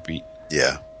in a heartbeat.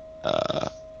 Yeah.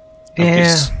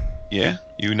 Yeah. Yeah?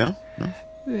 You know? No?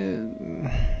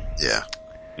 Yeah.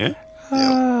 Yeah?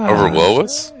 Over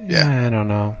Lois? Yeah, I don't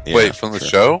know. Yeah, Wait, from the sure.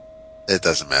 show? It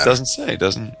doesn't matter. Doesn't say,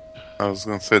 doesn't. I was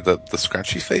going to say the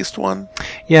scratchy-faced one.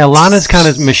 Yeah, Lana's kind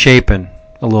of misshapen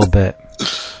a little bit.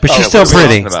 But she's Oh, still what are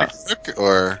we pretty. talking about?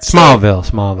 Or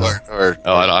Smallville. or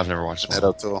Oh, I've never watched Ed one.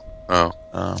 O'Toole. Oh.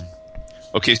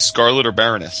 Okay, Scarlet or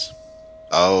Baroness?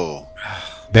 Oh.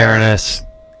 Baroness.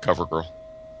 Cover girl.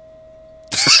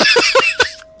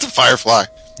 The Firefly.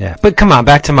 Yeah, but come on,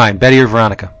 back to mine. Betty or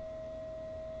Veronica?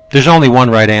 There's only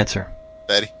one right answer.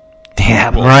 Betty.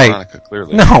 Damn Well, right. Veronica,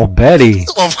 clearly. No, Betty.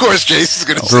 Well, of course, Jason's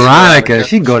going to say Veronica,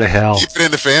 she'd go to hell. Keep it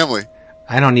in the family.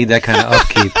 I don't need that kind of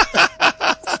upkeep.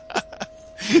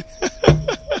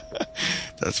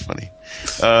 That's funny.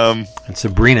 And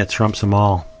Sabrina trumps them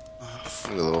all. With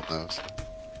a little nose.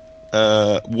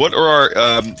 What are our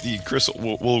Chris?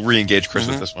 We'll re-engage Chris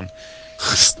with this one.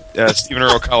 Stephen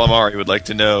Earl Calamari would like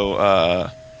to know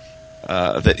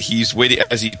that he's waiting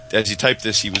as he typed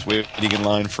this. He was waiting in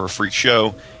line for a free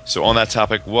show. So on that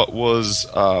topic, what was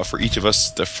for each of us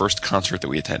the first concert that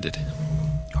we attended?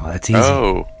 Oh, that's easy.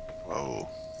 Oh. Whoa.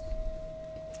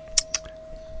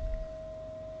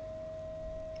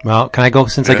 Well, can I go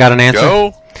since I got an answer? Go.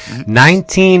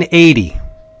 1980.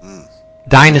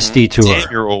 Dynasty Tour.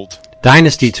 10-year-old.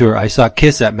 Dynasty Tour. I saw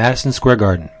Kiss at Madison Square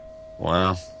Garden.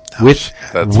 Wow. With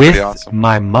That's pretty awesome.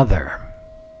 my mother.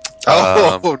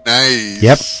 Oh, nice.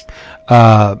 Yep.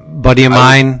 Buddy of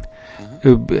mine,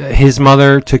 his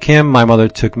mother took him, my mother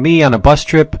took me on a bus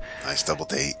trip, Nice double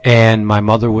date. and my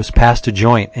mother was passed a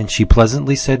joint, and she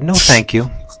pleasantly said, "No, thank you."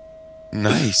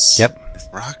 Nice. Yep.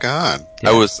 Rock on.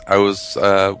 I was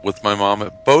with my mom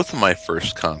at both of my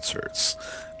first concerts.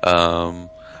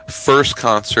 First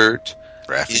concert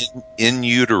Raffy. in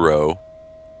utero.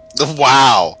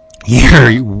 Wow.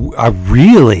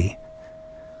 Really?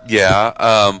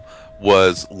 Yeah,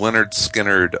 was Leonard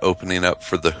Skinner opening up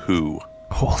for the Who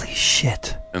Holy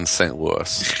shit! in St.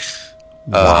 Louis.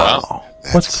 Wow.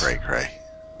 That's cray.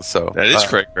 So That is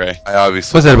correct, Ray. I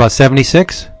obviously Was that about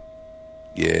 76?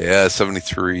 Yeah,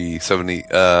 73, 70.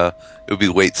 It would be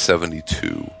late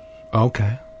 72.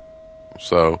 Okay.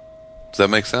 So does that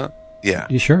make sense? Yeah.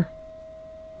 You sure?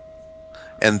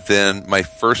 And then my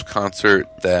first concert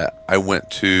that I went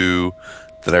to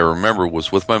that I remember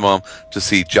was with my mom to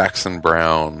see Jackson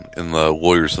Browne in the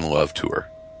Lawyers in Love tour.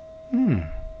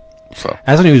 So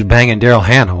That's when he was banging Daryl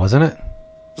Hannah, wasn't it? it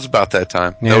was about that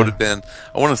time. Yeah. That would have been,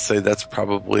 I want to say that's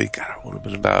probably, God, it would have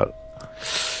been about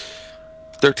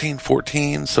 13,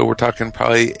 14. So we're talking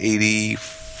probably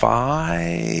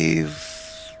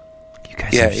 85. You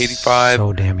guys Yeah, are 85.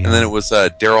 So damn young. And then it was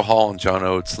Daryl Hall and John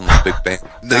Oates and the Big Bang.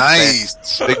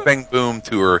 Nice. Big Bang Boom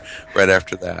tour right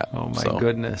after that. Oh my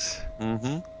goodness.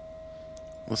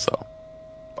 So,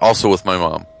 also with my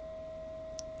mom.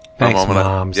 Thanks, my mom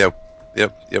Moms. and I,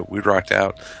 yep, we rocked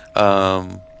out. I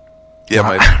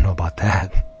don't know about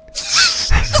that.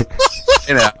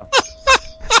 You know.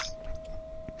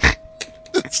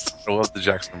 I love the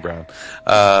Jackson Browne.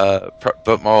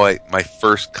 But my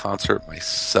first concert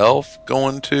myself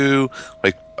going to,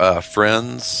 like,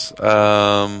 friends.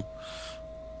 Have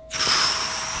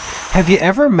you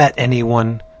ever met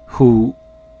anyone who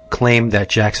claimed that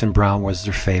Jackson Browne was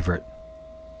their favorite?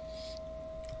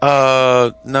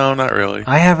 No, not really.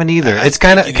 I haven't either. It's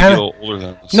kind of older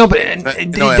than us. no, but they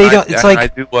don't. It's like I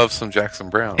do love some Jackson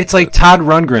Browne. it's like Todd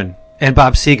Rundgren and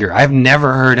Bob Seger. I've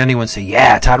never heard anyone say,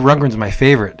 "Yeah, Todd Rundgren's my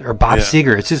favorite," or Bob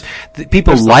Seger. It's just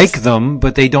people like them,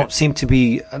 but they don't seem to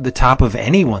be at the top of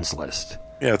anyone's list.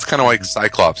 Yeah, it's kind of like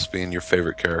Cyclops being your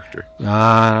favorite character. Oh,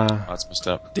 that's messed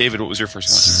up. David, what was your first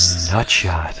concert?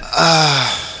 Nutshot.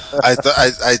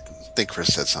 I think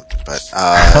Chris said something, but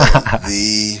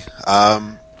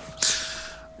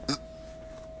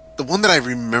the one that I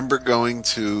remember going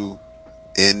to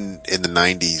in the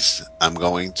 90s, I'm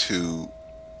going to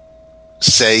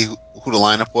say who the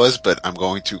lineup was, but I'm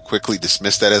going to quickly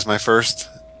dismiss that as my first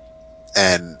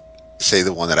and say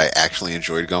the one that I actually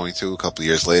enjoyed going to a couple of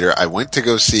years later. I went to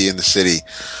go see in the city.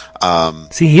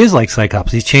 See, he is like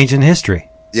Cyclops. He's changing history.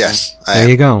 Yes. There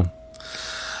you go.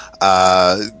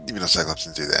 Even though Cyclops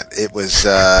didn't do that. It was,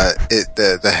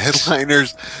 the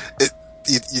headliners,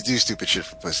 you do stupid shit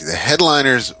for pussy. The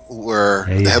headliners were,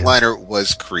 the headliner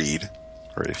was Creed.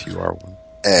 Or if you are one.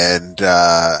 And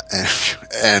I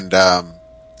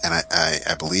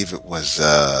believe it was,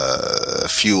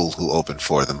 Fuel who opened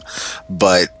for them.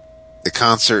 But the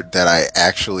concert that I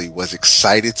actually was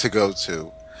excited to go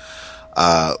to,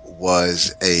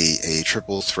 was a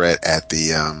triple threat at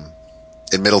the,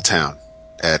 in Middletown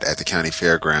at the county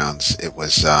fairgrounds. It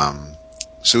was,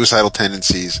 Suicidal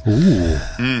Tendencies. Ooh.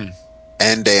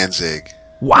 And Danzig.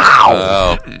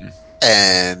 Wow.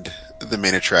 And the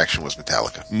main attraction was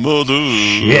Metallica. Mother,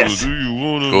 Yes. do you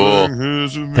want to Cool. bang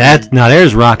heads with me?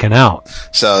 There's rocking out.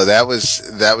 So that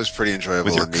was pretty enjoyable.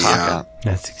 With your And cock out.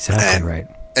 That's exactly right.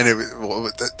 And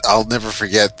I'll never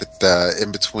forget that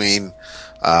in between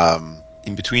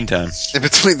In between time.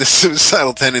 the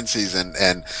Suicidal Tendencies and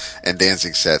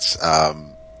Danzig sets,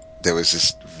 there was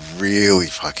this really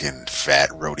fucking fat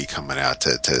roadie coming out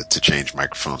to change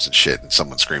microphones and shit, and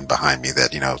someone screamed behind me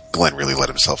that, Glenn really let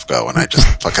himself go, and I just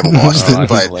fucking lost it. That's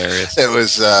But hilarious. it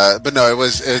was, but no, it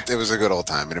was a good old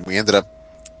time, and we ended up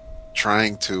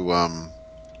trying to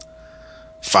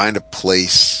find a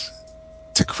place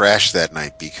to crash that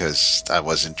night because I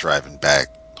wasn't driving back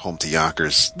home to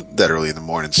Yonkers that early in the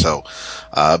morning. So,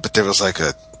 but there was like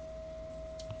a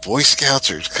Boy Scouts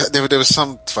or there was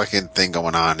some fucking thing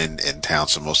going on in town.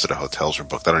 So most of the hotels were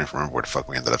booked. I don't even remember where the fuck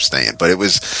we ended up staying, but that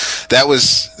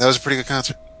was a pretty good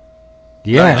concert.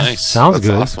 Yeah, Nice. sounds That's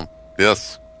good. awesome.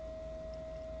 Yes.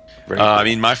 I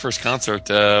mean, my first concert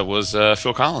was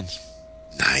Phil Collins.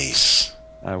 Nice.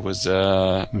 I was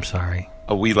I'm sorry.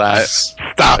 a wee lass.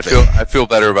 I feel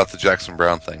better about the Jackson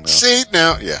Browne thing now. See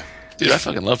now, yeah, Dude, I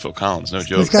fucking love Phil Collins. No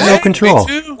joke. He's got no control.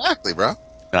 exactly, bro.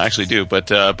 No, I actually do, but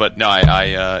no,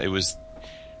 it was.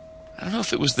 I don't know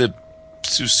if it was the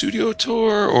Sussudio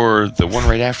tour or the one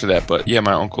right after that, but yeah,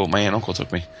 my aunt and uncle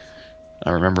took me.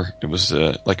 I remember it was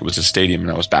like it was a stadium,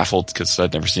 and I was baffled because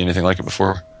I'd never seen anything like it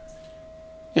before.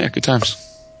 Yeah, good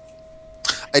times.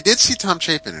 I did see Tom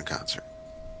Chapin in concert,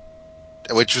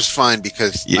 which was fine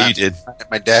because Yeah, you did.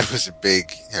 My dad was a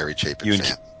big Harry Chapin You and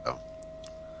fan. So.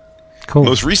 Cool.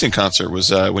 Most recent concert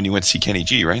was when you went to see Kenny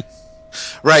G, right?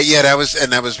 Right, yeah, that was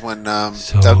when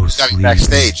So that got me sleepy.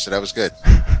 backstage, so that was good.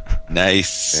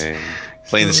 Nice. Hey.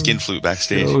 Playing the skin flute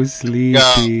backstage. So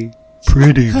sleepy.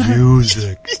 Pretty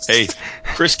music. Hey,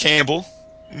 Chris Campbell,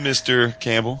 Mr.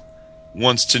 Campbell,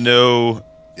 wants to know,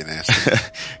 You know,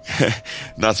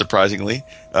 not surprisingly,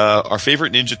 our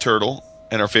favorite Ninja Turtle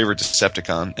and our favorite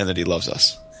Decepticon, and that he loves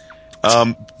us.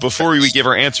 Before we give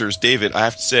our answers, David, I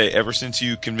have to say, ever since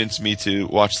you convinced me to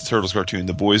watch the Turtles cartoon,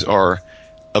 the boys are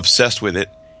obsessed with it.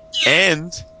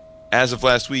 And as of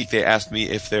last week, they asked me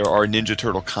if there are Ninja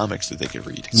Turtle comics that they could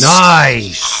read.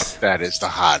 Nice. that is the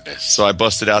hotness. So I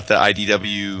busted out the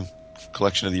IDW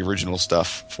collection of the original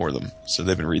stuff for them. So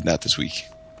they've been reading that this week.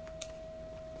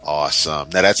 Awesome.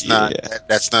 Now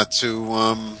that's not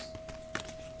too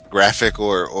graphic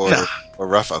or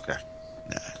rough. Okay.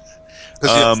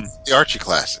 Because the Archie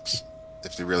classics,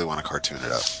 if they really want to cartoon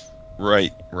it up.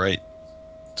 Right.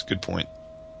 It's a good point.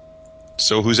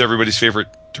 So who's everybody's favorite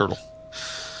turtle?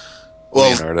 Well,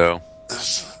 Leonardo.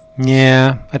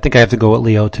 Yeah, I think I have to go with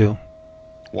Leo too.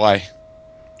 Why?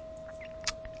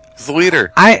 He's the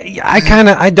leader.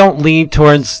 I don't lean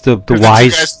towards the You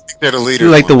wise, guys think they're the leader.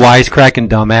 like the wisecracking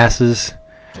dumbasses.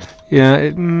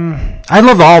 Yeah, I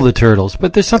love all the turtles,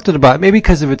 but there's something about maybe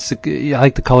because of I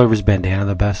like the color of his bandana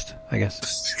the best. I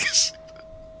guess.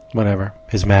 Whatever,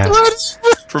 his mask.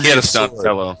 For He me, had a it's sword.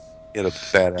 Donatello. He had a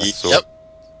badass sword. Yep.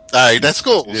 All right, that's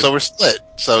cool. Yeah. So we're split.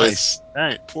 So Nice. it's all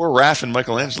right. Poor Raph and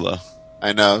Michelangelo.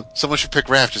 I know someone should pick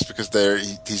Raph just because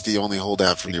he's the only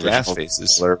holdout from The the gas original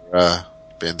faces. color,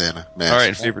 bandana mask. All right,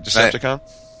 and favorite Decepticon?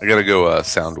 I gotta go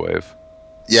Soundwave.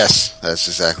 Yes, that's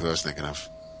exactly what I was thinking of.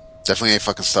 Definitely ain't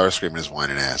fucking Starscream in his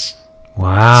whining ass.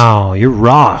 Wow, you're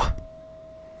raw.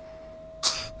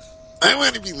 I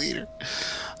want to be leader.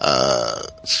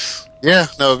 Yeah,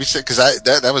 no, it'd be sick because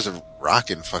that was a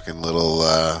rocking fucking little.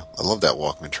 I love that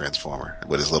Walkman transformer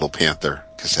with his little panther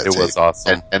cassette. It was tape.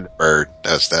 awesome. And the bird.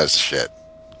 That was shit.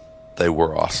 They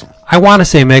were awesome. I want to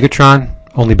say Megatron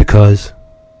only because,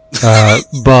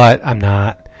 but I'm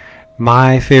not.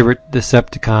 My favorite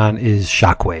Decepticon is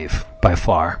Shockwave by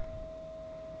far.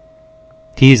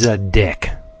 He's a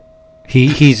dick.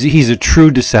 He's a true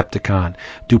Decepticon.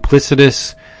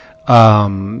 Duplicitous,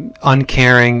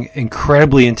 uncaring,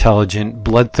 incredibly intelligent,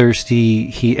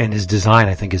 bloodthirsty. And his design,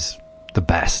 I think, is the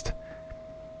best.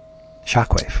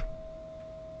 Shockwave.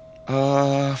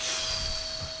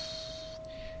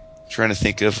 Trying to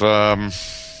think of. I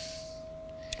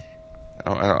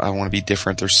want to be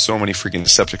different. There's so many freaking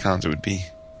Decepticons. It would be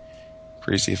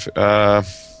crazy if. Well,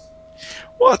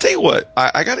 I'll tell you what.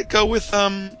 I got to go with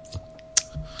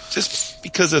just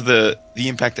because of the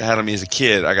impact it had on me as a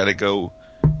kid. I got to go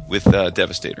with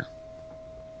Devastator,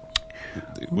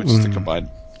 which is the combined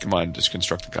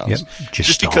Destructicons. Yep.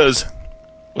 Just because.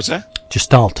 What's that?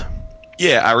 Gestalt.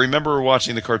 Yeah, I remember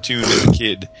watching the cartoon as a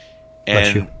kid,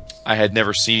 Bless you. and I had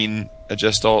never seen a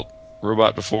Gestalt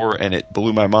robot before, and it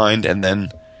blew my mind. And then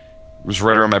it was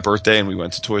right around my birthday, and we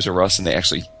went to Toys R Us, and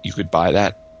you could buy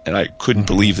that, and I couldn't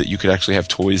believe that you could actually have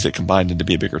toys that combined into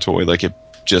be a bigger toy. Like, it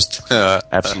just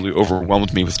absolutely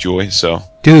overwhelmed me with joy. So,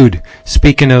 Dude,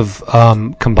 speaking of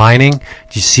combining, do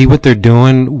you see what they're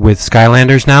doing with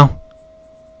Skylanders now?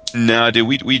 no, dude,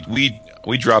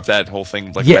 we dropped that whole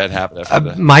thing like a bad habit after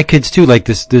that. My kids too, like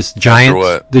this giant,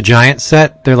 what? the giant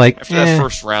set. They're like, After that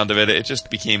first round of it just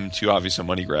became too obvious a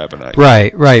money grab, and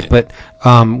right. But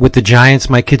with the Giants,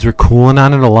 my kids were cooling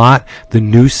on it a lot. The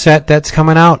new set that's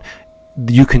coming out,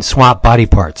 you can swap body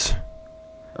parts.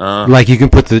 Like you can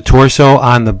put the torso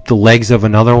on the legs of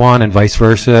another one, and vice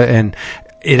versa, and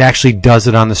it actually does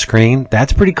it on the screen.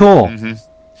 That's pretty cool. Mm-hmm.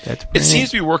 That's It pretty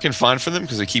seems to be working fine for them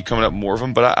because they keep coming up more of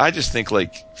them. But I just think,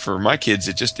 like, for my kids,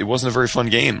 it wasn't a very fun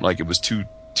game. Like, it was too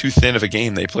thin of a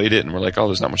game. They played it and were like, oh,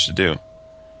 there's not much to do.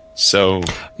 So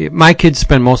My kids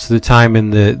spend most of the time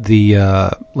in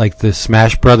the like the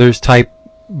Smash Brothers type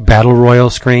battle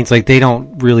royal screens. Like they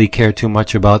don't really care too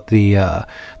much about the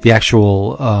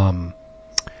actual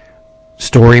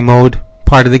story mode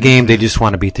part of the game. They just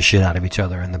want to beat the shit out of each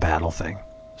other in the battle thing.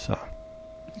 So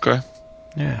okay,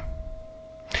 yeah.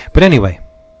 But anyway,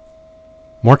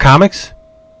 more comics.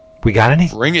 We got any?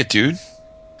 bring it, dude.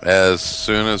 As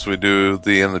soon as we do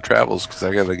the End of Travels, because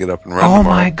I got to get up and run Oh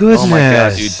tomorrow. my goodness! Oh my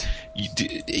god, dude.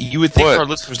 You would think What? our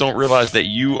listeners don't realize that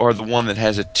you are the one that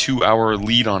has a 2-hour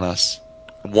lead on us.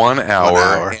 1 hour, 1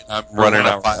 hour. and I'm Or running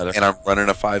 1 hour, rather. and I'm running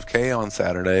a 5K on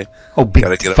Saturday. Oh, big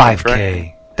Gotta get up on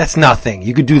 5K. That's nothing.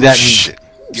 You could do that.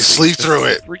 You sleep through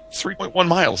it. 3.1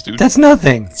 miles, dude. That's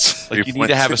nothing. Like you need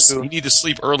to have 3.2. you need to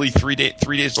sleep early 3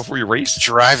 days before your race.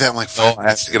 Drive that in like 5 I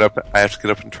have to get up. I have to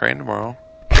get up and train tomorrow.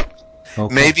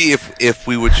 Okay. Maybe if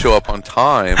we would show up on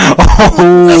time.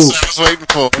 Oh, That's what I was waiting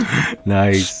for.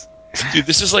 nice. Dude,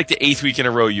 this is like the 8th week in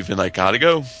a row you've been like, gotta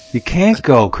go. You can't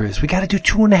go, Chris. We got to do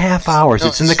 2.5 hours. No,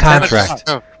 It's in the it's 10 contract.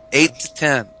 o'clock. 8 to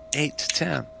 10. 8 to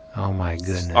 10. Oh my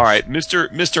goodness. All right,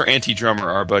 Mr. Anti-Drummer,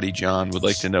 our buddy John, would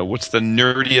like to know what's the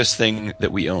nerdiest thing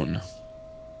that we own.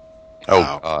 Oh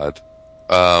Wow.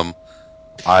 God.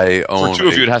 I own. For two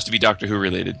of you, it has to be Doctor Who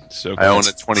related. So I own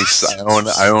a 20.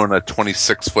 I own a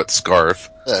 26-foot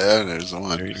scarf. Yeah, there's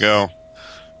one. There you go.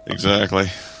 Exactly.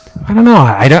 I don't know.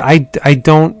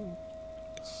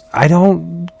 I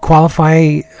don't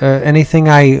qualify anything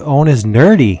I own as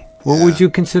nerdy. What would you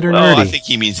consider Well, nerdy? I think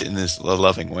he means it in this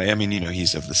loving way. I mean,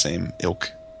 he's of the same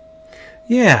ilk.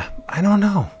 Yeah, I don't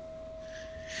know.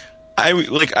 I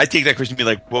take that question to be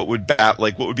like, what would be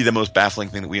the most baffling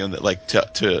thing that we own that like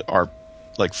to our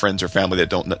like friends or family that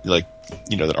don't like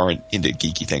that aren't into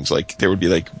geeky things. Like there would be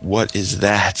like, what is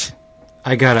that?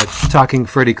 I got a talking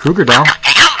Freddy Krueger doll.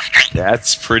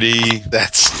 That's pretty.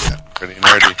 That's Pretty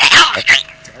nerdy.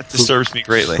 That disturbs me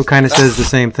greatly. Who kind of says the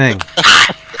same thing.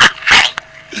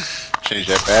 change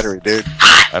that battery, dude.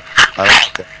 I don't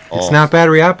like that. It's not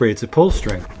battery operated. It's a pull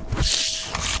string.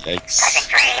 Yikes.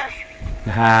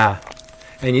 Ah.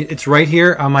 And it's right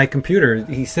here on my computer.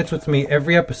 He sits with me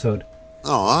every episode.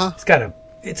 Oh,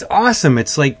 It's awesome.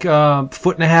 It's like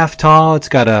 1.5 feet tall. It's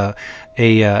got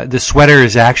the sweater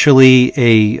is actually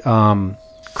a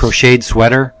crocheted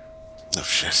sweater. oh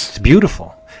shit. It's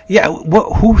beautiful. Yeah,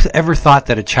 who ever thought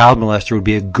that a child molester would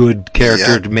be a good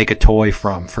character to make a toy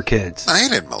for kids? No, he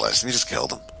didn't molest him. He just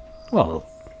killed him. Well,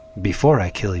 before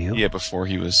I kill you. Yeah, before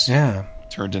he was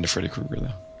turned into Freddy Krueger, though.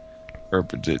 Or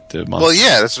the monster. Well,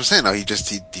 yeah, that's what I'm saying. No, he just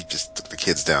took the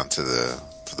kids down to the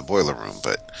boiler room.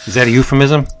 But Is that a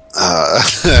euphemism?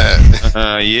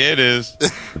 Yeah, it is.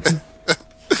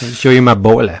 Let me show you my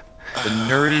boiler. The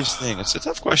nerdiest thing. It's a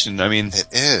tough question. I mean, it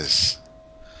is.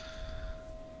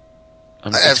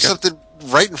 I have something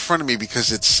right in front of me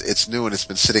because it's new and it's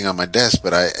been sitting on my desk,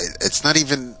 but it's not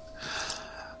even.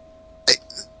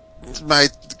 My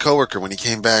coworker, when he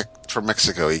came back from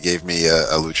Mexico, he gave me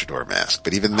a luchador mask.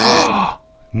 But even then,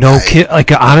 no kid, like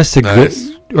an honest to good,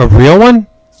 a real one.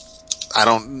 I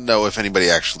don't know if anybody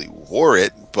actually wore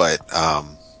it, but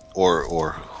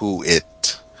or who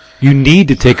it. You need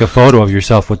to take a photo of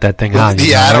yourself with that thing on.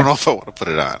 Yeah, I don't know if I want to put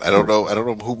it on. I don't know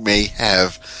who may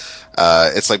have.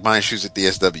 It's like buying shoes at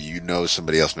DSW. You know,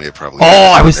 somebody else may have probably. Oh,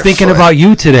 I was thinking about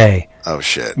you today. Oh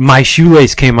shit! My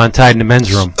shoelace came untied in the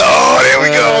men's room. Oh, there we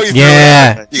go.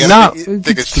 Yeah, no,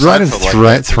 throwing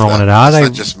it out. It's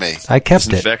not just me. I kept it.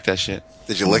 Disinfect that shit.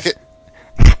 Did you lick it?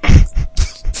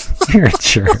 You're a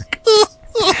jerk.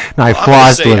 No, I I'm gonna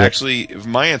flossed say, with it. actually,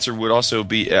 my answer would also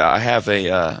be I have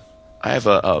an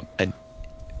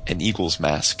Eagles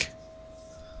mask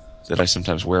that I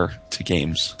sometimes wear to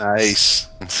games, Nice.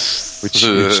 which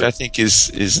I think is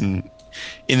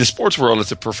in the sports world,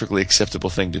 it's a perfectly acceptable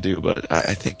thing to do. But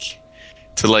I think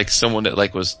to like someone that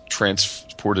like was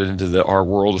transported into our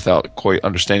world without quite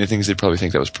understanding things, they'd probably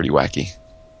think that was pretty wacky.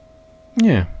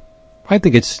 Yeah, I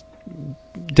think it's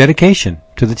dedication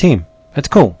to the team. That's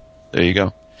cool. There you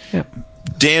go. Yeah.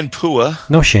 Dan Pua,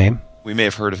 No shame. we may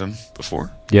have heard of him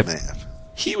before. Yep. Man.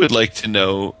 He would like to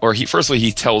know, or firstly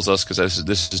he tells us, because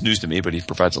this is news to me, but he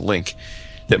provides a link,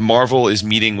 that Marvel is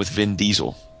meeting with Vin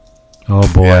Diesel. Oh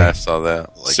boy. Yeah, I saw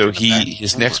that. Like So in the back.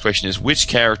 his next question is, which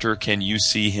character can you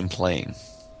see him playing?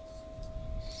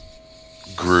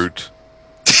 Groot.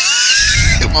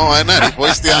 Well, why not? He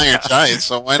voiced the Iron Giant,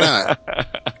 so why not?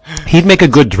 He'd make a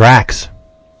good Drax.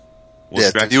 Well,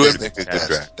 Yeah, Drax you already would been think cast.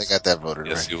 that. They got that voted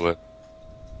Yes, right. you would.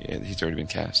 Yeah, he's already been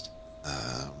cast.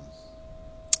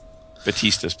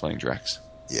 Batista's playing Drax.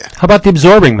 Yeah. How about the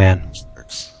Absorbing Man?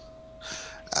 That's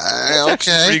actually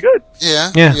Okay. pretty good.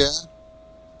 Yeah. Yeah.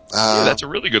 Yeah, that's a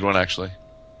really good one, actually.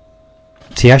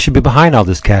 See, I should be behind all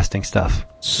this casting stuff.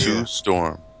 Sue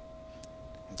Storm.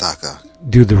 Daka.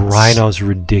 Dude, the Rhino's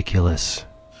ridiculous.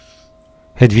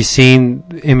 Have you seen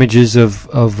images of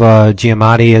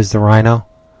Giamatti as the Rhino?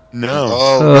 No.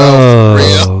 Oh, no,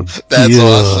 for real? That's yeah,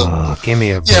 awesome. Give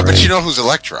me a break. Yeah, but you know who's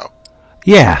Electro?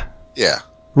 Yeah, Yeah.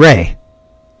 Ray.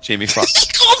 Jamie Foxx.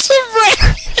 He calls him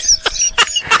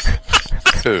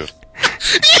Ray. Who?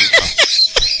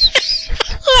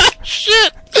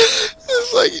 Shit.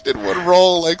 It's like he did one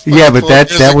role like Yeah, but 4 that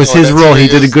years was ago, his and role. He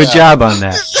that's did a his good now. job on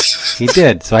that. He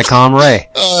did, so I call him Ray.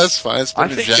 Oh, that's fine. It's I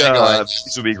been think Jaguar.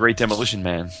 this would be a great Demolition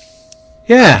Man.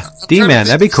 Yeah, I'm trying to D-Man, think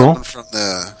that'd be of cool. someone From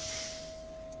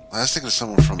I was thinking of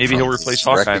someone from. Maybe from he'll replace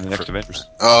Hawkeye in Wrecking the next Crew. Avengers.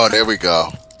 Oh, there we go.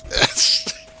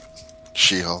 That's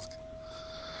She-Hulk.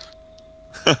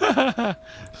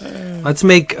 Let's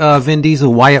make Vin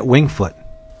Diesel Wyatt Wingfoot.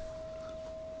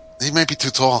 He might be too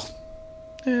tall.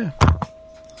 Yeah.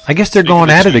 I guess they're going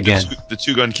at it again. The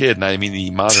two-gun kid, and I mean the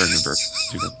modern version.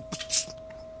 Two-gun.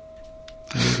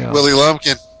 There you go. Willie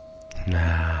Lumpkin.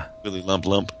 Nah, Willy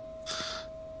Lump.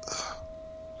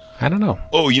 I don't know.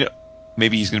 Oh,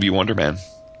 maybe he's going to be Wonder Man.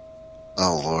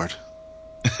 Oh Lord.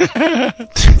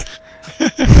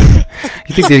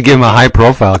 You think they'd give him a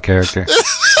high-profile character?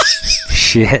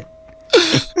 Shit.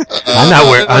 I'm not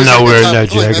wearing that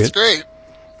That's jacket. great.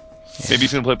 Maybe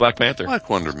he's going to play Black Panther. Like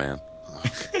Wonder Man.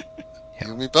 You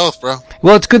and me both, bro.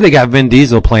 Well, it's good they got Vin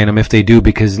Diesel playing him if they do,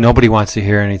 because nobody wants to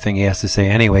hear anything he has to say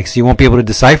anyway, because you won't be able to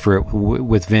decipher it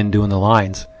with Vin doing the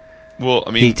lines. Well,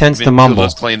 I mean, He tends Vin to mumble. Diesel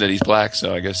does claim that he's black,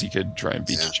 so I guess he could try and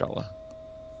beat T'Challa.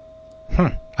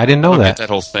 I didn't know I that. get that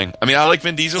whole thing. I mean, I like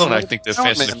Vin Diesel, and I think the Oh,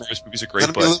 Fast and man. the Furious movies are Let great,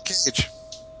 him be Luke but Cage.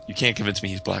 you can't convince me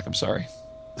he's black. I'm sorry.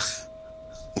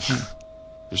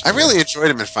 There's I no really way. enjoyed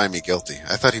him in Find Me Guilty.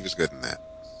 I thought he was good in that.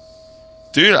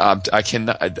 Dude, I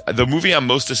cannot. The movie I'm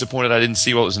most disappointed I didn't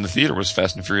see while it was in the theater was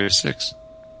Fast and Furious 6.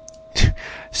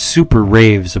 super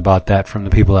raves about that from the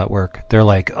people at work. They're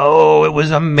like, "Oh, it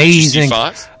was amazing." Did you see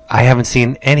 5? I haven't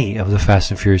seen any of the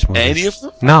Fast and Furious movies. Any of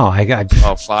them? No,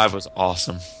 Oh, 5 was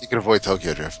awesome. You can avoid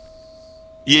Tokyo Drift.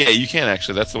 Yeah, you can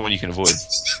actually. That's the one you can avoid.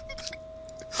 So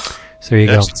there you It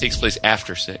go. actually takes place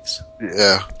after 6.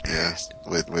 Yeah.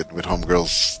 With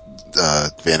Homegirl's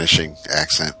vanishing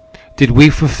accent. Did we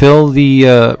fulfill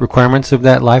the requirements of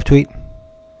that live tweet?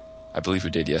 I believe we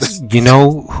did, yes. You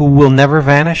know who will never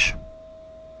vanish?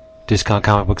 Discount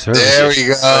Comic Book Service. There we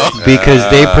go.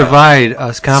 Because they provide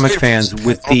us comic fans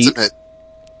with the ultimate.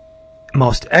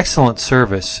 most excellent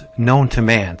service known to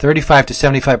man. 35 to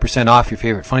 75% off your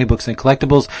favorite funny books and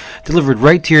collectibles delivered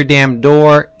right to your damn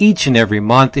door each and every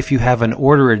month. If you have an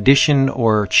order addition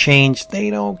or change, they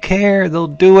don't care. They'll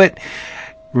do it.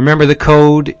 Remember the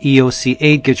code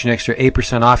EOC8 gets you an extra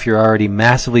 8% off your already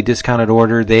massively discounted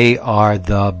order. They are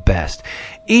the best.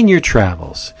 In your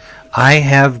travels, I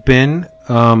have been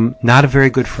not a very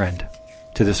good friend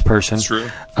to this person. That's true.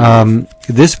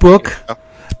 This book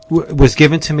was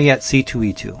given to me at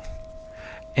C2E2.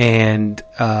 And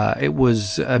it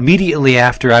was immediately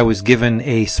after I was given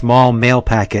a small mail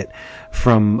packet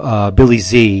from Billy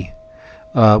Z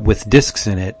with discs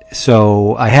in it.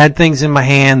 So I had things in my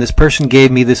hand. This person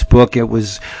gave me this book. It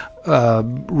was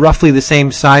roughly the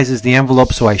same size as the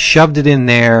envelope, so I shoved it in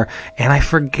there, and I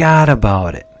forgot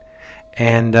about it.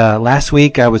 And last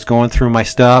week I was going through my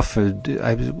stuff.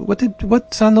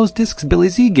 What's on those discs Billy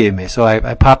Z gave me? So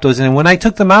I popped those in. And when I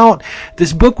took them out,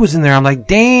 this book was in there. I'm like,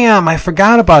 damn, I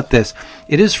forgot about this.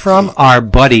 It is from our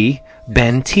buddy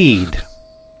Ben Teed.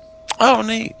 Oh,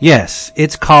 neat. Yes,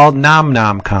 it's called Nom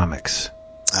Nom Comics.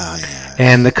 Oh, yeah.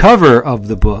 And the cover of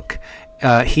the book,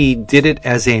 he did it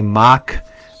as a mock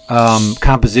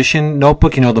composition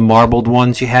notebook, you know, the marbled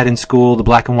ones you had in school, the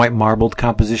black and white marbled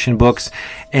composition books.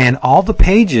 And all the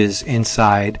pages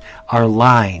inside are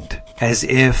lined as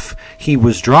if he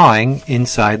was drawing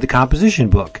inside the composition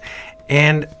book.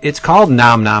 And it's called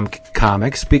Nom Nom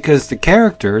Comics because the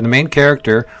main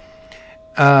character,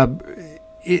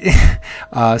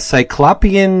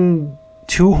 Cyclopean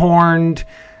two-horned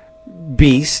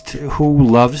beast who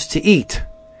loves to eat.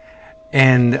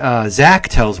 And Zach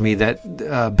tells me that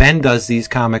Ben does these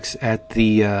comics at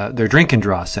their drink and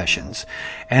draw sessions.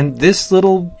 And this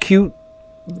little cute,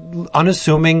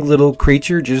 unassuming little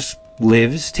creature just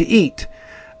lives to eat.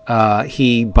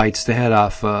 He bites the head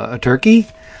off a turkey,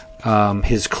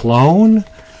 his clone,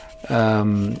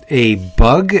 a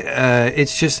bug.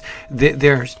 It's just,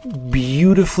 they're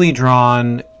beautifully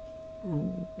drawn.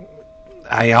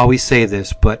 I always say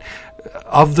this, but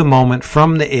of the moment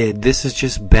from the id, this is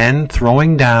just Ben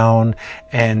throwing down,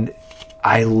 and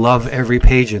I love every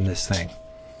page in this thing.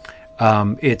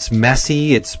 It's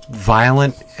messy, it's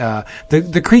violent.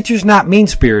 The creature's not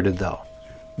mean-spirited though.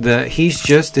 It's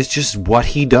just what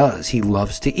he does. He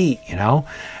loves to eat, you know.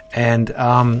 And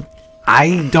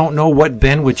I don't know what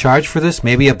Ben would charge for this,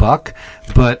 maybe $1,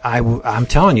 but I'm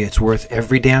telling you, it's worth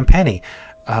every damn penny.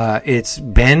 It's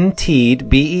Ben Teed,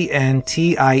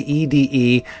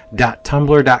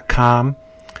 BENTIEDE.tumblr.com,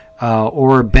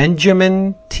 or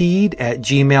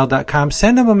BenjaminTeed@gmail.com.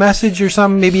 Send him a message or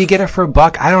something. Maybe you get it for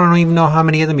 $1. I don't even know how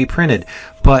many of them he printed,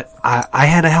 but I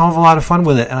had a hell of a lot of fun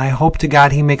with it, and I hope to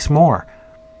God he makes more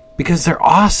because they're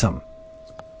awesome.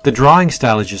 The drawing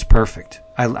style is just perfect.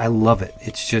 I love it.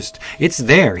 It's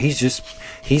there. He's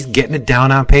getting it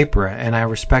down on paper, and I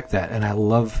respect that, and I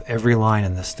love every line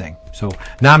in this thing. So,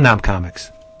 Nom Nom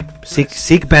Comics.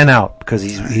 Seek Ben out, because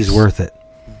he's worth it.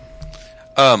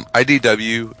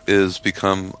 IDW is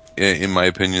become, in my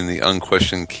opinion, the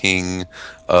unquestioned king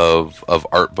of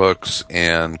art books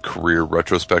and career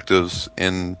retrospectives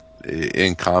in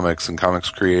comics and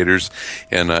comics creators.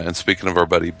 And speaking of our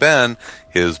buddy Ben,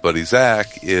 his buddy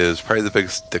Zach is probably the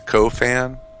biggest Ditko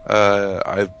fan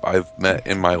I've met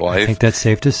in my life. I think that's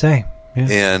safe to say. Yeah.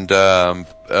 And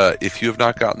if you have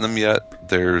not gotten them yet,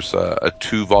 there's a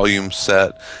 2-volume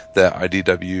set that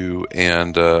IDW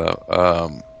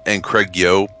and Craig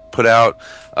Yo put out.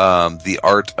 The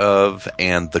art of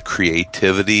and the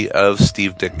creativity of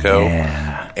Steve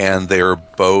Ditko, and they're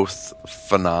both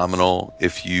phenomenal.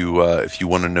 If you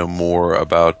want to know more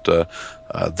about the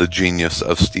genius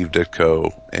of Steve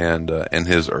Ditko and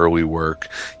his early work,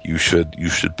 you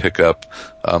should pick up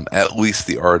at least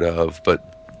the art of, but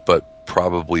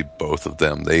probably both of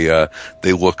them.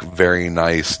 They look very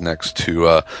nice next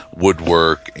to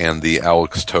Woodwork and the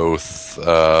Alex Toth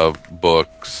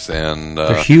books, and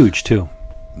they're huge too.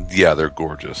 yeah, they're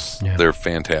gorgeous. Yeah. They're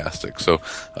fantastic. So,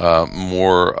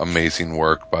 more amazing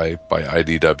work by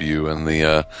IDW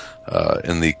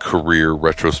in the career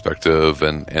retrospective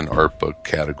and art book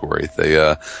category.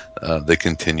 They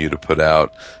continue to put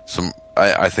out some,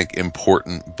 I think,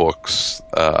 important books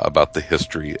about the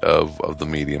history of the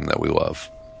medium that we love.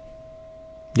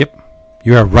 Yep.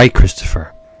 You are right,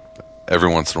 Christopher. Every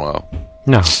once in a while.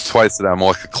 No. Twice a day. I'm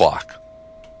like a clock.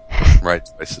 Right,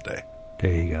 twice a day.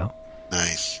 There you go.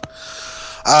 Nice.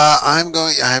 I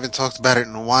haven't talked about it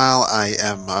in a while. I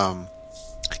am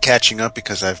catching up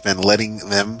because I've been letting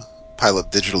them pile up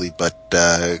digitally, but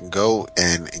go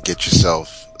and get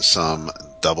yourself some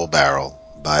Double Barrel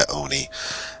by Oni,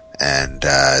 and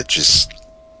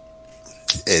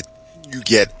you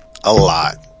get a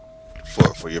lot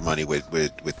for your money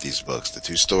with these books. The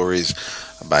two stories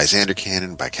by Xander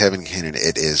Cannon, by Kevin Cannon.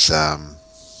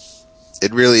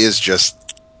 It really is just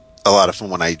a lot of fun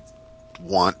when I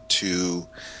want to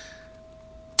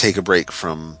take a break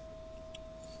from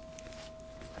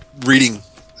reading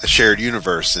a shared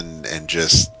universe and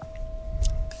just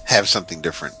have something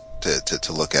different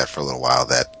to look at for a little while.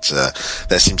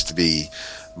 That seems to be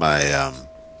my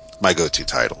go-to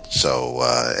title. So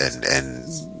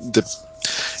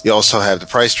you also have the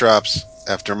price drops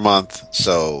after a month.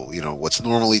 So what's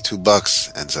normally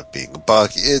 $2 ends up being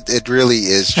 $1. It really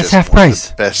is That's just half one price.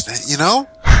 of the best.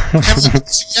 Kind of like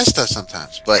CBS does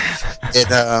sometimes, but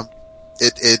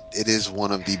it is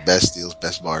one of the best deals,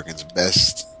 best bargains,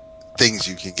 best things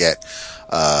you can get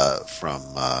from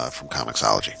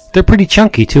Comixology. They're pretty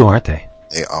chunky too, aren't they?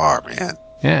 They are, man.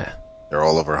 Yeah. They're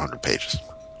all over 100 pages.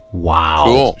 Wow.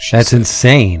 Cool. That's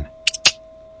insane.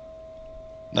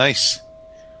 Nice.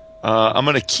 I'm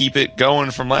going to keep it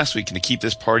going from last week and to keep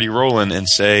this party rolling and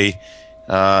say,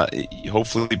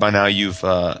 hopefully by now you've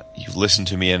listened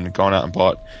to me and gone out and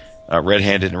bought Red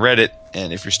Handed and read it.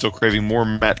 And if you're still craving more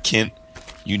Matt Kindt,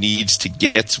 you need to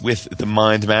get with the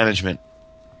Mind Management.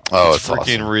 Oh, it's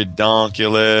freaking awesome.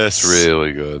 ridiculous. It's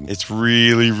really good. It's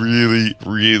really, really,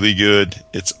 really good.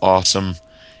 It's awesome.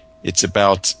 It's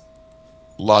about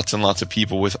lots and lots of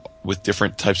people with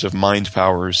different types of mind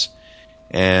powers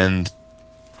and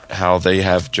how they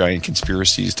have giant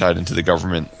conspiracies tied into the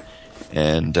government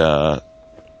and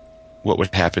what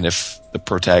would happen if the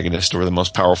protagonist or the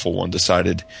most powerful one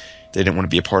decided they didn't want to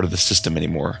be a part of the system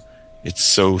anymore. It's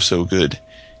so good.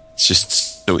 It's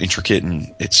just so intricate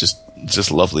and it's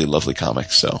just lovely, lovely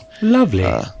comics. So Lovely.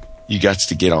 you got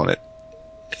to get on it.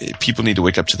 People need to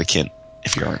wake up to the Kindt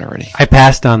if you aren't already. I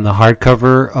passed on the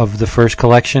hardcover of the first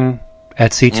collection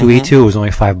at C2E2. It was only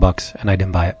 $5, and I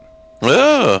didn't buy it.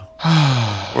 Oh.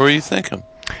 What were you thinking?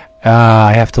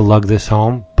 I have to lug this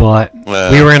home, but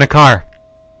we were in a car,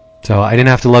 so I didn't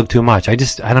have to lug too much. I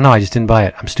don't know. I just didn't buy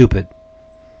it. I'm stupid.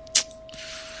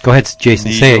 Go ahead,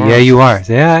 Jason. Say it. Yeah, you are.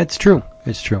 Yeah, it's true.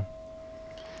 It's true.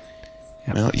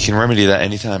 Yep. Well, you can remedy that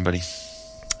anytime, buddy.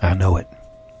 I know it.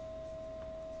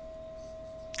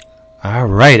 All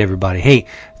right, everybody. Hey,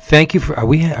 thank you for. Are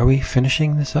we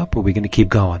finishing this up, or are we going to keep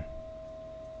going?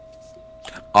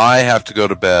 I have to go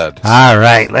to bed. All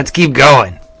right, let's keep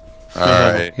going. All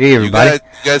right. Hey, everybody. You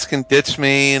guys can ditch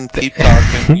me and keep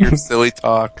talking your silly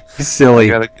talk. Silly.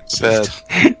 I gotta get to bed.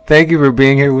 Thank you for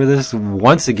being here with us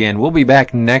once again. We'll be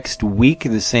back next week,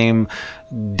 the same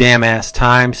damn ass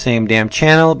time, same damn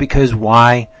channel, because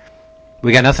why?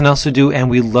 We got nothing else to do, and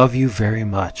we love you very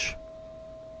much.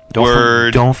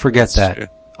 Don't forget that. True.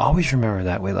 Always remember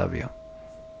that. We love you.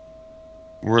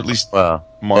 We're at least Well,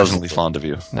 marginally fond of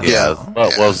you. No. yeah.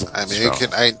 Well, I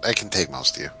mean, I can take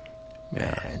most of you.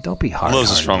 Yeah, don't be hard.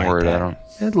 Love's a strong like word. that. I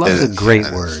don't. Love's a great It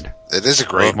is. word. It is a I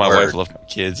great love my word. wife. I love my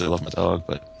kids. I love my dog.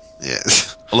 But Yeah.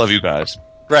 I love you guys.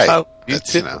 Right. Oh, you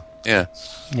That's, too. Yeah.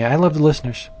 Yeah, I love the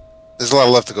listeners. there's a lot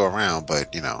of love to go around,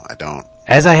 but I don't.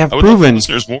 As I have I would love proven,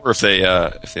 listeners more if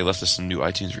they left us some new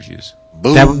iTunes reviews.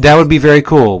 Boom. that would be very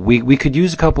cool. We could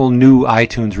use a couple new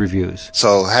iTunes reviews.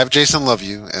 So have Jason love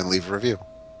you and leave a review.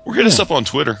 Or hit us up on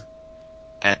Twitter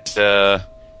at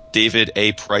David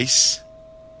A. Price,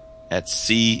 at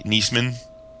C. Niesman,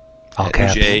 All at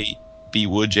caps. J. B.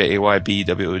 Wood,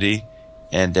 JAYBWOD,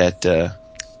 and at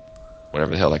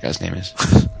whatever the hell that guy's name is.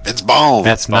 It's Bone.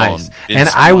 That's nice. Vince And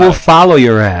I will Wild. follow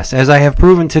your ass, as I have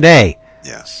proven today.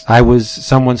 Yes. I was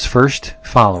someone's first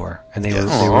follower, and they were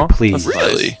Aw, pleased. that's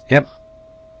Really? Yep.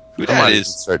 Who I that might even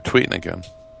is? start tweeting again.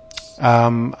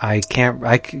 I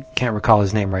can't recall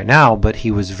his name right now, but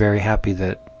he was very happy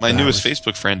that My that I newest was-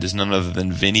 Facebook friend is none other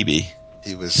than Vinny B.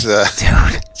 He was.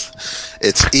 Dude,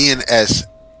 It's Ian S.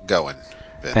 Gowan.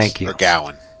 Vince. Thank you. Or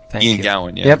Gowan. thank Ian you.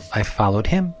 Gowan, yeah. Yep, I followed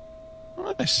him.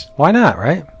 Nice. Why not,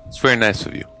 right? It's very nice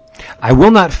of you. I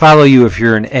will not follow you if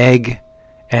you're an egg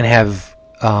and have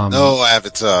no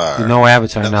Avatar. No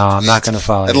Avatar. No, I'm not going to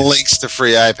follow it. you. And links to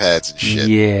free iPads and shit.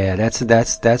 Yeah, that's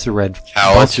a red.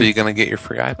 How else are you going to get your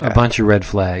free iPad? A bunch of red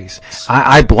flags.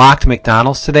 I blocked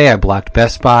McDonald's today. I blocked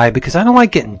Best Buy because I don't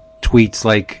like getting tweets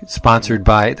like sponsored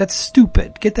by. That's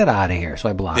stupid. Get that out of here. So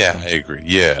I blocked them. I agree.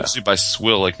 Yeah, especially by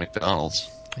swill like McDonald's.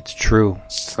 It's true.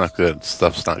 It's not good.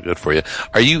 Stuff's not good for you.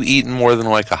 Are you eating more than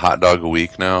like a hot dog a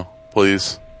week now?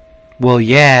 Please. Well,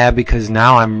 yeah, because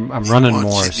now I'm running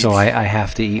more, so I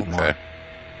have to eat more.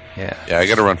 Yeah. Yeah, I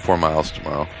got to run 4 miles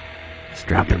tomorrow. It's a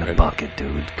drop in the bucket,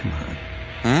 dude. Come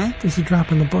on. This is a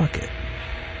drop in the bucket.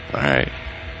 All right.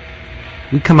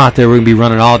 We come out there, we're gonna be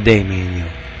running all day, me and you.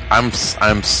 I'm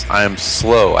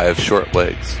slow. I have short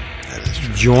legs.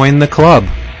 Join the club.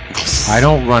 I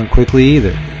don't run quickly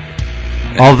either.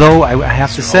 Although I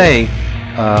have to say,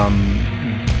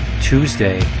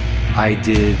 Tuesday I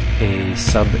did a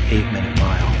sub 8-minute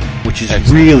mile, which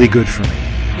is really good for me.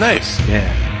 Nice. Yeah.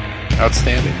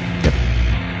 Outstanding. Yep.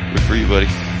 Good for you, buddy.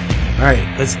 All right,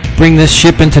 let's bring this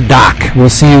ship into dock. We'll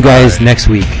see you guys next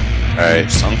week. All right.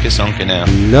 Sunka now.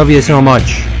 Love you so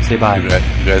much. Say bye. You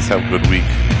guys have a good week.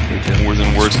 More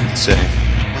than words can say.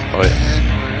 Oh,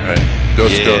 yeah. All right. Go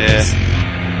Scotus.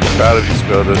 Proud of you,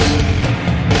 Scotus.